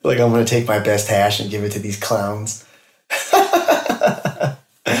 right. I'm going to take my best hash and give it to these clowns.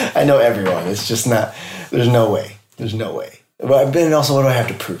 I know everyone. It's just not, there's no way. But also, what do I have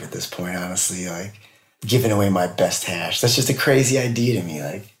to prove at this point, honestly? Giving away my best hash. That's just a crazy idea to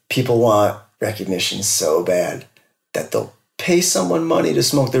me. People want recognition so bad that they'll pay someone money to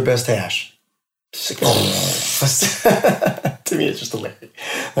smoke their best hash. To me, it's just hilarious.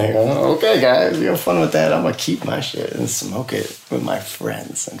 Okay, guys, you have fun with that. I'm going to keep my shit and smoke it with my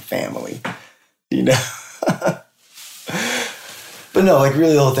friends and family. But no,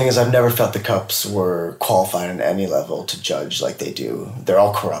 really the whole thing is I've never felt the cups were qualified on any level to judge like they do. They're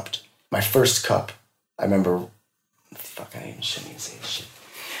all corrupt. My first cup, I remember, I shouldn't even say this shit.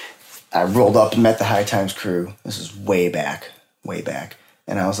 I rolled up and met the High Times crew. This is way back.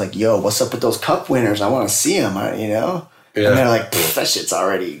 And I was like, yo, what's up with those cup winners? I want to see them, Yeah. And they're like, that shit's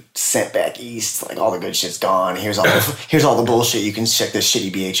already sent back east. All the good shit's gone. Here's all the bullshit. You can check this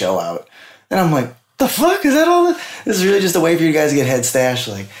shitty BHO out. And I'm like, the fuck? Is that all? This is really just a way for you guys to get head stash?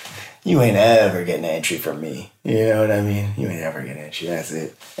 You ain't ever getting an entry from me. You know what I mean? You ain't ever getting an entry. That's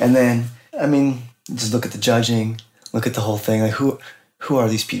it. And then, just look at the judging. Look at the whole thing. Who are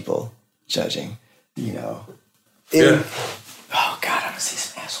these people judging? Oh, God, I'm going to say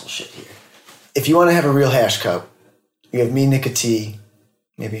some asshole shit here. If you want to have a real hash cup, you have me, Nick T,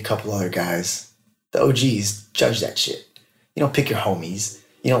 maybe a couple other guys. The OGs judge that shit. You don't pick your homies.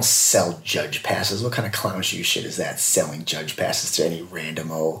 You don't sell judge passes. What kind of clown shoe shit is that? Selling judge passes to any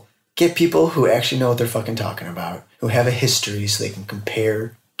random-o. Get people who actually know what they're fucking talking about, who have a history so they can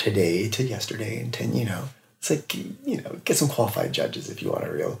compare today to yesterday and 10, It's like, get some qualified judges if you want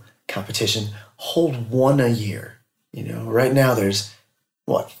a real competition. Hold one a year. Right now there's,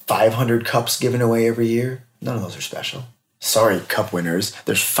 500 cups given away every year? None of those are special. Sorry, cup winners.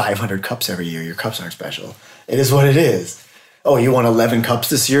 There's 500 cups every year. Your cups aren't special. It is what it is. Oh, you won 11 cups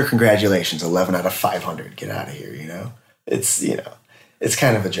this year? Congratulations. 11 out of 500. Get out of here, It's, it's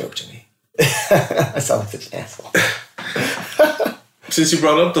kind of a joke to me. I sound like such an asshole. Since you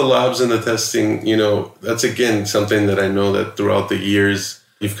brought up the labs and the testing, that's again something that I know that throughout the years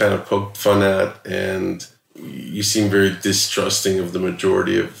you've kind of poked fun at, and you seem very distrusting of the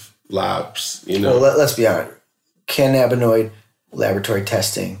majority of labs, Well, let's be honest. Cannabinoid laboratory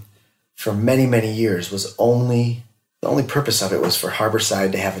testing for many, many years was the only purpose of it was for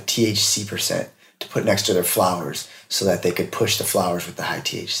Harborside to have a THC percent to put next to their flowers so that they could push the flowers with the high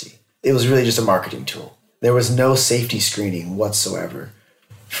THC. It was really just a marketing tool. There was no safety screening whatsoever.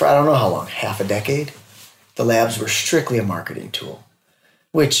 For I don't know how long, half a decade, the labs were strictly a marketing tool,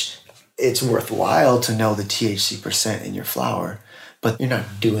 which it's worthwhile to know the THC percent in your flower, but you're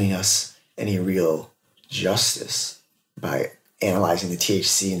not doing us any real justice by analyzing the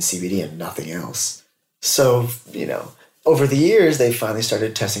THC and CBD and nothing else. So, over the years, they finally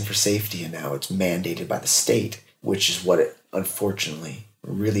started testing for safety, and now it's mandated by the state, which is what it unfortunately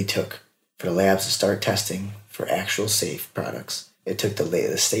really took for the labs to start testing for actual safe products. It took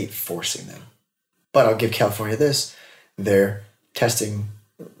the state forcing them. But I'll give California this. Their testing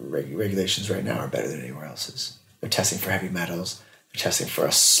regulations right now are better than anywhere else's. They're testing for heavy metals. They're testing for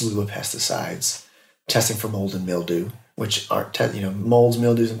a slew of pesticides. Testing for mold and mildew, which aren't, molds,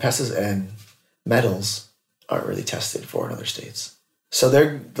 mildews, and pests and metals aren't really tested for in other states. So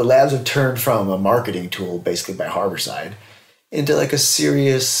the labs have turned from a marketing tool, basically by Harborside, into like a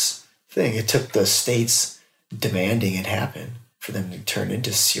serious thing. It took the states demanding it happen for them to turn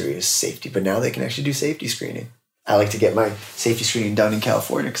into serious safety. But now they can actually do safety screening. I like to get my safety screening done in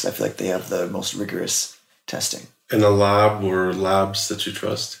California because I feel like they have the most rigorous testing. And a lab or labs that you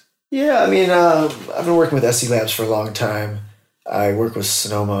trust? Yeah, I've been working with SC Labs for a long time. I work with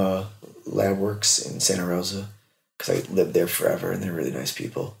Sonoma Lab Works in Santa Rosa because I lived there forever and they're really nice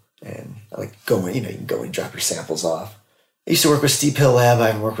people. And I like going, you can go and drop your samples off. I used to work with Steep Hill Lab. I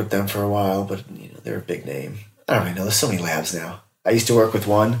haven't worked with them for a while, but they're a big name. I don't really know. There's so many labs now. I used to work with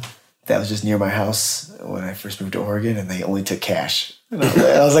one that was just near my house when I first moved to Oregon, and they only took cash. And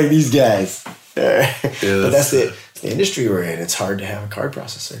I was like, these guys. Yeah, but that's the industry we're in. It's hard to have a card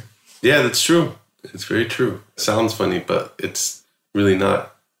processor. Yeah, that's true. It's very true. Sounds funny, but it's really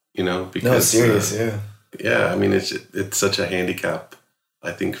not, because... No, it's serious, yeah. Yeah, it's such a handicap,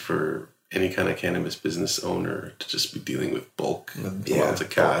 I think, for any kind of cannabis business owner to just be dealing with bulk amounts of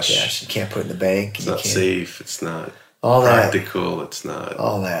cash. You can't put it in the bank. It's not safe. It's not all practical. That. It's not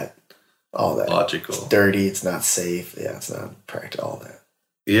all that logical. It's dirty. It's not safe. Yeah, it's not practical. All that.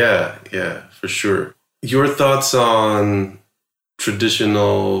 Yeah, for sure. Your thoughts on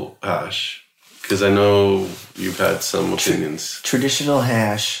traditional hash? Because I know you've had some opinions. Traditional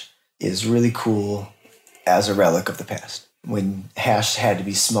hash is really cool as a relic of the past. When hash had to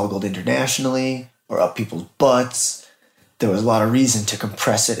be smuggled internationally or up people's butts, there was a lot of reason to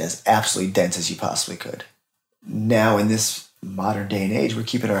compress it as absolutely dense as you possibly could. Now, in this modern day and age, we're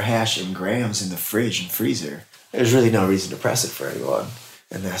keeping our hash in grams in the fridge and freezer. There's really no reason to press it for anyone.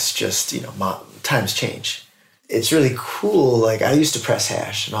 And that's just, times change. It's really cool. Like, I used to press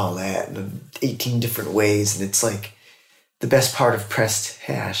hash and all that in 18 different ways. And it's like the best part of pressed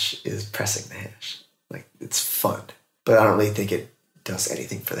hash is pressing the hash. Like, it's fun. But I don't really think it does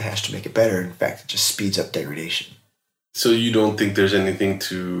anything for the hash to make it better. In fact, it just speeds up degradation. So you don't think there's anything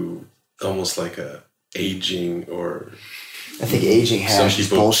to almost like a aging or... I think aging hash is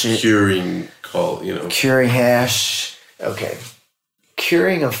bullshit. Curing Curing hash. Okay.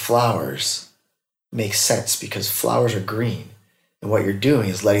 Curing of flowers makes sense because flowers are green. And what you're doing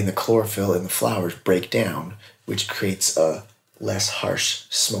is letting the chlorophyll in the flowers break down, which creates a less harsh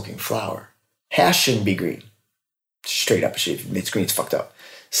smoking flower. Hash shouldn't be green. Straight up, if it's green, it's fucked up.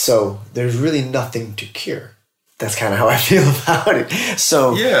 So there's really nothing to cure. That's kind of how I feel about it.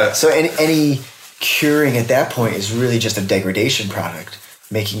 So any curing at that point is really just a degradation product,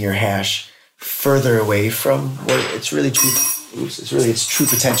 making your hash further away from what it's really true. Its true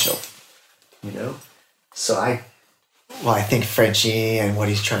potential. So I think Frenchie and what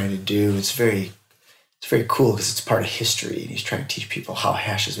he's trying to do, it's very cool because it's part of history, and he's trying to teach people how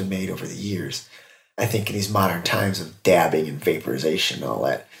hash has been made over the years. I think in these modern times of dabbing and vaporization and all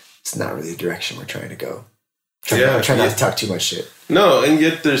that, it's not really the direction we're trying to go. Try not to talk too much shit. No, and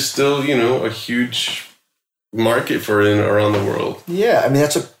yet there's still, a huge market for it around the world. Yeah, I mean,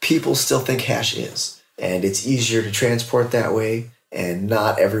 that's what people still think hash is. And it's easier to transport that way. And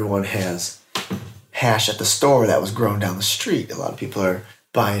not everyone has hash at the store that was grown down the street. A lot of people are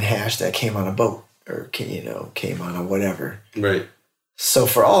buying hash that came on a boat or, came on a whatever. Right. So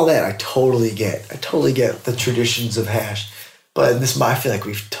for all that, I totally get the traditions of hash. But I feel like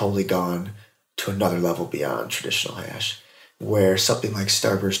we've totally gone to another level beyond traditional hash, where something like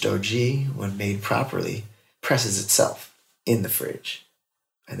Starburst OG, when made properly, presses itself in the fridge.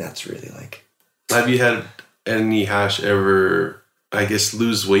 And that's really like... Have you had any hash ever, I guess,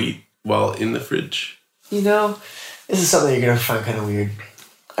 lose weight while in the fridge? This is something you're going to find kind of weird.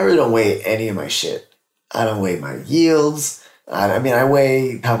 I really don't weigh any of my shit. I don't weigh my yields. I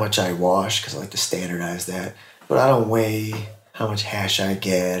weigh how much I wash because I like to standardize that. But I don't weigh how much hash I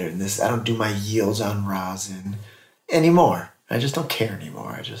get or this. I don't do my yields on rosin anymore. I just don't care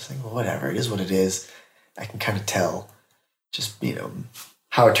anymore. I just think, well, whatever. It is what it is. I can kind of tell just,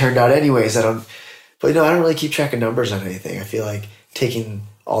 how it turned out anyways. I don't really keep track of numbers on anything. I feel like taking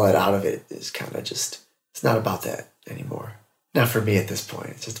all that out of it is kind of just, it's not about that anymore. Not for me at this point.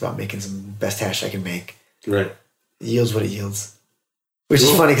 It's just about making some best hash I can make. Right. It yields what it yields. Which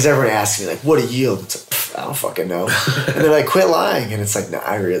is funny because everyone asks me, like, what it yield? It's like, I don't fucking know. And they're like, quit lying. And it's like, no,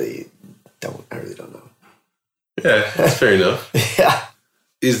 I really don't know. Yeah, that's fair enough. Yeah.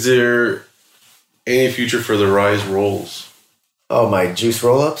 Is there any future for the Rize rolls? Oh, my juice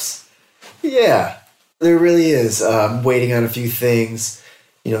roll-ups? Yeah, there really is. I'm waiting on a few things.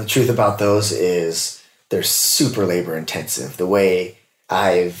 The truth about those is they're super labor intensive. The way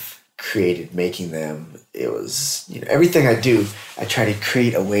I've created making them, it was, everything I do, I try to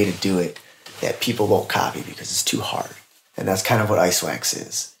create a way to do it that people won't copy because it's too hard. And that's kind of what ice wax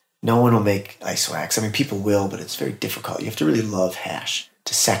is. No one will make ice wax. I mean, people will, but it's very difficult. You have to really love hash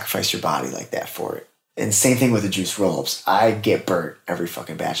to sacrifice your body like that for it. And same thing with the juice roll-ups. I get burnt every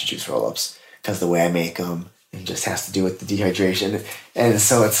fucking batch of juice roll-ups because the way I make them, it just has to do with the dehydration. And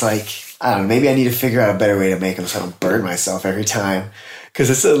so it's like, I don't know, maybe I need to figure out a better way to make them so I don't burn myself every time. Because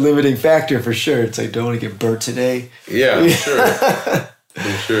it's a limiting factor for sure. It's like, don't want to get burnt today. Yeah, sure. For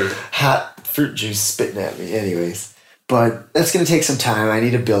sure. Hot fruit juice spitting at me. Anyways. But that's going to take some time. I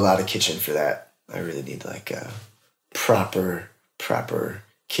need to build out a kitchen for that. I really need like a proper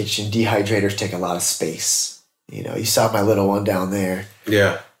kitchen. Dehydrators take a lot of space. You saw my little one down there.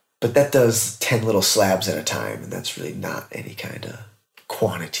 Yeah. But that does 10 little slabs at a time, and that's really not any kind of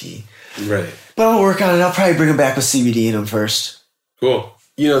quantity. Right. But I'll work on it. I'll probably bring them back with CBD in them first. Cool.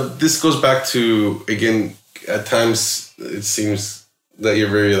 This goes back to, again, at times it seems that you're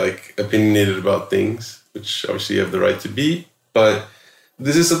very opinionated about things, which obviously you have the right to be. But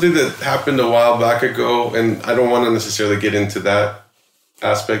this is something that happened a while back ago, and I don't want to necessarily get into that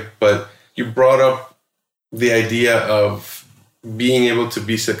aspect, but you brought up the idea of being able to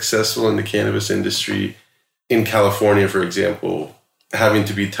be successful in the cannabis industry in California, for example, having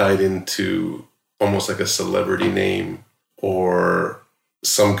to be tied into almost like a celebrity name or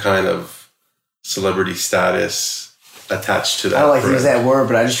some kind of celebrity status attached to that. I don't like to use that word,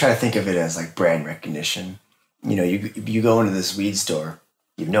 but I just try to think of it as like brand recognition. You go into this weed store,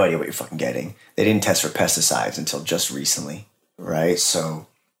 you have no idea what you're fucking getting. They didn't test for pesticides until just recently, right? So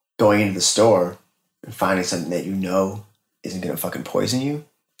going into the store and finding something that isn't going to fucking poison you,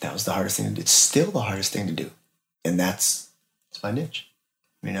 that was the hardest thing to do. It's still the hardest thing to do. And it's my niche.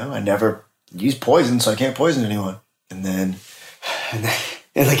 I never use poison, so I can't poison anyone. And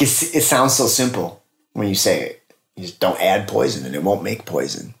like it sounds so simple when you say it. You just don't add poison and it won't make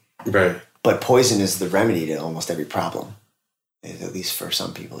poison. Right. But poison is the remedy to almost every problem. At least for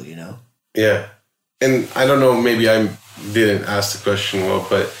some people, Yeah. And I don't know, maybe I didn't ask the question well,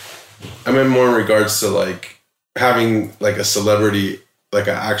 but I meant more in regards to having a celebrity, like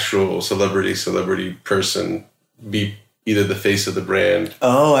an actual celebrity person be either the face of the brand.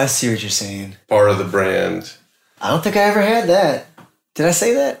 Oh, I see what you're saying. Part of the brand. I don't think I ever had that. Did I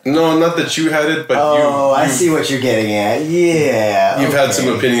say that? No, not that you had it, but I see what you're getting at. Yeah. You've had some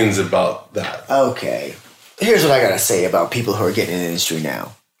opinions about that. Okay. Here's what I gotta say about people who are getting in the industry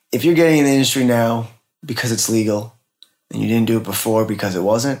now. If you're getting in the industry now because it's legal and you didn't do it before because it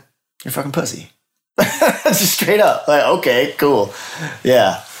wasn't, you're fucking pussy. Just straight up. Okay, cool.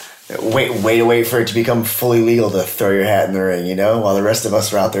 Yeah. Wait for it to become fully legal to throw your hat in the ring, while the rest of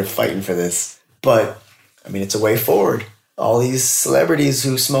us are out there fighting for this. But, it's a way forward. All these celebrities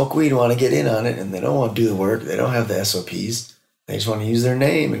who smoke weed want to get in on it, and they don't want to do the work. They don't have the SOPs. They just want to use their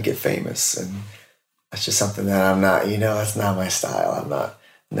name and get famous. And That's just something that I'm not, that's not my style. I'm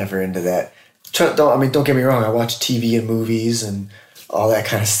never into that. Don't get me wrong. I watch TV and movies and all that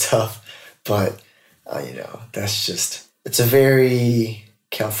kind of stuff. But, that's just, it's a very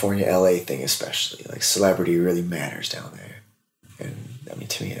California, LA thing, especially. Like, celebrity really matters down there. And,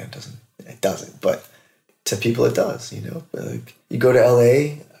 to me, it doesn't. But to people, it does, Like, you go to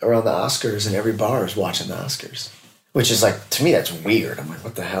LA around the Oscars and every bar is watching the Oscars. Which is like, to me, that's weird. I'm like,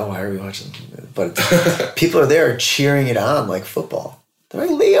 what the hell? Why are we watching? But people are there cheering it on like football. They're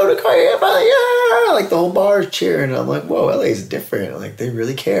like, Leo DiCaprio, yeah! Like, the whole bar is cheering. And I'm like, whoa, LA's different. Like, they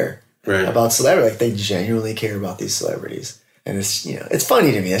really care about celebrity. Like, they genuinely care about these celebrities. And it's, it's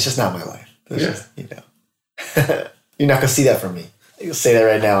funny to me. It's just not my life. It's just, You're not going to see that from me. You'll say that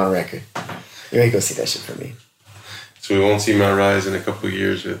right now on record. You're going to go see that shit from me. So we won't see Matt Rize in a couple of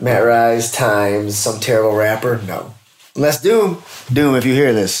years with Matt Rize times some terrible rapper? No. Unless Doom, if you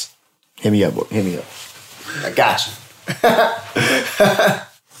hear this, hit me up. I got you.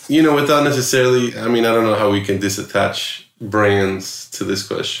 Without necessarily, I don't know how we can disattach brands to this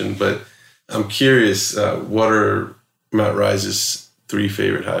question, but I'm curious, what are Matt Rize's 3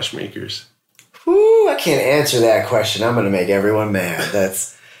 favorite hash makers? Whew, I can't answer that question. I'm going to make everyone mad.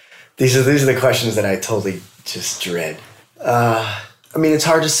 These are the questions that I totally just dread. It's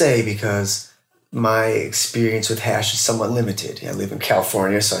hard to say because my experience with hash is somewhat limited. I live in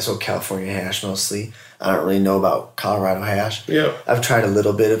California, so I smoke California hash mostly. I don't really know about Colorado hash. Yeah. I've tried a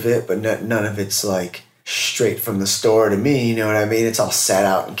little bit of it, but none of it's like straight from the store to me. You know what I mean? It's all sat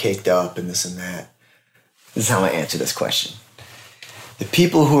out and caked up and this and that. This is how I answer this question. The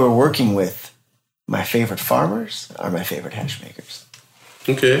people who are working with my favorite farmers are my favorite hash makers.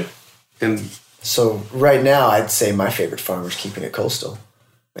 Okay. And so right now, I'd say my favorite farmer is keeping it coastal.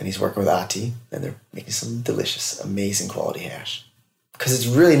 And he's working with Ati, and they're making some delicious, amazing quality hash. Because it's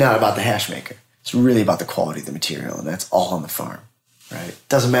really not about the hash maker. It's really about the quality of the material, and that's all on the farm, right?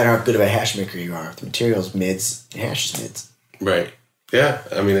 Doesn't matter how good of a hash maker you are. If the material's mids, the hash is mids. Right. Yeah.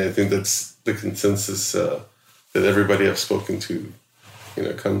 I think that's the consensus that everybody I've spoken to,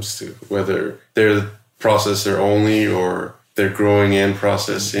 comes to. Whether they're processor only or they're growing and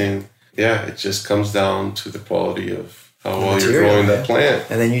processing. Yeah, it just comes down to the quality of how well you're growing that plant.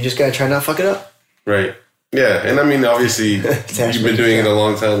 And then you just got to try not to fuck it up. Right. Yeah. And obviously, you've been doing it a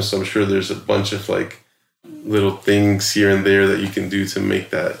long time, so I'm sure there's a bunch of little things here and there that you can do to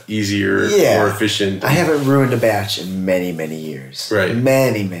make that easier, more efficient. I haven't ruined a batch in many, many years. Right.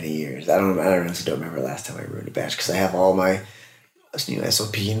 Many, many years. I don't remember the last time I ruined a batch because I have all my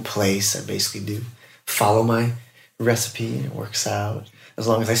SOP in place. I basically do follow my recipe and it works out. As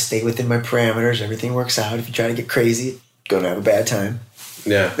long as I stay within my parameters, everything works out. If you try to get crazy, going to have a bad time.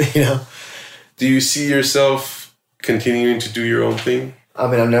 Yeah. Do you see yourself continuing to do your own thing?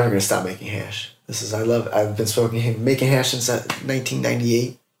 I'm never going to stop making hash. I've been making hash since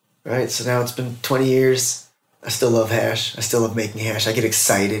 1998, right? So now it's been 20 years. I still love hash. I still love making hash. I get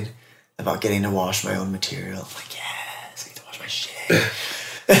excited about getting to wash my own material. I'm like, yes, I get to wash my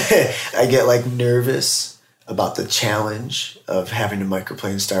shit. I get nervous about the challenge of having to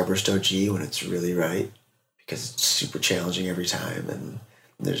microplane Starburst OG when it's really right. Because it's super challenging every time, and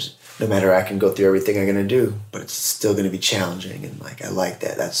there's no matter I can go through everything I'm gonna do, but it's still gonna be challenging, and I like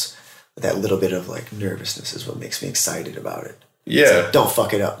that. That's that little bit of nervousness is what makes me excited about it. Yeah, don't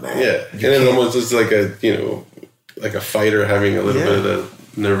fuck it up, man. Yeah, and it almost is like a fighter having a little bit of that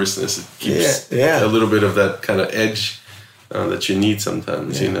nervousness. It keeps a little bit of that kind of edge that you need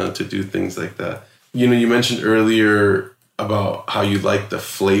sometimes, to do things like that. You mentioned earlier about how you like the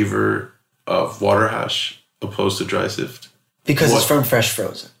flavor of water hash opposed to dry sift? Because it's from fresh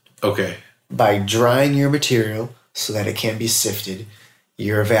frozen. Okay. By drying your material so that it can be sifted,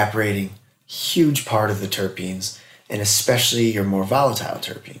 you're evaporating a huge part of the terpenes, and especially your more volatile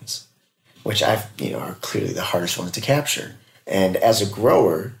terpenes, which are clearly the hardest ones to capture. And as a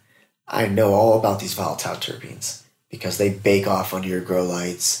grower, I know all about these volatile terpenes because they bake off under your grow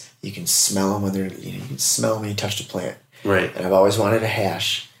lights. You can smell them you can smell them when you touch the plant. Right. And I've always wanted a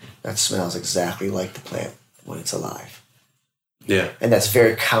hash that smells exactly like the plant when it's alive. Yeah. And that's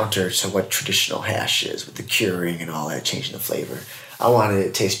very counter to what traditional hash is with the curing and all that, changing the flavor. I wanted it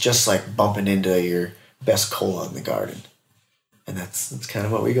to taste just like bumping into your best cola in the garden. And that's kind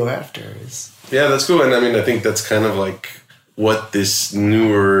of what we go after. Yeah, that's cool. And I think that's kind of what this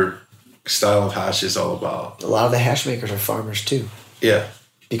newer style of hash is all about. A lot of the hash makers are farmers too. Yeah.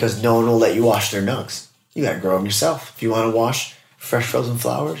 Because no one will let you wash their nugs. You got to grow them yourself. If you want to wash fresh frozen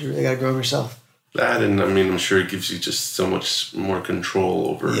flowers, you really got to grow them yourself. That, and I'm sure it gives you just so much more control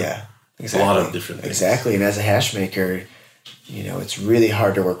over exactly. a lot of different things. Exactly. And as a hash maker, it's really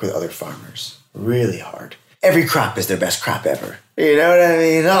hard to work with other farmers. Really hard. Every crop is their best crop ever. You know what I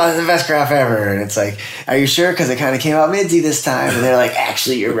mean? Oh, it's the best crop ever. And it's like, are you sure? Because it kind of came out minty this time. And they're like,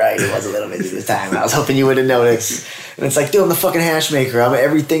 actually, you're right. It was a little minty this time. I was hoping you would have noticed. And it's like, dude, I'm the fucking hash maker.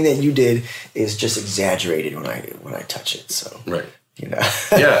 Everything that you did is just exaggerated when I touch it. So, right.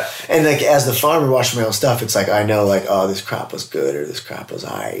 Yeah. And like, as the farmer watching my own stuff, it's like, I know like, oh, this crop was good or this crop was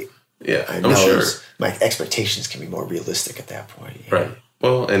all right. Yeah, I know I'm sure. My expectations can be more realistic at that point. Right.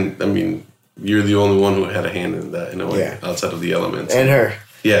 Well, and I mean, you're the only one who had a hand in that in a way, outside of the elements. And her.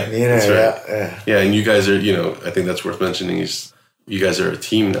 Yeah, me and her, right. Yeah, and you guys are, I think that's worth mentioning is you guys are a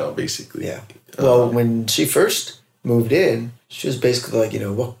team now, basically. Yeah. Well, when she first moved in, she was basically like,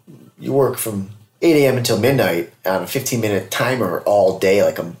 what you work from 8 a.m. until midnight on a 15-minute timer all day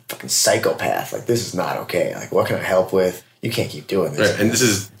like a fucking psychopath. Like, this is not okay. Like, what can I help with? You can't keep doing this. Right, and this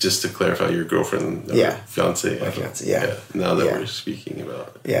is just to clarify your girlfriend, fiance. My fiance, yeah. Now that we're speaking about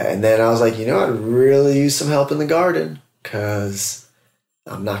it. Yeah, and then I was like, I'd really use some help in the garden because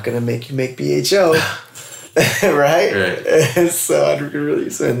I'm not going to make you make BHO. Right? So I'd really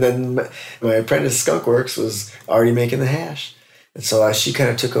use it. And then my apprentice Skunkworks was already making the hash. And so she kind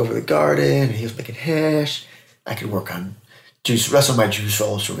of took over the garden, and he was making hash. I could work on juice. The rest of my juice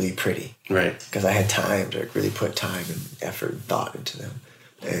rolls were really pretty. Right. Because I had time to really put time and effort and thought into them.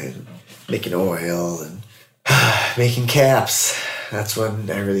 And making oil and making caps. That's when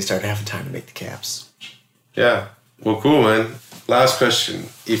I really started having time to make the caps. Yeah. Well, cool, man. Last question.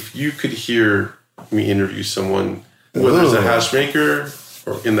 If you could hear me interview someone, whether it's a hash maker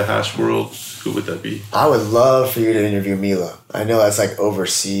or in the hash world, who would that be? I would love for you to interview Mila. I know that's like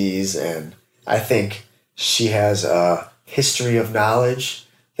overseas, and I think she has a history of knowledge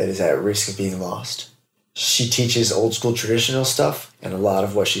that is at risk of being lost. She teaches old school traditional stuff, and a lot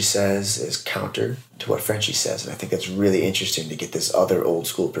of what she says is counter to what Frenchie says, and I think it's really interesting to get this other old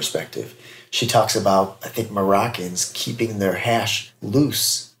school perspective. She talks about, I think, Moroccans keeping their hash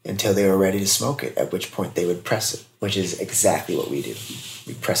loose until they were ready to smoke it, at which point they would press it, which is exactly what we do.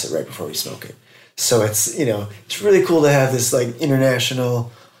 We press it right before we smoke it. So it's, it's really cool to have this like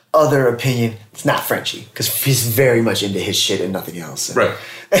international other opinion. It's not Frenchie, because he's very much into his shit and nothing else. Right.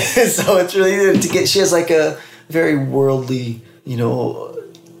 So it's really to get, she has like a very worldly,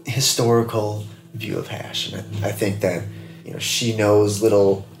 historical view of hash. And I think that, she knows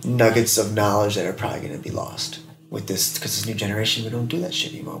little nuggets of knowledge that are probably going to be lost with this, because this new generation, we don't do that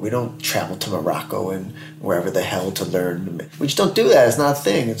shit anymore. We don't travel to Morocco and wherever the hell to learn. We just don't do that. It's not a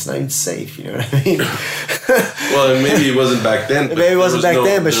thing. It's not even safe. You know what I mean? Well, maybe it wasn't back then. Maybe it wasn't back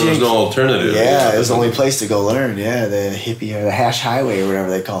then, but there was no alternative. Yeah, it was the only place to go learn. Yeah, the hippie or the hash highway or whatever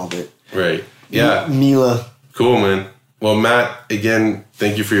they called it. Right. Yeah. Mila. Cool, man. Well, Matt, again,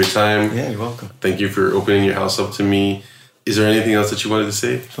 thank you for your time. Yeah, you're welcome. Thank you for opening your house up to me. Is there anything else that you wanted to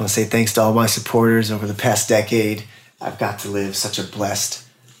say? I just want to say thanks to all my supporters over the past decade. I've got to live such a blessed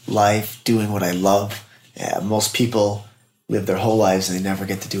life doing what I love. Yeah, most people live their whole lives and they never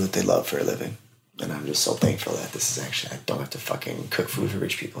get to do what they love for a living. And I'm just so thankful that this is actually, I don't have to fucking cook food for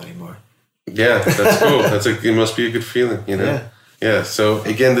rich people anymore. Yeah, that's cool. It must be a good feeling, Yeah, so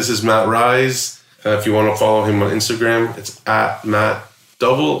again, this is Matt Rize. If you want to follow him on Instagram, it's at Matt_Rize.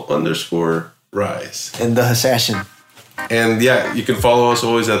 And the Assassin. And yeah, you can follow us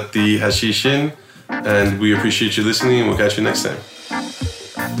always at the Hashishin. And we appreciate you listening, and we'll catch you next time.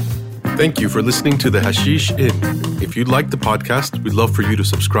 Thank you for listening to the Hashish Inn. If you'd like the podcast, we'd love for you to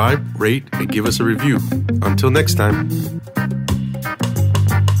subscribe, rate, and give us a review. Until next time.